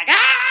lunatics being like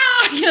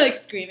like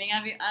screaming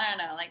at me. I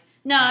don't know. Like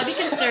no, I'll be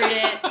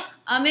concerted.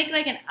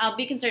 I'll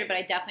be concerted, but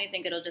I definitely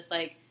think it'll just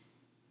like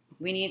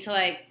we need to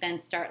like then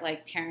start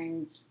like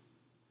tearing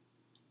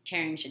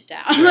shit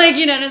down, like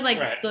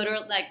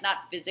literally, like not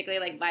physically,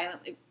 like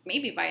violently,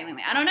 maybe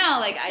violently. I don't know.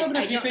 Like I don't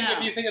know. If you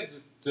think of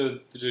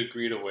the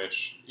degree to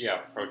which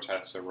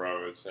protests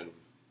arose and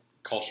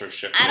culture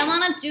shifted. I don't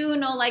want to do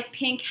no like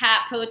pink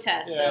hat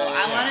protest though.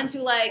 I want to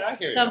do like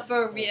some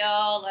for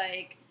real.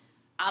 Like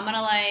I'm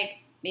gonna like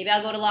maybe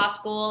I'll go to law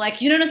school.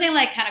 Like you know what I'm saying?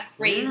 Like kind of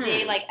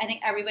crazy. Like I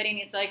think everybody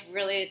needs to like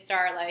really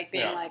start like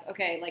being like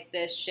okay, like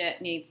this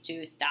shit needs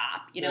to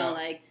stop. You know,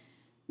 like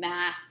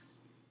mass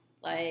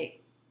like.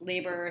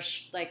 Labor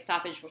like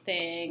stoppage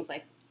things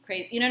like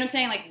crazy, you know what I'm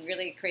saying? Like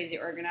really crazy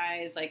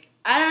organized. Like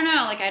I don't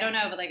know,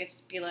 but like I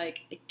just be like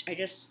I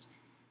just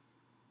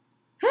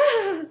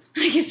like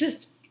it's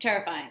just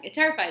terrifying. It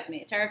terrifies me.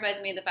 It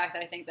terrifies me the fact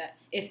that I think that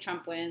if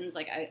Trump wins,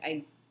 like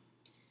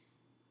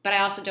but I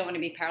also don't want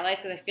to be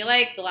paralyzed because I feel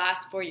like the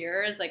last 4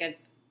 years, like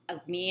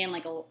of me and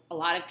like a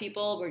lot of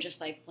people were just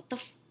like what the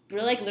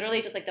we're like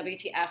literally just like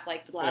WTF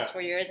like for the last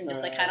 4 years and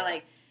just like kind of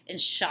like. In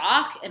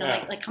shock and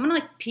I'm like coming to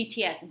like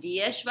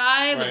PTSD-ish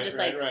vibe of just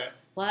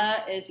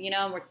what is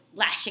we're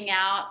lashing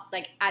out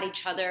like at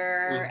each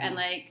other and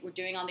like we're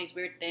doing all these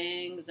weird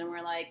things and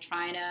we're like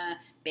trying to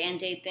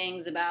band-aid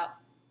things about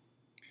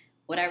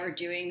whatever,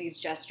 doing these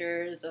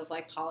gestures of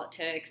like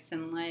politics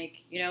and like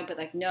but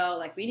like no,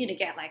 like we need to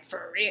get like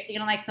for real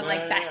like some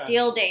like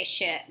Bastille Day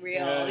shit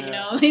real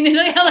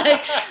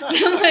like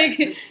some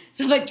like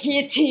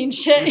guillotine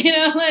shit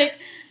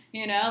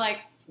like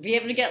be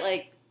able to get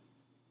like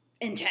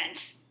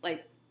intense,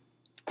 like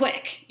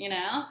quick, and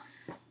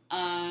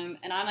I'm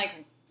like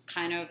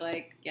kind of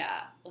like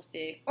we'll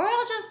see, or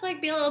I'll just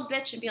like be a little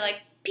bitch and be like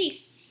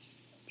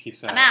peace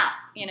out. I'm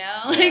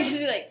out, like just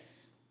be like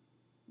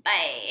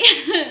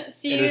bye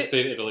see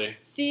Interstate Italy,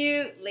 see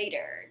you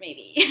later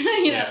maybe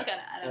kind of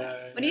I don't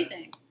know. What do you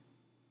think?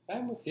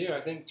 I'm with you.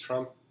 I think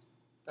Trump,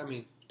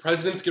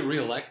 presidents get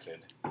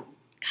reelected. God,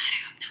 I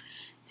hope not.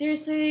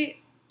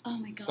 Seriously, oh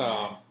my god.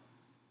 So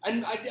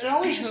and it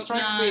always just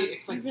strikes me.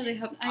 It's like I really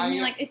hope. I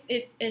mean, like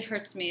it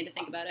hurts me to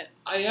think about it.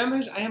 I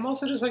am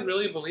also just like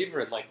really a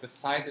believer in like the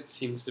side that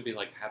seems to be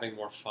like having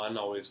more fun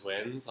always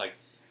wins. Like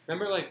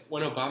remember like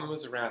when Obama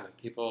was around, like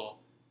people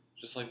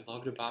just like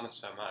loved Obama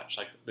so much,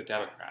 like the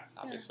Democrats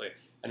obviously,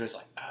 and it was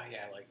like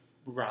like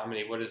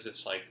Romney, what is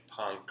this like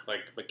punk like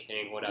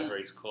McCain, whatever,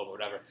 he's cool, but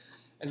whatever,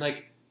 and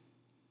like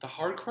the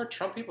hardcore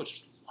Trump people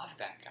just love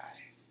that guy.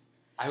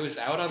 I was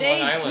out on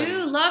Long Island. They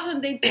do love him.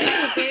 They do.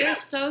 They're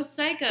so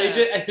psycho. They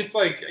did. It's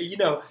like,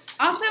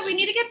 Also, we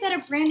need to get better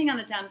branding on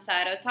the Dem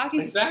side. I was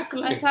talking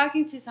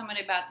to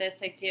somebody about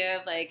this idea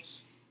of like,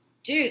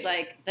 dude,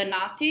 like the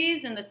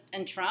Nazis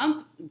and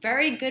Trump,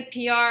 very good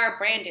PR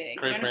branding.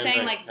 Great you know what I'm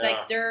saying? branding,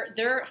 Like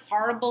they're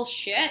horrible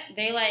shit.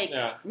 They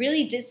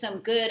really did some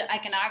good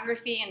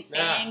iconography and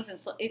sayings, and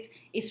so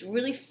it's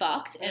really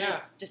fucked, and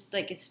it's just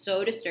like it's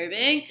so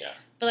disturbing. Yeah.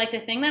 But like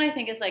the thing that I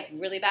think is like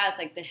really bad is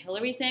like the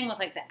Hillary thing with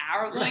like the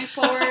arrow going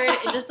forward.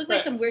 It just looked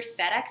like some weird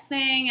FedEx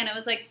thing, and it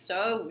was like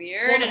so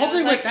weird. Well, the whole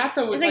thing like, with that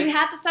though was like we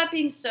have to stop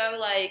being so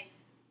like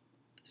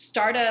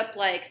startup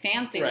like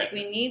fancy. Right. Like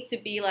we need to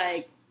be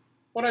like.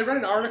 Well, I read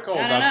an article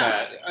about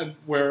that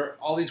where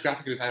all these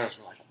graphic designers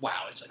were like,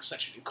 "Wow, it's like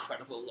such an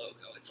incredible logo.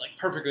 It's like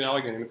perfectly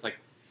elegant." And it's like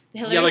the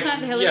Hillary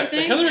thing. the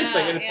Hillary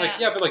thing, and it's like,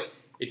 but like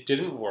it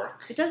didn't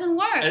work. It doesn't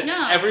work. And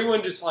no.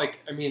 Everyone just like,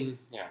 I mean,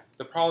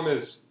 the problem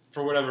is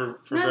for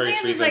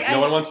various reasons, like, no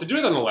one wants to do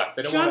it on the left.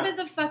 They don't Trump is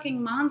a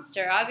fucking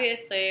monster,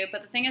 obviously,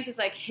 but the thing is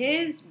like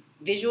his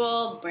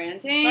visual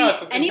branding.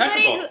 It's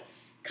anybody impeccable.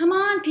 Come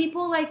on,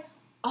 people like.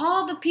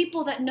 All the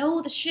people that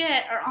know the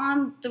shit are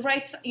on the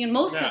right side. You know,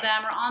 most of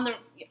them are on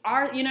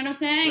you know what I'm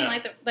saying? Yeah.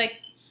 Like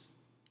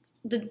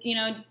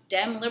the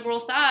Dem liberal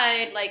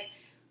side. Like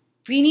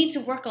we need to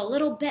work a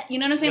little bit. You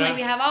know what I'm saying? Yeah. Like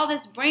we have all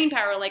this brain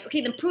power. Like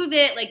okay, then prove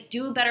it. Like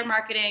do better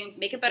marketing,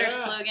 make a better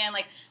slogan.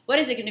 Like what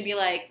is it going to be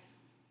like?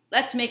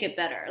 Let's make it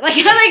better.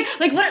 Like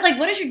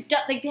what is your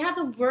like? They have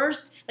the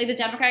worst. Like the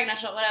Democratic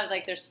National whatever.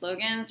 Like their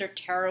slogans, they're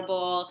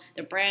terrible.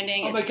 Their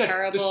branding is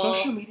terrible. The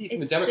social media from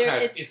the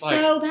Democrats is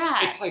so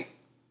bad. It's like.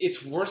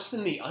 It's worse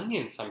than the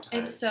Onion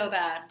sometimes. It's so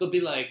bad. They'll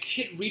be like,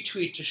 hit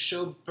retweet to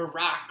show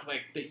Barack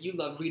like that you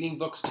love reading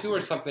books too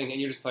or something,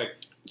 and you're just like,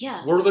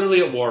 we're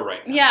literally at war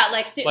right now.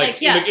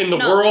 Yeah, in the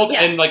world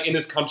and like in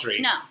this country.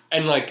 No.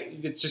 And like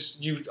it's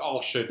just you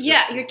all should.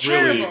 You're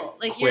terrible.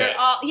 Really like you're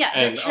all. Yeah,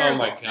 they're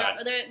terrible. Oh my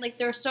god.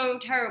 They're so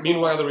terrible.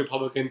 Meanwhile, the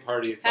Republican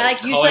Party is like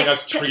calling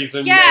us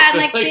treason. Yeah, and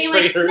like being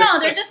traitors.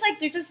 like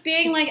they're just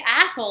being like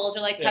assholes or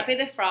like Pepe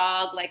the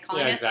Frog, like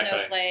calling us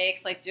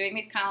snowflakes, like doing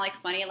these kind of like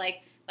funny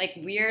like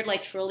weird,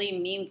 like trolly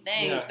meme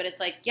things, but it's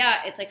like,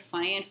 it's like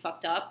funny and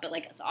fucked up, but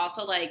like it's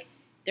also like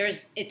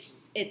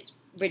it's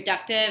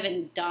reductive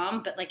and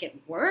dumb, but like it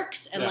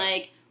works, and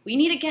like we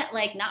need to get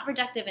like not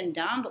reductive and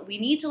dumb, but we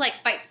need to like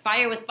fight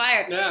fire with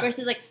fire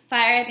versus like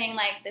fire being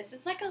like this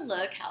is like a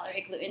low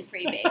calorie gluten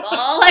free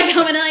bagel, like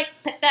I'm gonna like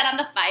put that on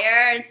the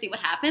fire and see what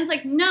happens.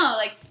 Like no,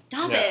 like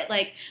stop it.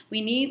 Like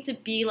we need to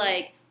be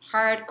like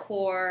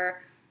hardcore,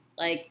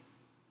 like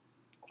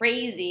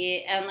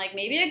crazy, and like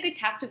maybe a good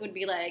tactic would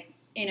be like.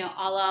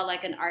 A la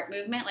like an art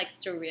movement, like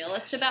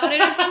surrealist about it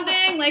or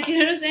something. Like, you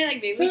know what I'm saying?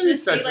 Like maybe we should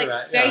just be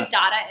like very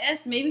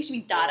Dadaist. Maybe we should be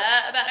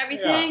Dada about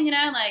everything,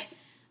 like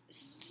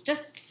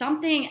just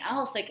something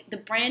else. Like the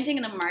branding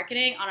and the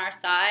marketing on our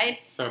side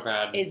so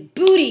bad is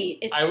booty.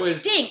 It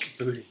stinks.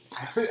 Booty.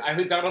 I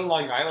was out on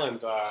Long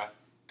Island a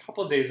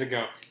couple of days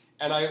ago,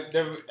 and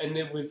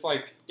it was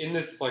like in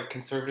this like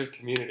conservative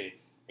community,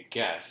 I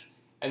guess,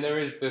 and there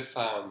was this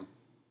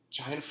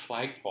giant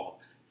flagpole.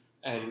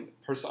 And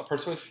a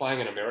person was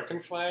flying an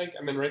American flag,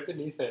 and then right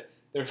beneath it,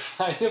 they're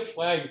flying a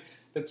flag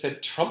that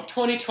said Trump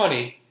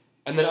 2020,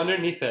 and then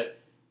underneath it,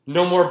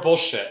 no more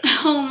bullshit.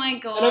 Oh my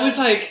god. And I was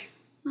like,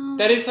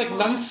 that is like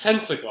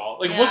nonsensical.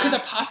 Like, what could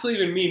that possibly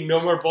even mean, no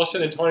more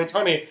bullshit in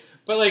 2020?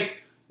 But like,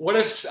 what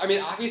if,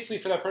 obviously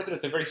for that person,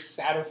 it's a very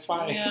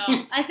satisfying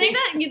thing. I think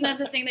that,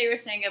 the thing that you were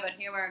saying about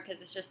humor,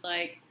 because it's just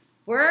like,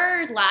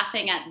 we're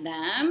laughing at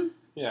them.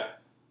 Yeah.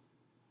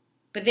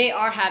 But they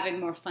are having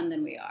more fun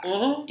than we are.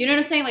 Mm-hmm. Do you know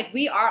what I'm saying? Like,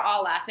 we are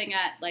all laughing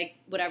at, like,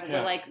 whatever. Yeah.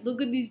 We're like,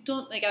 look at these,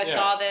 like, I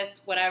saw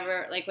this,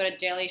 whatever, like, what a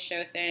Daily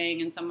Show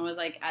thing, and someone was,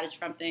 like, at a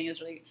Trump thing. It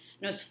was really,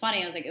 and it was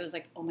funny. It was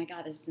like, oh, my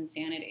God, this is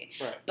insanity.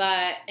 Right.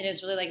 But it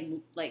is really,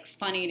 like,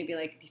 funny to be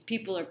like, these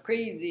people are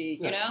crazy,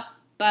 you know?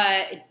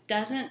 But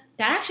that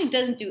actually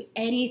doesn't do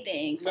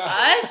anything for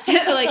us.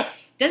 Like,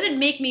 doesn't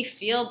make me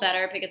feel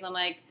better because I'm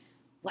like,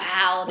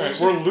 wow,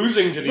 we're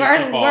losing to these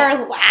people.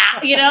 We're wow,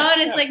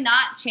 and it's like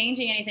not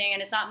changing anything,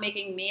 and it's not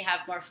making me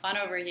have more fun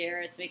over here.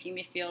 It's making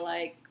me feel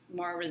like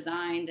more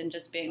resigned and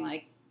just being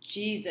like,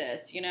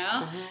 Jesus,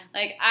 Mm-hmm.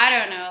 Like I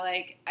don't know,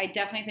 like I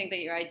definitely think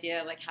that your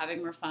idea of like having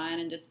more fun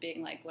and just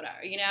being like whatever,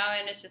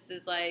 and it's just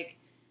is like,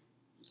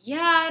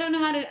 I don't know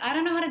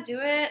how to do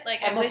it.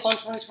 Like I wish,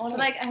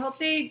 like I hope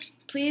they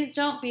please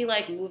don't be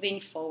like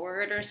moving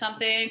forward or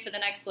something for the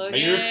next slogan.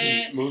 May you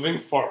repeat, moving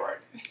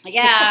forward.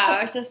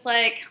 Yeah, it's just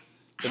like.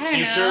 The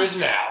future is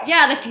now.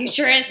 Yeah, the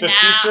future is now. The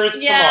future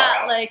is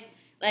tomorrow.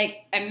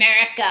 Like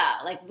America,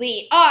 like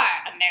we are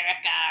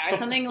America, or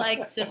something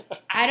like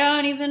just, I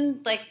don't even,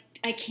 like,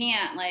 I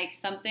can't, like,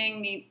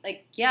 something,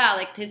 like,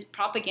 like his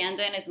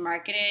propaganda and his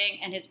marketing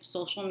and his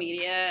social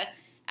media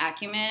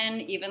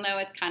acumen, even though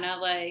it's kind of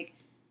like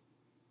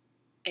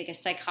a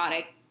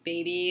psychotic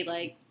baby,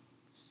 like,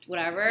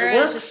 whatever.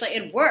 It's just like,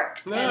 it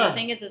works. Yeah. And the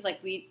thing is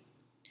like,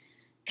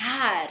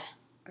 God,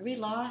 are we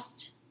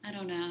lost? I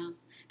don't know.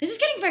 This is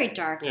getting very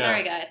dark. Yeah.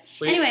 Sorry, guys.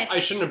 Anyways. I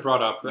shouldn't have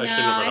brought up.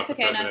 It's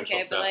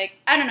okay. But like,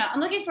 I don't know. I'm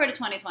looking forward to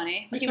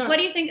 2020. Okay, what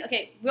do you think?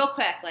 Okay, real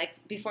quick, like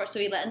before, so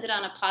we ended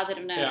on a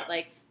positive note. Yeah.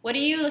 Like, what are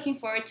you looking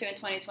forward to in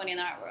 2020 in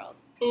the art world?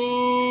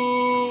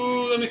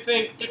 Ooh, let me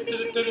think. Bing, bing,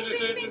 bing, bing, bing,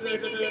 bing,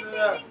 bing, bing,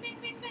 bing,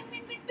 bing, bing,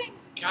 bing, bing, bing.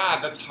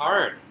 God, that's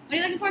hard. What are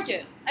you looking forward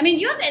to? I mean,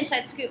 you have the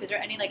inside scoop. Is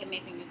there any like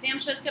amazing museum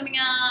shows coming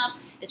up?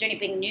 Is there any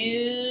big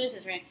news?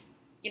 Is there, any,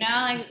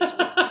 like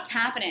what's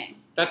happening?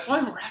 That's why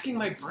I'm racking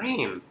my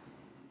brain.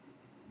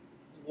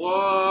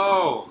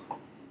 Whoa.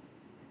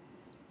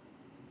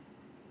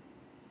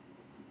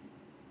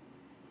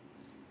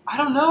 I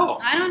don't know.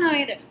 I don't know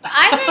either. But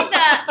I think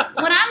that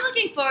what I'm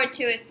looking forward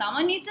to is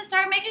someone needs to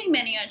start making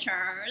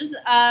miniatures.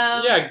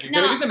 Yeah, gotta get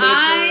the miniatures.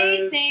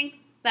 I think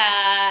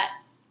that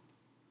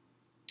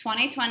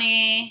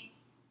 2020,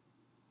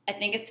 I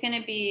think it's going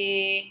to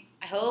be,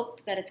 I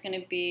hope that it's going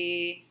to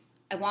be,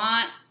 I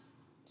want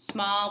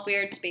small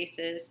weird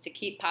spaces to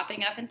keep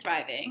popping up and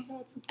thriving. Oh,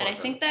 that's And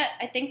important.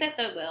 I think that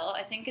they will.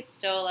 I think it's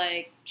still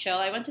like chill.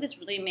 I went to this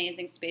really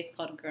amazing space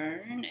called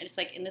Gurn. It's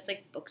like in this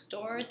like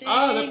bookstore thing.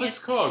 Oh, that place is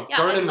cool. yeah,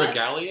 Garden I love-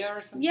 Regalia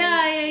or something?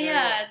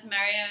 Yeah. It's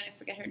Mario, and I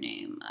forget her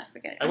name. I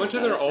forget. I went to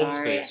I'm their so old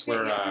sorry. space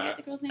where I forget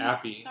the girl's name.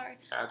 Appy Sorry.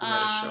 had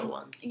a show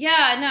once.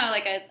 Yeah, no,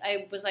 like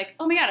I was like,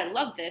 oh my god, I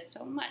love this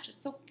so much.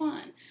 It's so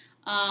fun.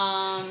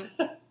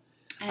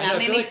 And I know, that I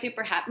made feel me like-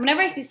 super happy. Whenever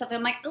I see something,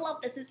 I'm like, I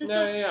love this. This is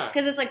so Yeah.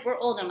 because it's like we're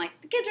old. I'm like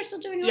the kids are still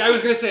doing it. Yeah, I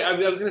was gonna say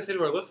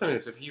to our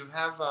listeners, if you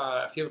have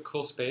a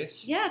cool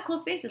space, Yeah, cool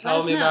spaces. tell Let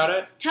us me know. about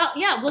it.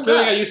 Yeah, we'll I feel go.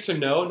 like I used to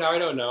know, now I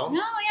don't know.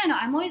 No,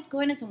 I'm always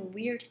going to some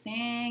weird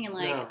thing and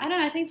like Yeah. I don't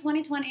know. I think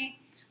 2020.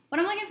 What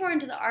I'm looking forward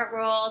to the art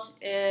world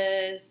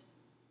is,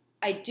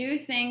 I do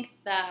think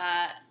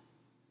that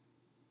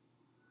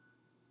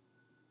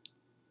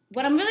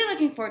what I'm really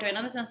looking forward to. I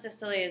know this sounds so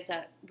silly, is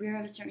that we're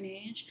of a certain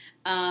age.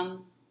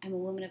 I'm a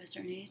woman of a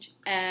certain age,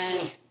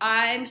 and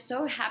I'm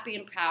so happy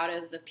and proud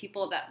of the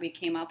people that we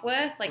came up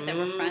with, like that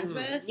we're friends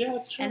with. Yeah,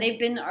 that's true. And they've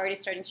been already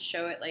starting to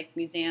show at like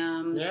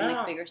museums and Yeah.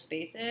 like bigger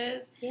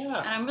spaces. And yeah.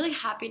 I'm really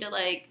happy to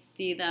like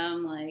see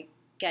them like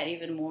get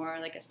even more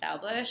like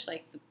established,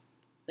 like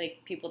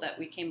like people that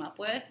we came up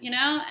with,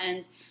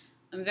 and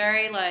I'm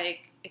very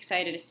like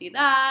excited to see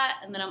that.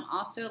 And then I'm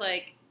also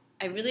like,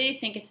 I really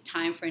think it's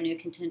time for a new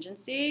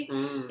contingency.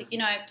 Mm. Like,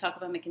 I've talked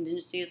about my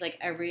contingencies like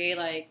every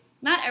like,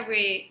 not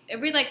every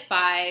like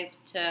 5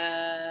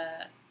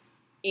 to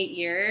 8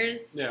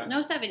 years, Yeah. no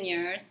 7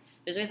 years.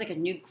 There's always like a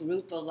new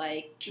group of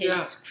like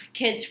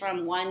kids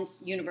from one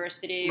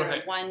university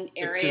Right. or one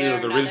It's area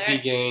or the another.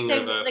 RISD gang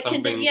or the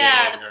something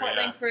gang. The or,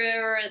 Portland crew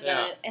or the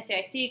Yeah.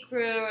 SAIC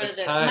crew or It's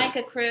the time.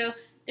 Micah crew.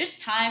 There's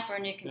time for a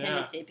new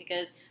contingency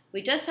because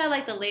we just had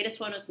like the latest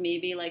one was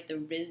maybe like the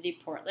RISD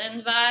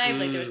Portland vibe.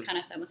 Like there was kind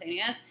of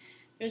simultaneous.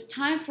 There's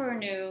time for a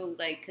new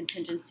like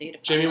contingency to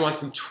pop Jamie up. wants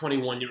some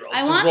 21-year-olds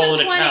I to want roll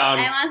some into town.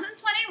 I want some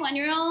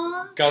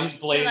 21-year-olds. Guns To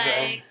blazing.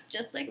 like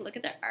just like look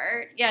at their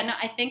art. Yeah, no,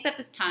 I think that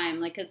the time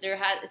like because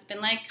it's been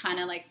like kind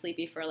of like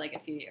sleepy for like a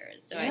few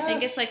years. So I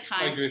think it's like I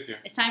time. agree with you.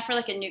 It's time for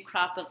like a new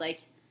crop of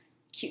like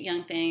cute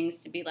young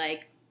things to be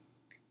like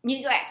New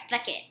York,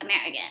 fuck it,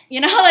 American.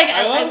 Like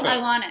I love it. I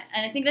want it,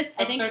 and I think That's so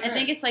I think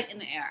great. it's like in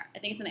the air. I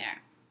think it's in the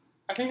air.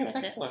 I think it's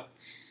That's it. excellent.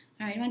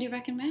 All right, you want to do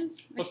Rex and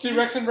Rants? Let's do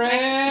Rex and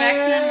Rants. Rex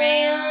and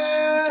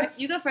Rants.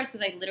 You go first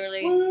because I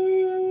literally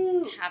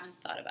Woo. haven't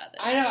thought about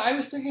this. I know. I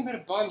was thinking about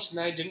a bunch, and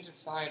I didn't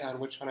decide on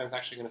which one I was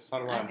actually going to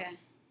settle on. Okay.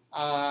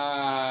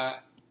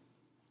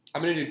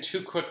 I'm going to do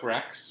 2 quick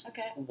Recs.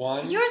 Okay.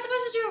 One. You were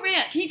supposed to do a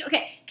rant.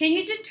 Can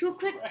you do 2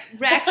 quick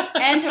Rex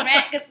and a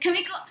rant? Because can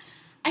we go?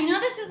 I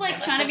know this is like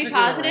Am I trying to be supposed to do a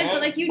positive, rant?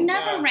 but like you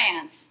never Yeah.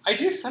 rant. I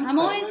do sometimes. I'm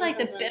always like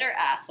the bitter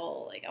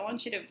asshole. Like I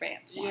want you to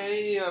rant once.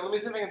 Yeah. Let me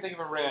see if I can think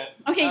of a rant.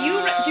 Okay,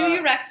 you do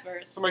your Rex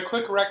first. So my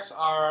quick Recs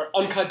are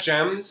Uncut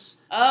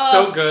Gems. Oh.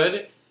 So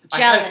good.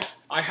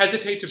 Jealous. I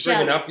hesitate to bring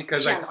it up Jealous.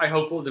 because Jealous. I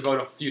hope we'll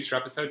devote a future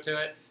episode to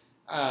it.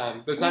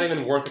 But it's not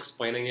even worth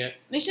explaining it.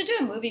 We should do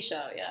a movie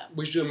show. Yeah.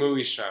 We should do a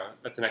movie show.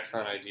 That's an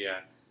excellent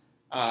idea.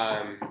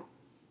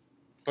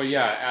 But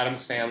yeah, Adam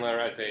Sandler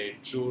as a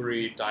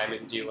jewelry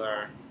diamond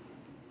dealer,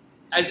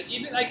 and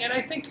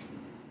I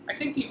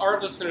think the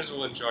art listeners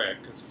will enjoy it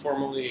because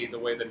formally the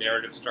way the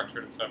narrative's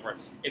structured and so forth,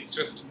 it's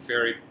just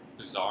very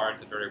bizarre.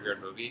 It's a very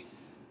weird movie.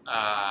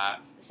 The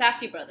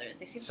Safdie brothers.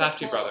 They seem so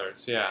Safdie cool.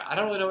 brothers. Yeah, I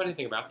don't really know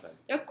anything about them.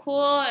 They're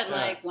cool, and Yeah.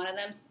 like one of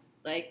them's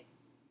like,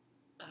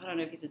 I don't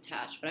know if he's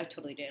attached, but I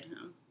totally did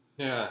him.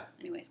 Yeah.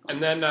 Anyways, go on.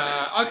 And then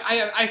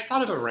I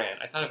thought of a rant.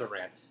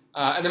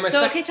 And then my So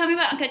second. okay, tell me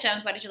about Uncut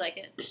Gems. Why did you like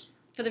it?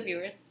 For the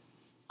viewers.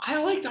 I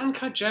liked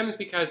Uncut Gems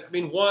because,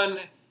 one,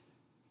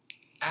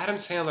 Adam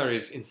Sandler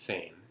is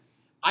insane.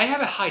 I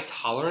have a high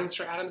tolerance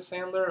for Adam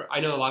Sandler. I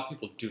know a lot of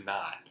people do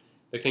not.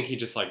 They think he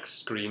just,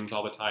 screams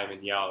all the time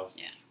and yells.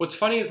 Yeah. What's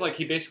funny is,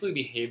 he basically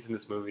behaves in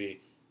this movie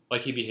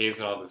like he behaves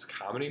in all his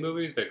comedy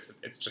movies, but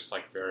it's just,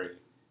 very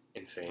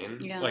insane.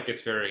 Yeah.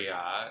 It's very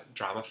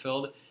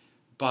drama-filled.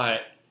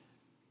 But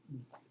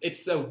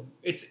it's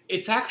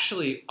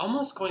actually,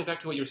 almost going back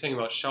to what you were saying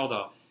about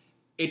Sheldon,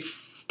 it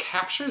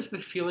captures the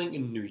feeling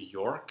in New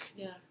York.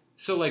 Yeah.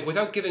 So,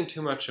 without giving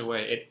too much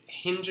away, it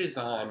hinges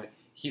on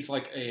he's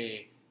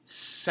a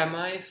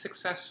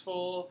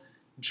semi-successful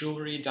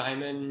jewelry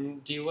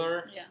diamond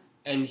dealer. Yeah.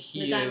 and he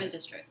The is Diamond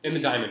District. in the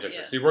Diamond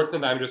District. Yeah. So he works in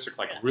the Diamond District,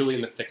 like Yeah. really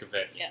in the thick of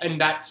it. Yeah. And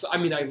that's, I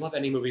mean, I love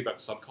any movie about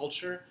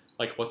subculture.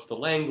 Like, what's the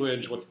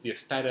language? What's the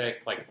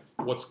aesthetic? Like,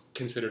 what's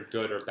considered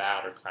good or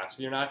bad or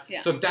classy or not? Yeah.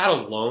 So that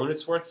alone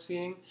is worth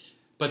seeing.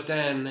 But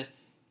then,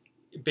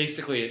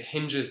 basically, it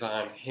hinges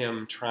on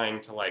him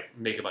trying to like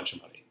make a bunch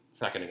of money.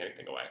 It's not going to get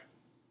anything away.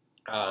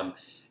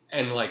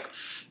 And like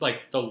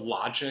the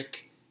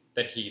logic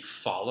that he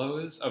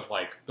follows of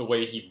like the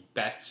way he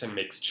bets and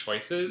makes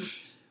choices,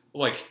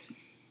 like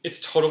it's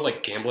total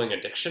like gambling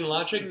addiction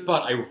logic,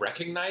 but I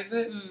recognize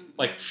it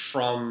like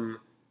from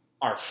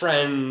our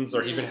friends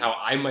or even how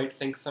I might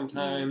think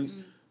sometimes,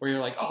 where you're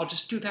like, oh, I'll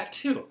just do that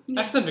too.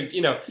 That's the big,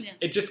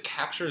 it just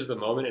captures the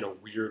moment in a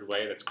weird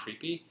way that's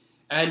creepy.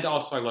 And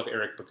also I love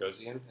Eric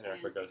Bogosian, and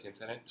Eric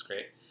Bogosian's in it. It's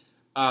great.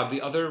 The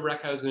other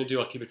rec I was going to do,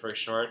 I'll keep it very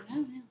short.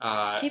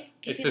 Keep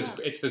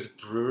It's this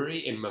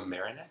brewery in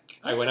Mamaroneck.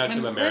 I went out to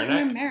Mamaroneck. Where's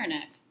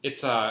Mamaroneck?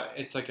 It's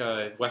like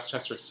a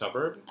Westchester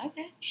suburb.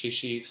 Okay.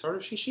 Shishi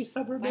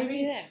suburb Why were maybe.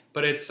 you there?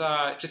 But it's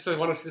just I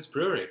want to see this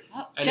brewery.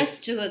 Oh, And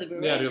just to go to the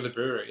brewery. Yeah, to go to the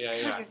brewery. Yeah, God,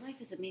 yeah. your life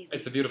is amazing.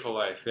 It's a beautiful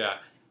life. Yeah.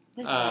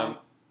 Live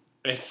well.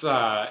 It's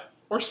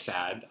or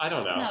sad. I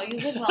don't know. No, you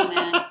live well,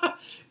 man.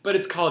 But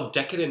it's called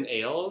Decadent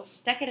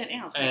Ales. Decadent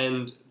Ales. Right?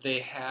 And they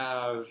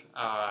have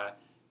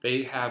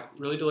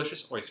really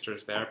delicious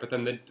oysters there. But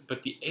then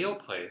the ale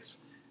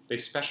place, they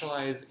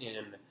specialize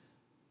in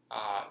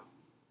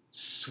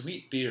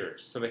sweet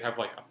beers. So they have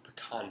like a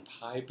pecan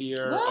pie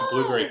beer, Whoa, a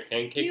blueberry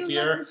pancake you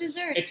beer. love the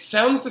desserts. It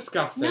sounds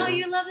disgusting. No,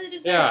 you love the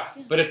desserts.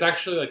 Yeah, but it's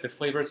actually like the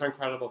flavors are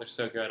incredible. They're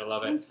so good. I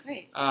love Sounds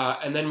great.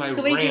 And then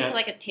So what do you do for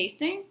like a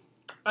tasting?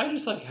 I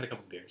just like had a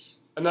couple beers,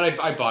 and then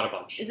I bought a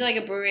bunch. Is it like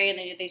a brewery and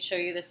they show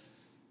you this?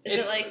 Is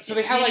it like so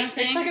they have you know like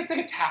what I'm saying? it's like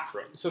a tap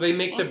room. So they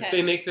make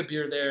Okay. the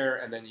beer there,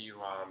 and then you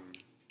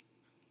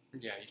you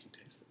can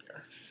taste the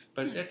beer.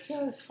 But it's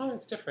fun.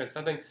 It's different. It's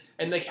nothing,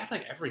 and they have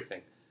like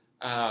everything.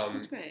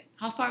 That's great.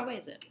 How far away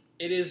is it?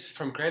 It is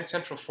from Grand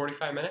Central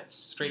 45 minutes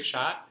straight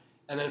shot,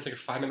 and then it's like a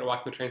 5-minute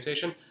walk from the train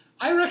station.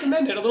 I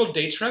recommend it. A little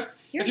day trip.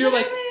 You're if you're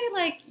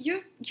literally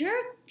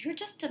you're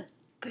just a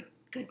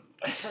good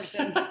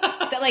person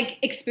that like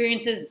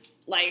experiences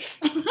life.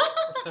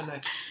 That's so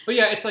nice. But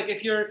yeah, it's like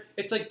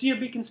Deer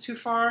Beacon's too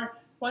far.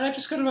 Why not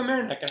just go to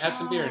Mamaroneck and have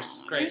some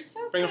beers? Great. You're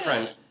so Bring good. a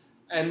friend.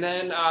 And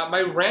then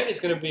my rant is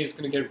gonna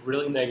get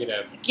really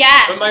negative.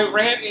 Yes. But my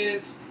rant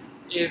is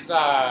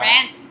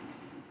rant.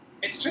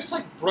 It's just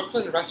like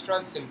Brooklyn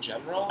restaurants in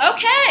general.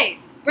 Okay,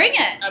 bring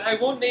it. And I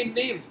won't name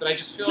names, but I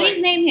just feel Please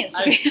like name names.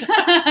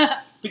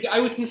 I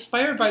was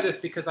inspired by this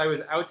because I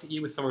was out to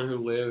eat with someone who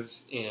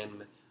lives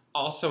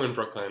also in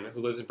Brooklyn,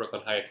 who lives in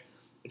Brooklyn Heights,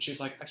 and she's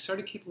like, I've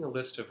started keeping a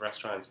list of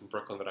restaurants in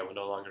Brooklyn that I would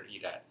no longer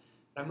eat at.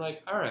 And I'm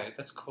like, all right,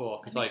 that's cool,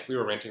 because like we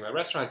were renting my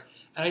restaurants,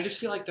 and I just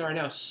feel like there are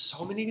now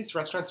so many of these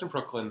restaurants in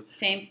Brooklyn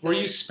Same food. where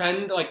you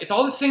spend like it's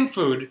all the same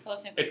food. It's all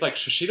the same food. It's like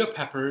shishito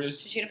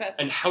peppers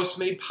and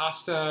house-made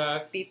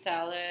pasta, beet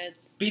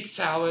salads,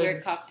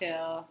 weird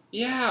cocktail.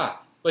 Yeah,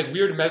 like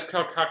weird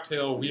mezcal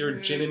cocktail,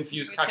 weird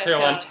gin-infused Weird cocktail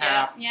on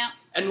tap. Yeah.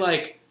 And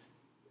like,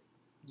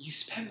 you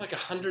spend like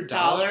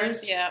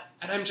 $100. Yeah.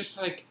 And I'm just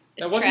like,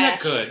 that It's wasn't that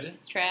trash. good.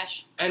 It's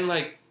trash. And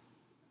like,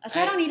 That's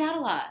why I don't eat out a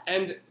lot.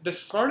 and the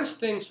smartest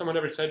thing someone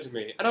ever said to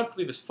me, I don't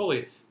believe this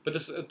fully,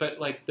 but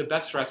like the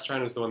best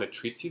restaurant is the one that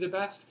treats you the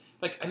best.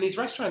 Like, and these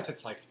restaurants,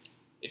 it's like,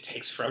 it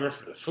takes forever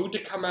for the food to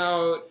come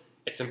out.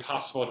 It's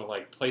impossible to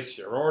like place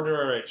your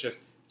order.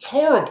 It's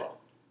horrible.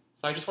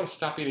 So I just want to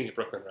stop eating at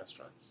Brooklyn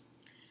restaurants,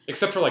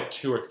 except for like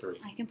 2 or 3.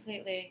 I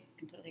completely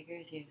agree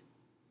with you.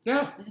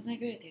 Yeah. I completely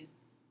agree with you.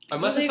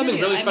 Unless it's something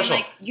really special. I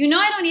mean, like,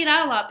 I don't eat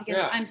out a lot because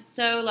Yeah. I'm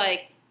so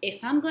like,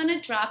 if I'm gonna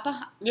drop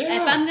like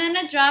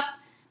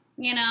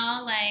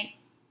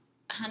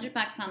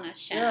 $100 on this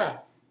show, Yeah.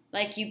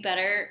 like you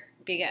better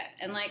be good.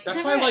 And like That's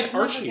never- why I like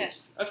never Archie's.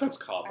 good. That's what it's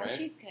called, right?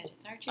 Archie's good.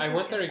 It's Archie's. I is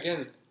went good. there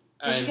again.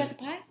 Did you and- get the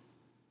pie?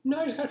 No,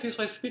 I just got a few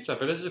slices of pizza,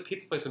 but this is a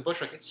pizza place in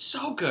Bushwick. It's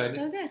so good.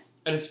 So good.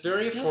 And it's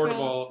very No affordable.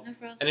 frills. No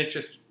frills. And it's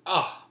just,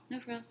 no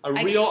frills. a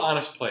real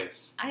honest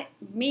place. I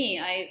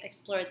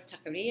explored the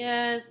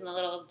taquerias and the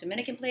little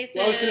Dominican places.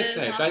 Well, I was going to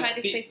say, and I'll try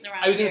these places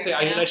around I was here. going to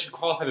say, you know? I should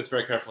qualify this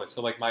very carefully.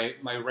 So, like, my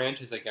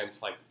rant is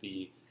against, like,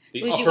 the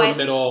Bougie upper white-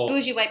 middle,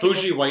 bougie white people.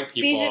 bougie white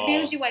people.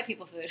 Bougie white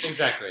people food.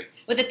 Exactly.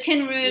 With the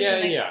tin roofs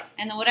Yeah,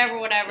 and the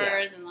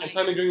whatever's and like. And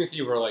so I'm agreeing with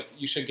you where, like,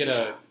 you should get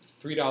a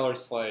 $3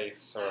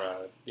 slice or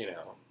a,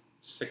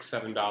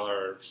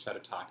 $6-7 set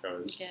of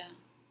tacos. Yeah.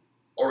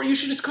 Or you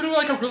should just go to,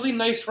 like, a really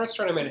nice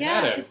restaurant in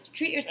Manhattan. Yeah, just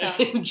treat yourself.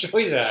 And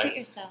enjoy that. Treat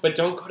yourself. But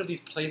don't go to these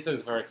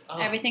places where it's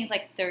Everything's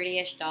like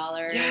 $30-ish.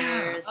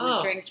 Yeah. And the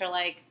drinks are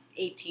like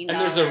 $18.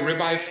 And there's a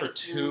ribeye for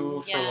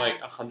 2 yeah. for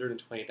like $120.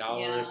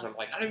 Yeah. And I'm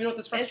like, I don't even know what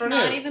this It's restaurant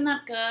not is. even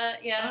that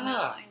good. Yeah,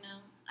 I know.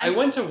 I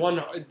went to one,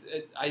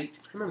 I can't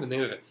remember the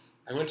name of it.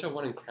 I went to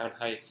one in Crown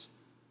Heights.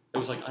 It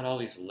was like on all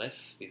these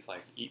lists,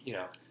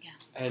 Yeah.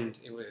 And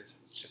it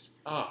was just,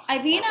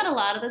 I've eaten at a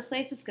lot of those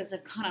places because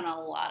I've gone on a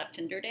lot of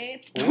Tinder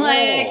dates. But Ooh.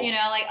 like,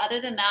 like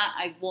other than that,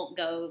 I won't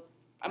go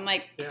I'm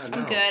like, Yeah,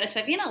 I'm no. good. So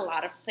I've been in a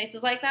lot of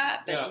places like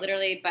that, but Yeah.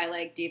 literally by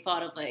like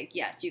default of like,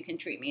 yes, you can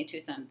treat me to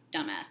some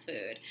dumbass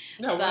food.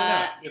 No, why But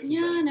not? Get some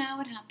yeah, things.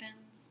 no, it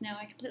happens. No,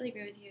 I completely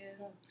agree with you.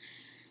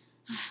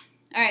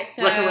 All right,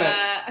 so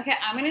Recommend. okay,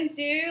 I'm gonna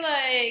do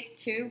like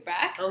 2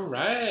 recs. All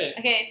right.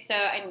 Okay, so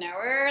I know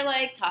we're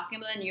like talking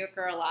about the New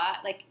Yorker a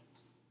lot. Like,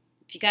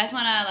 if you guys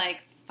want to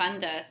like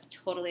fund us,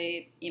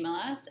 totally email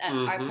us at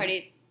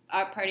Mhm.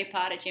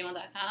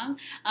 ourpartypod@gmail.com.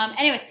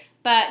 Anyways,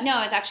 but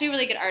no, it's actually a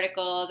really good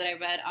article that I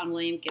read on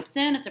William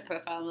Gibson. It's a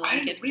profile of I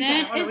William didn't Gibson. read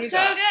that. I wanna It's read so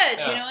that. good.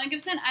 Do you Yeah. know William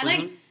Gibson?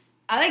 Mhm.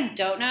 I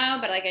don't know,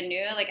 but like I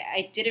knew, like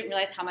I didn't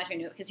realize how much I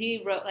knew because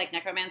he wrote like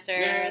Necromancer,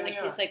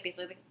 Yeah. he's like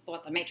basically like,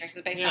 what the Matrix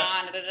is based Yeah.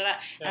 on. Da, da, da, da. And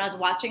Yeah. I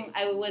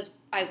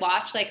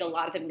watched like a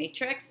lot of the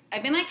Matrix.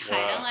 I've been like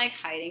kind of Wow. like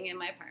hiding in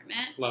my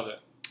apartment. Love it.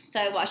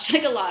 So I watched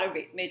like a lot of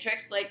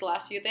Matrix, like the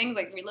last few things,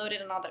 like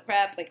Reloaded and all that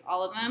crap, like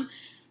all of them.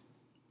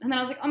 And then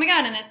I was like, oh my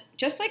god! And it's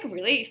just like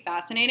really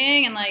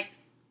fascinating, and like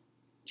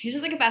he's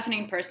just like a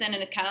fascinating person,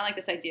 and it's kind of like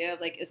this idea of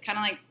like it's kind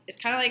of like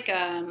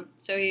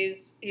so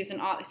he's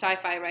an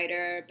sci-fi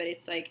writer, but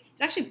it's like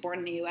he's actually born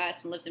in the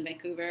U.S. and lives in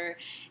Vancouver,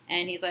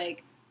 and he's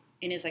like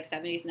in his like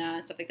 70s now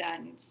and stuff like that,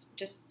 and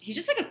he's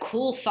just like a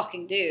cool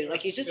fucking dude.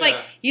 Like he's just like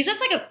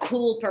a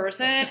cool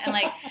person, and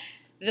like.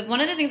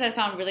 One of the things I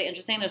found really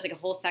interesting, there's like a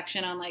whole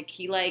section on like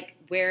he like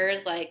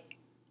wears like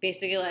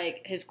basically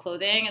like his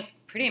clothing is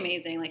pretty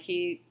amazing. Like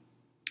he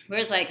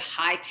wears like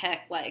high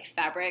tech like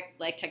fabric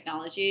like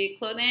technology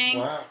clothing,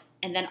 Wow.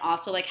 and then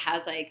also like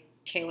has like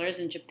tailors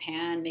in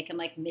Japan make him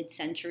like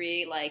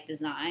mid-century like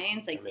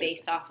designs like Amazing.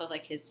 based off of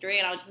like history,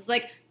 and I was just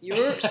like,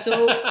 you're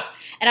so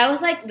and I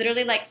was like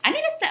literally like I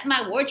need to step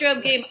my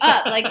wardrobe game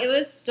up. Like it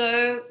was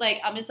so like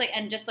I'm just like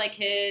and just like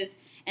his.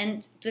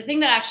 And the thing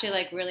that actually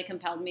like really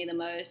compelled me the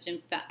most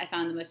and I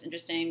found the most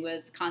interesting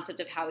was the concept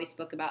of how he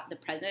spoke about the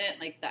present,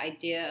 like the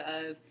idea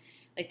of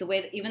like the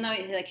way that even though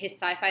like his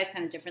sci-fi is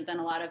kind of different than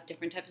a lot of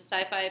different types of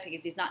sci-fi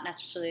because he's not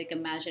necessarily like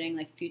imagining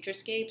like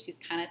futurescapes, he's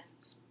kind of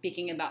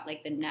speaking about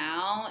like the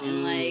now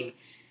and like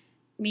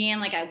me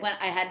and like I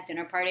had a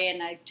dinner party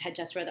and I had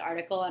just read the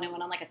article and I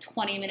went on like a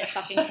 20-minute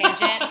fucking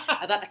tangent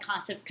about the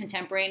concept of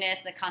contemporaneous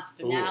and the concept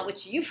of now,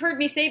 which you've heard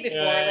me say before.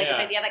 This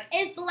idea of like,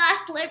 is the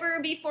last sliver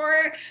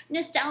before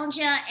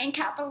nostalgia and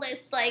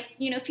capitalist like,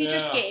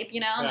 futurescape,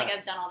 and like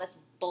I've done all this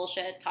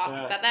bullshit talk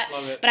about that.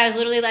 Love it. But I was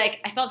literally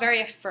like, I felt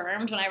very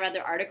affirmed when I read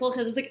the article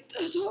because it's like,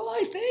 that's how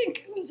I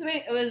think.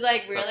 It was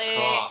like really,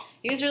 cool.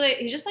 he's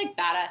just like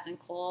badass and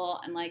cool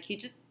and like he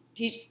just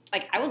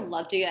like I would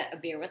love to get a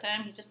beer with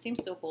him. He just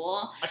seems so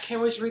cool. I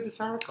can't wait to read this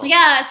article.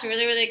 Yeah, it's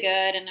really really good,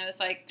 and it was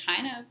like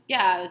kind of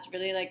it was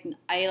really like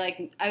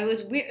I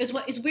was weird.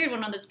 It's weird when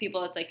one of those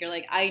people. It's like you're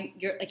like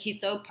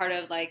he's so part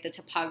of like the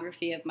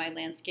topography of my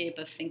landscape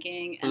of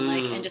thinking and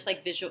like and just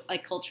like visual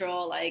like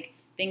cultural like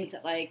things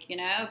that like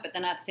But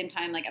then at the same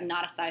time like I'm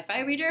not a sci-fi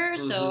reader,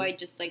 so I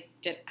just like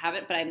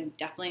haven't. But I'm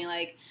definitely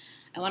like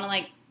I want to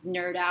like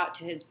nerd out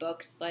to his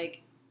books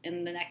like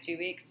in the next few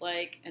weeks,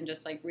 like, and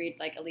just like read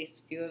like at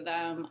least a few of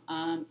them.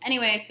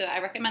 Anyway, so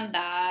I recommend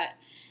that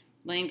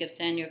William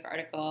Gibson New York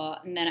article,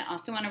 and then I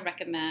also want to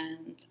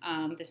recommend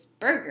this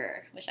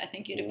burger, which I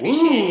think you'd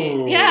appreciate.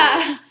 Ooh,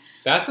 yeah,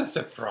 that's a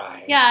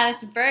surprise. Yeah,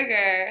 this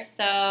burger.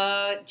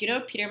 So, do you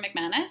know Peter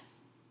McManus?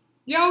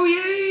 Oh,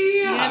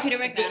 yeah. You know Peter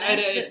McManus?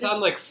 It's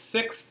on like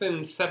 6th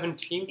and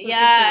 17th.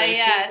 Yeah.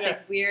 It's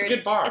like weird. It's a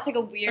good bar. It's like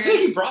a weird. I think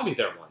you brought me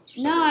there once.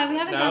 No, we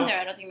haven't gone there.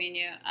 I don't think me and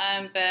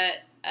you.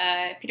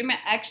 But Peter,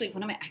 actually,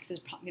 one of my exes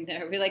brought me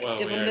there. We like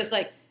did one of those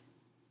like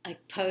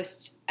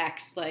post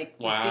ex like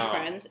let's be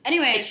friends.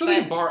 Anyways, it's really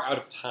a bar out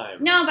of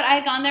time. No, but I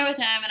had gone there with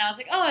him, and I was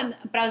like,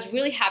 but I was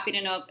really happy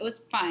to know it was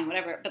fine,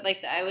 whatever. But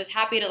like, I was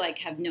happy to like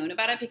have known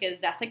about it because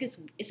that's like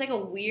it's like a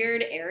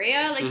weird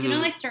area. Like, do you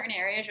know like certain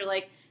areas you're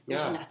like.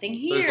 There's nothing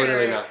here. There's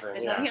literally nothing.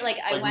 There's nothing here. Like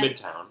I like went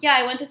Midtown. Yeah,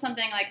 I went to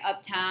something like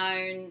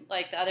uptown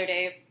like the other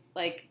day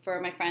like for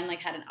my friend like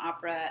had an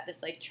opera at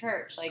this like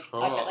church like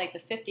up at like the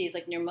 50s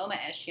like near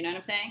MoMA-ish, you know what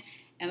I'm saying?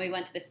 And we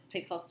went to this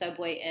place called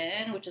Subway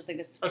Inn, which was like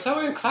this. Oh,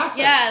 Subway Inn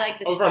classic. Yeah, like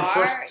this over bar. On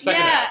first,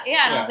 second half.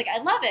 And I was like,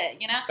 I love it,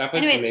 That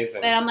place is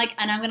amazing. But I'm like,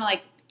 and I'm gonna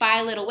like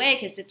file it away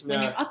because it's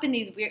when you're up in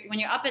these weird, when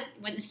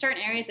in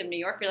certain areas of New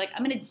York, you're like,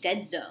 I'm in a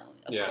dead zone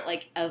of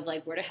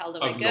like where the hell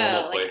do I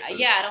go? Like,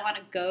 I don't want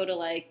to go to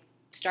like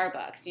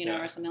Starbucks,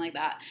 or something like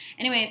that.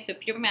 Anyway, so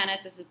Peter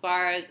McManus, this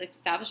bar is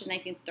established in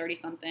 1930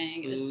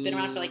 something. It was been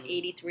around for like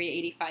 83,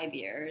 85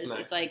 years. Nice.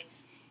 It's like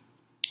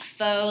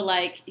faux,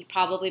 like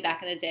probably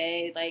back in the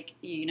day, like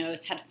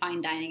it's had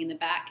fine dining in the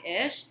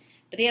back-ish.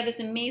 But they have this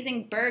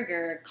amazing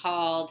burger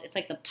called, it's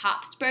like the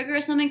Pops burger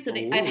or something. So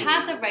I've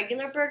had the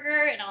regular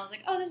burger, and I was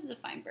like, oh, this is a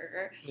fine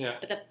burger. Yeah.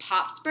 But the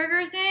Pops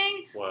burger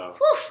thing, wow.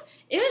 Woof,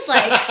 it was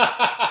like,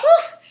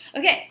 woof.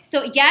 Okay,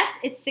 so yes,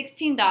 it's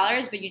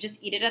 $16, but you just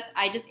eat it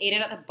I just ate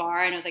it at the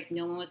bar, and it was like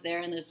no one was there,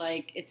 and there's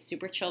like, it's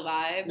super chill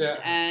vibes,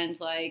 and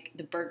like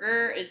the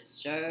burger is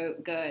so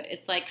good.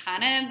 It's like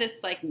kind of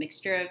this like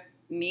mixture of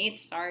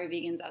meats. Sorry,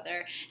 vegans out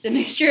there. It's a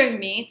mixture of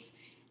meats.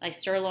 Like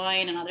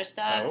sirloin and other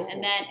stuff,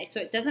 and then so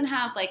it doesn't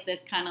have like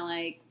this kind of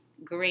like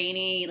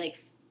grainy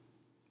like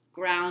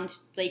ground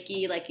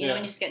flaky, like you know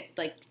when you just get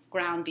like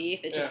ground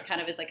beef, it just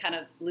kind of is like kind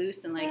of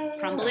loose and like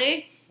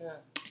crumbly. Yeah.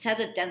 It has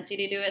a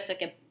density to it.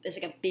 It's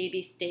like a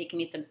baby steak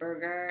meets a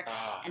burger,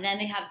 and then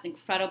they have this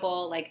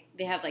incredible like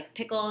they have like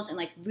pickles and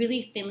like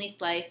really thinly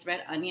sliced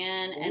red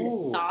onion and the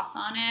sauce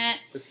on it.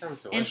 This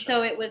sounds delicious. And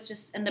so it was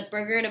just and the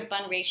burger to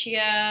bun ratio,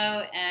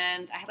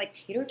 and I had like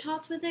tater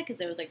tots with it because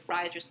there was like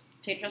fries or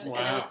tater tots, and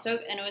it was so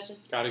and it was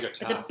just gotta go tots.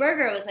 But the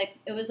burger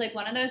was like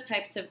one of those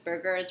types of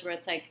burgers where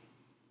it's like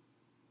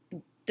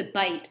the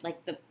bite,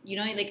 like the you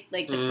know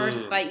like the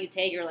first bite you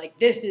take, you're like,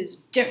 this is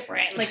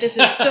different. Like this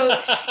is so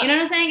you know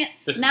what I'm saying?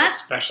 This is a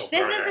special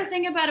burger. This is the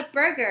thing about a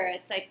burger.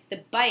 It's like the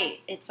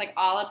bite. It's like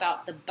all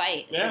about the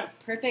bite. It's like this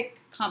perfect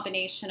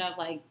combination of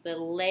like the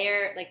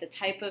layer, like the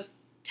type of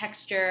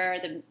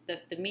texture,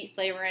 the meat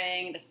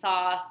flavoring, the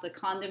sauce, the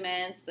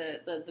condiments,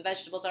 the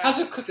vegetables are. How's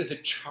it cooked? Is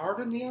it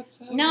charred on the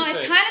outside? No,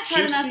 it's kind of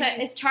charred on the juicy?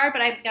 outside. It's charred,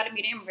 but I got a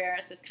medium rare,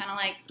 so it's kind of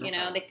like you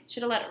know they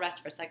should have let it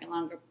rest for a second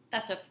longer.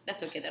 That's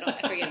okay.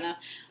 I forgive them,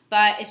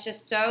 but it's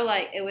just so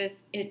like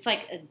it's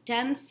like a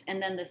dense, and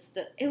then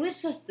it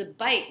was just the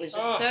bite was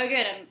just so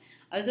good. And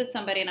I was with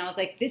somebody, and I was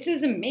like, "This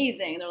is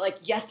amazing." And they're like,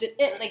 "Yes, it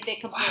is." Like they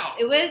completely,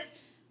 it was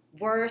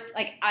worth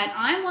like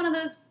I'm one of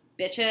those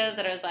bitches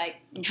that I was like,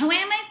 no way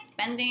am I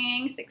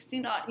spending $16.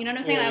 You know what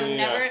I'm saying? I would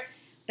never,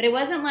 but it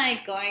wasn't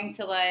like going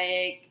to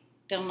like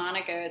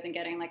Delmonico's and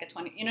getting like a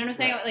 20. You know what I'm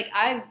saying? Like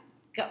I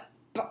got,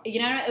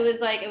 you know, it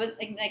was like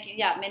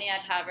yeah,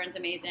 Minia Tavern's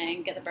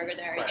amazing. Get the burger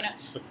there, you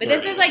know. But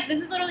this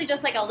is literally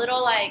just like a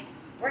little like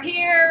we're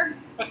here.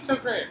 That's so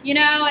great. You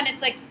know, and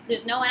it's like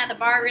there's no one at the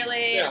bar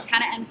really. Yeah. It's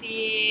kind of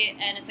empty,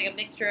 and it's like a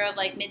mixture of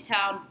like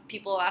midtown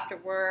people after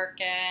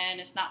work, and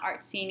it's not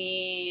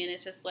artsy, and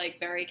it's just like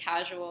very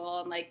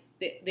casual, and like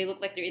they look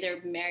like they're either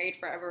married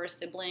forever or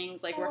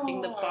siblings, like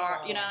working the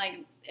bar, you know, like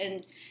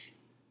and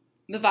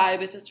the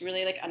vibe is just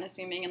really like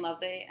unassuming and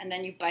lovely. And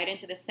then you bite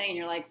into this thing, and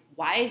you're like,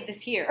 why is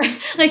this here?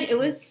 Like it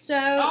was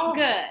so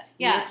good.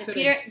 Yeah,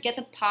 Peter, get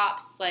the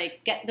pops,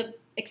 like get the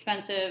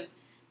expensive.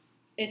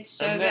 It's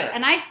so good.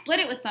 And I split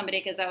it with somebody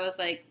because I was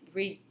like,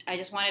 I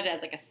just wanted it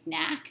as like a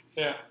snack.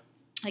 Yeah.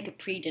 Like a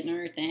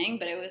pre-dinner thing,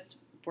 but it was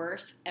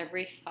worth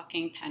every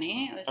fucking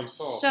penny. It was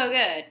so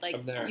good. Like,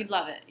 you'd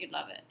love it. You'd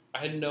love it. I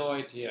had no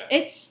idea.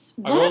 It's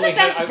one of the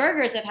best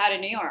burgers I've had in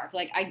New York.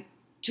 Like, I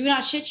do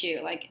not shit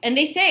you. Like, and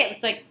they say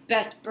it's like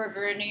best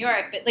burger in New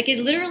York, but like it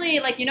literally,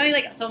 like, you know,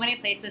 like so many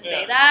places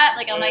say that.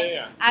 Like, I'm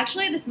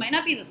actually, this might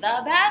not be the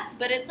best,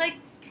 but it's like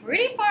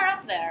pretty far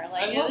up there.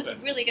 Like, it was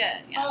really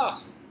good. Yeah.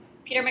 Oh.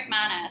 Peter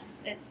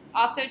McManus. It's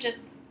also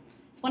just,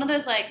 it's one of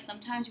those, like,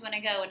 sometimes you want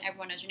to go and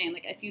everyone knows your name.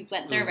 Like, if you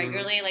went there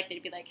regularly, like,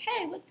 they'd be like,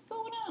 hey, what's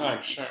going on? Oh,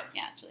 I'm sure.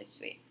 Yeah, it's really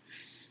sweet.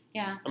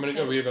 Yeah. I'm going to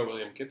go read about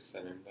William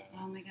Gibson and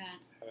oh, my God.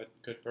 Have a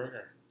good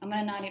burger. I'm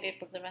going to not eat at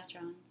Brooklyn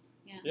restaurants.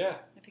 Yeah. Yeah.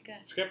 That'd be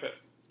good. Skip it.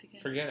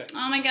 Forget it.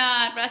 Oh, my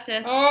God.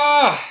 Russell.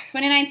 Oh!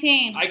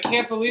 2019. I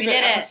can't believe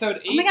it.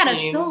 Episode 18. Oh, my God. It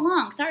was so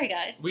long. Sorry,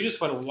 guys. We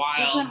just went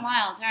wild. All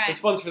right.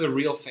 This one's for the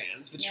real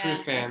fans, the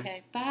true fans.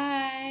 Okay.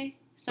 Bye.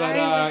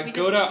 Sorry, but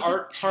go to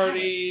Art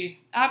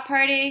Party. Art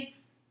Party.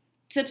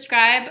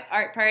 Subscribe.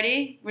 Art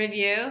Party.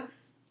 Review.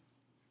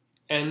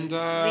 And leave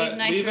a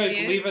nice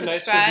review, a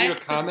comment.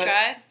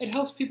 Subscribe. It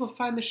helps people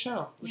find the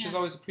show, which is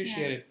always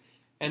appreciated.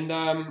 Yeah.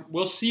 And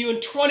we'll see you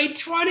in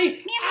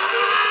 2020.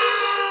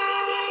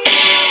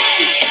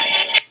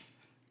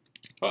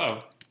 Uh-oh.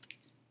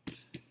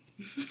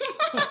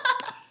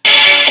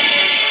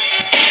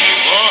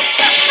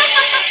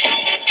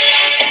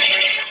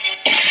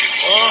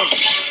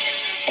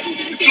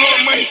 You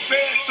blowing money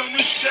fast on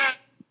this side.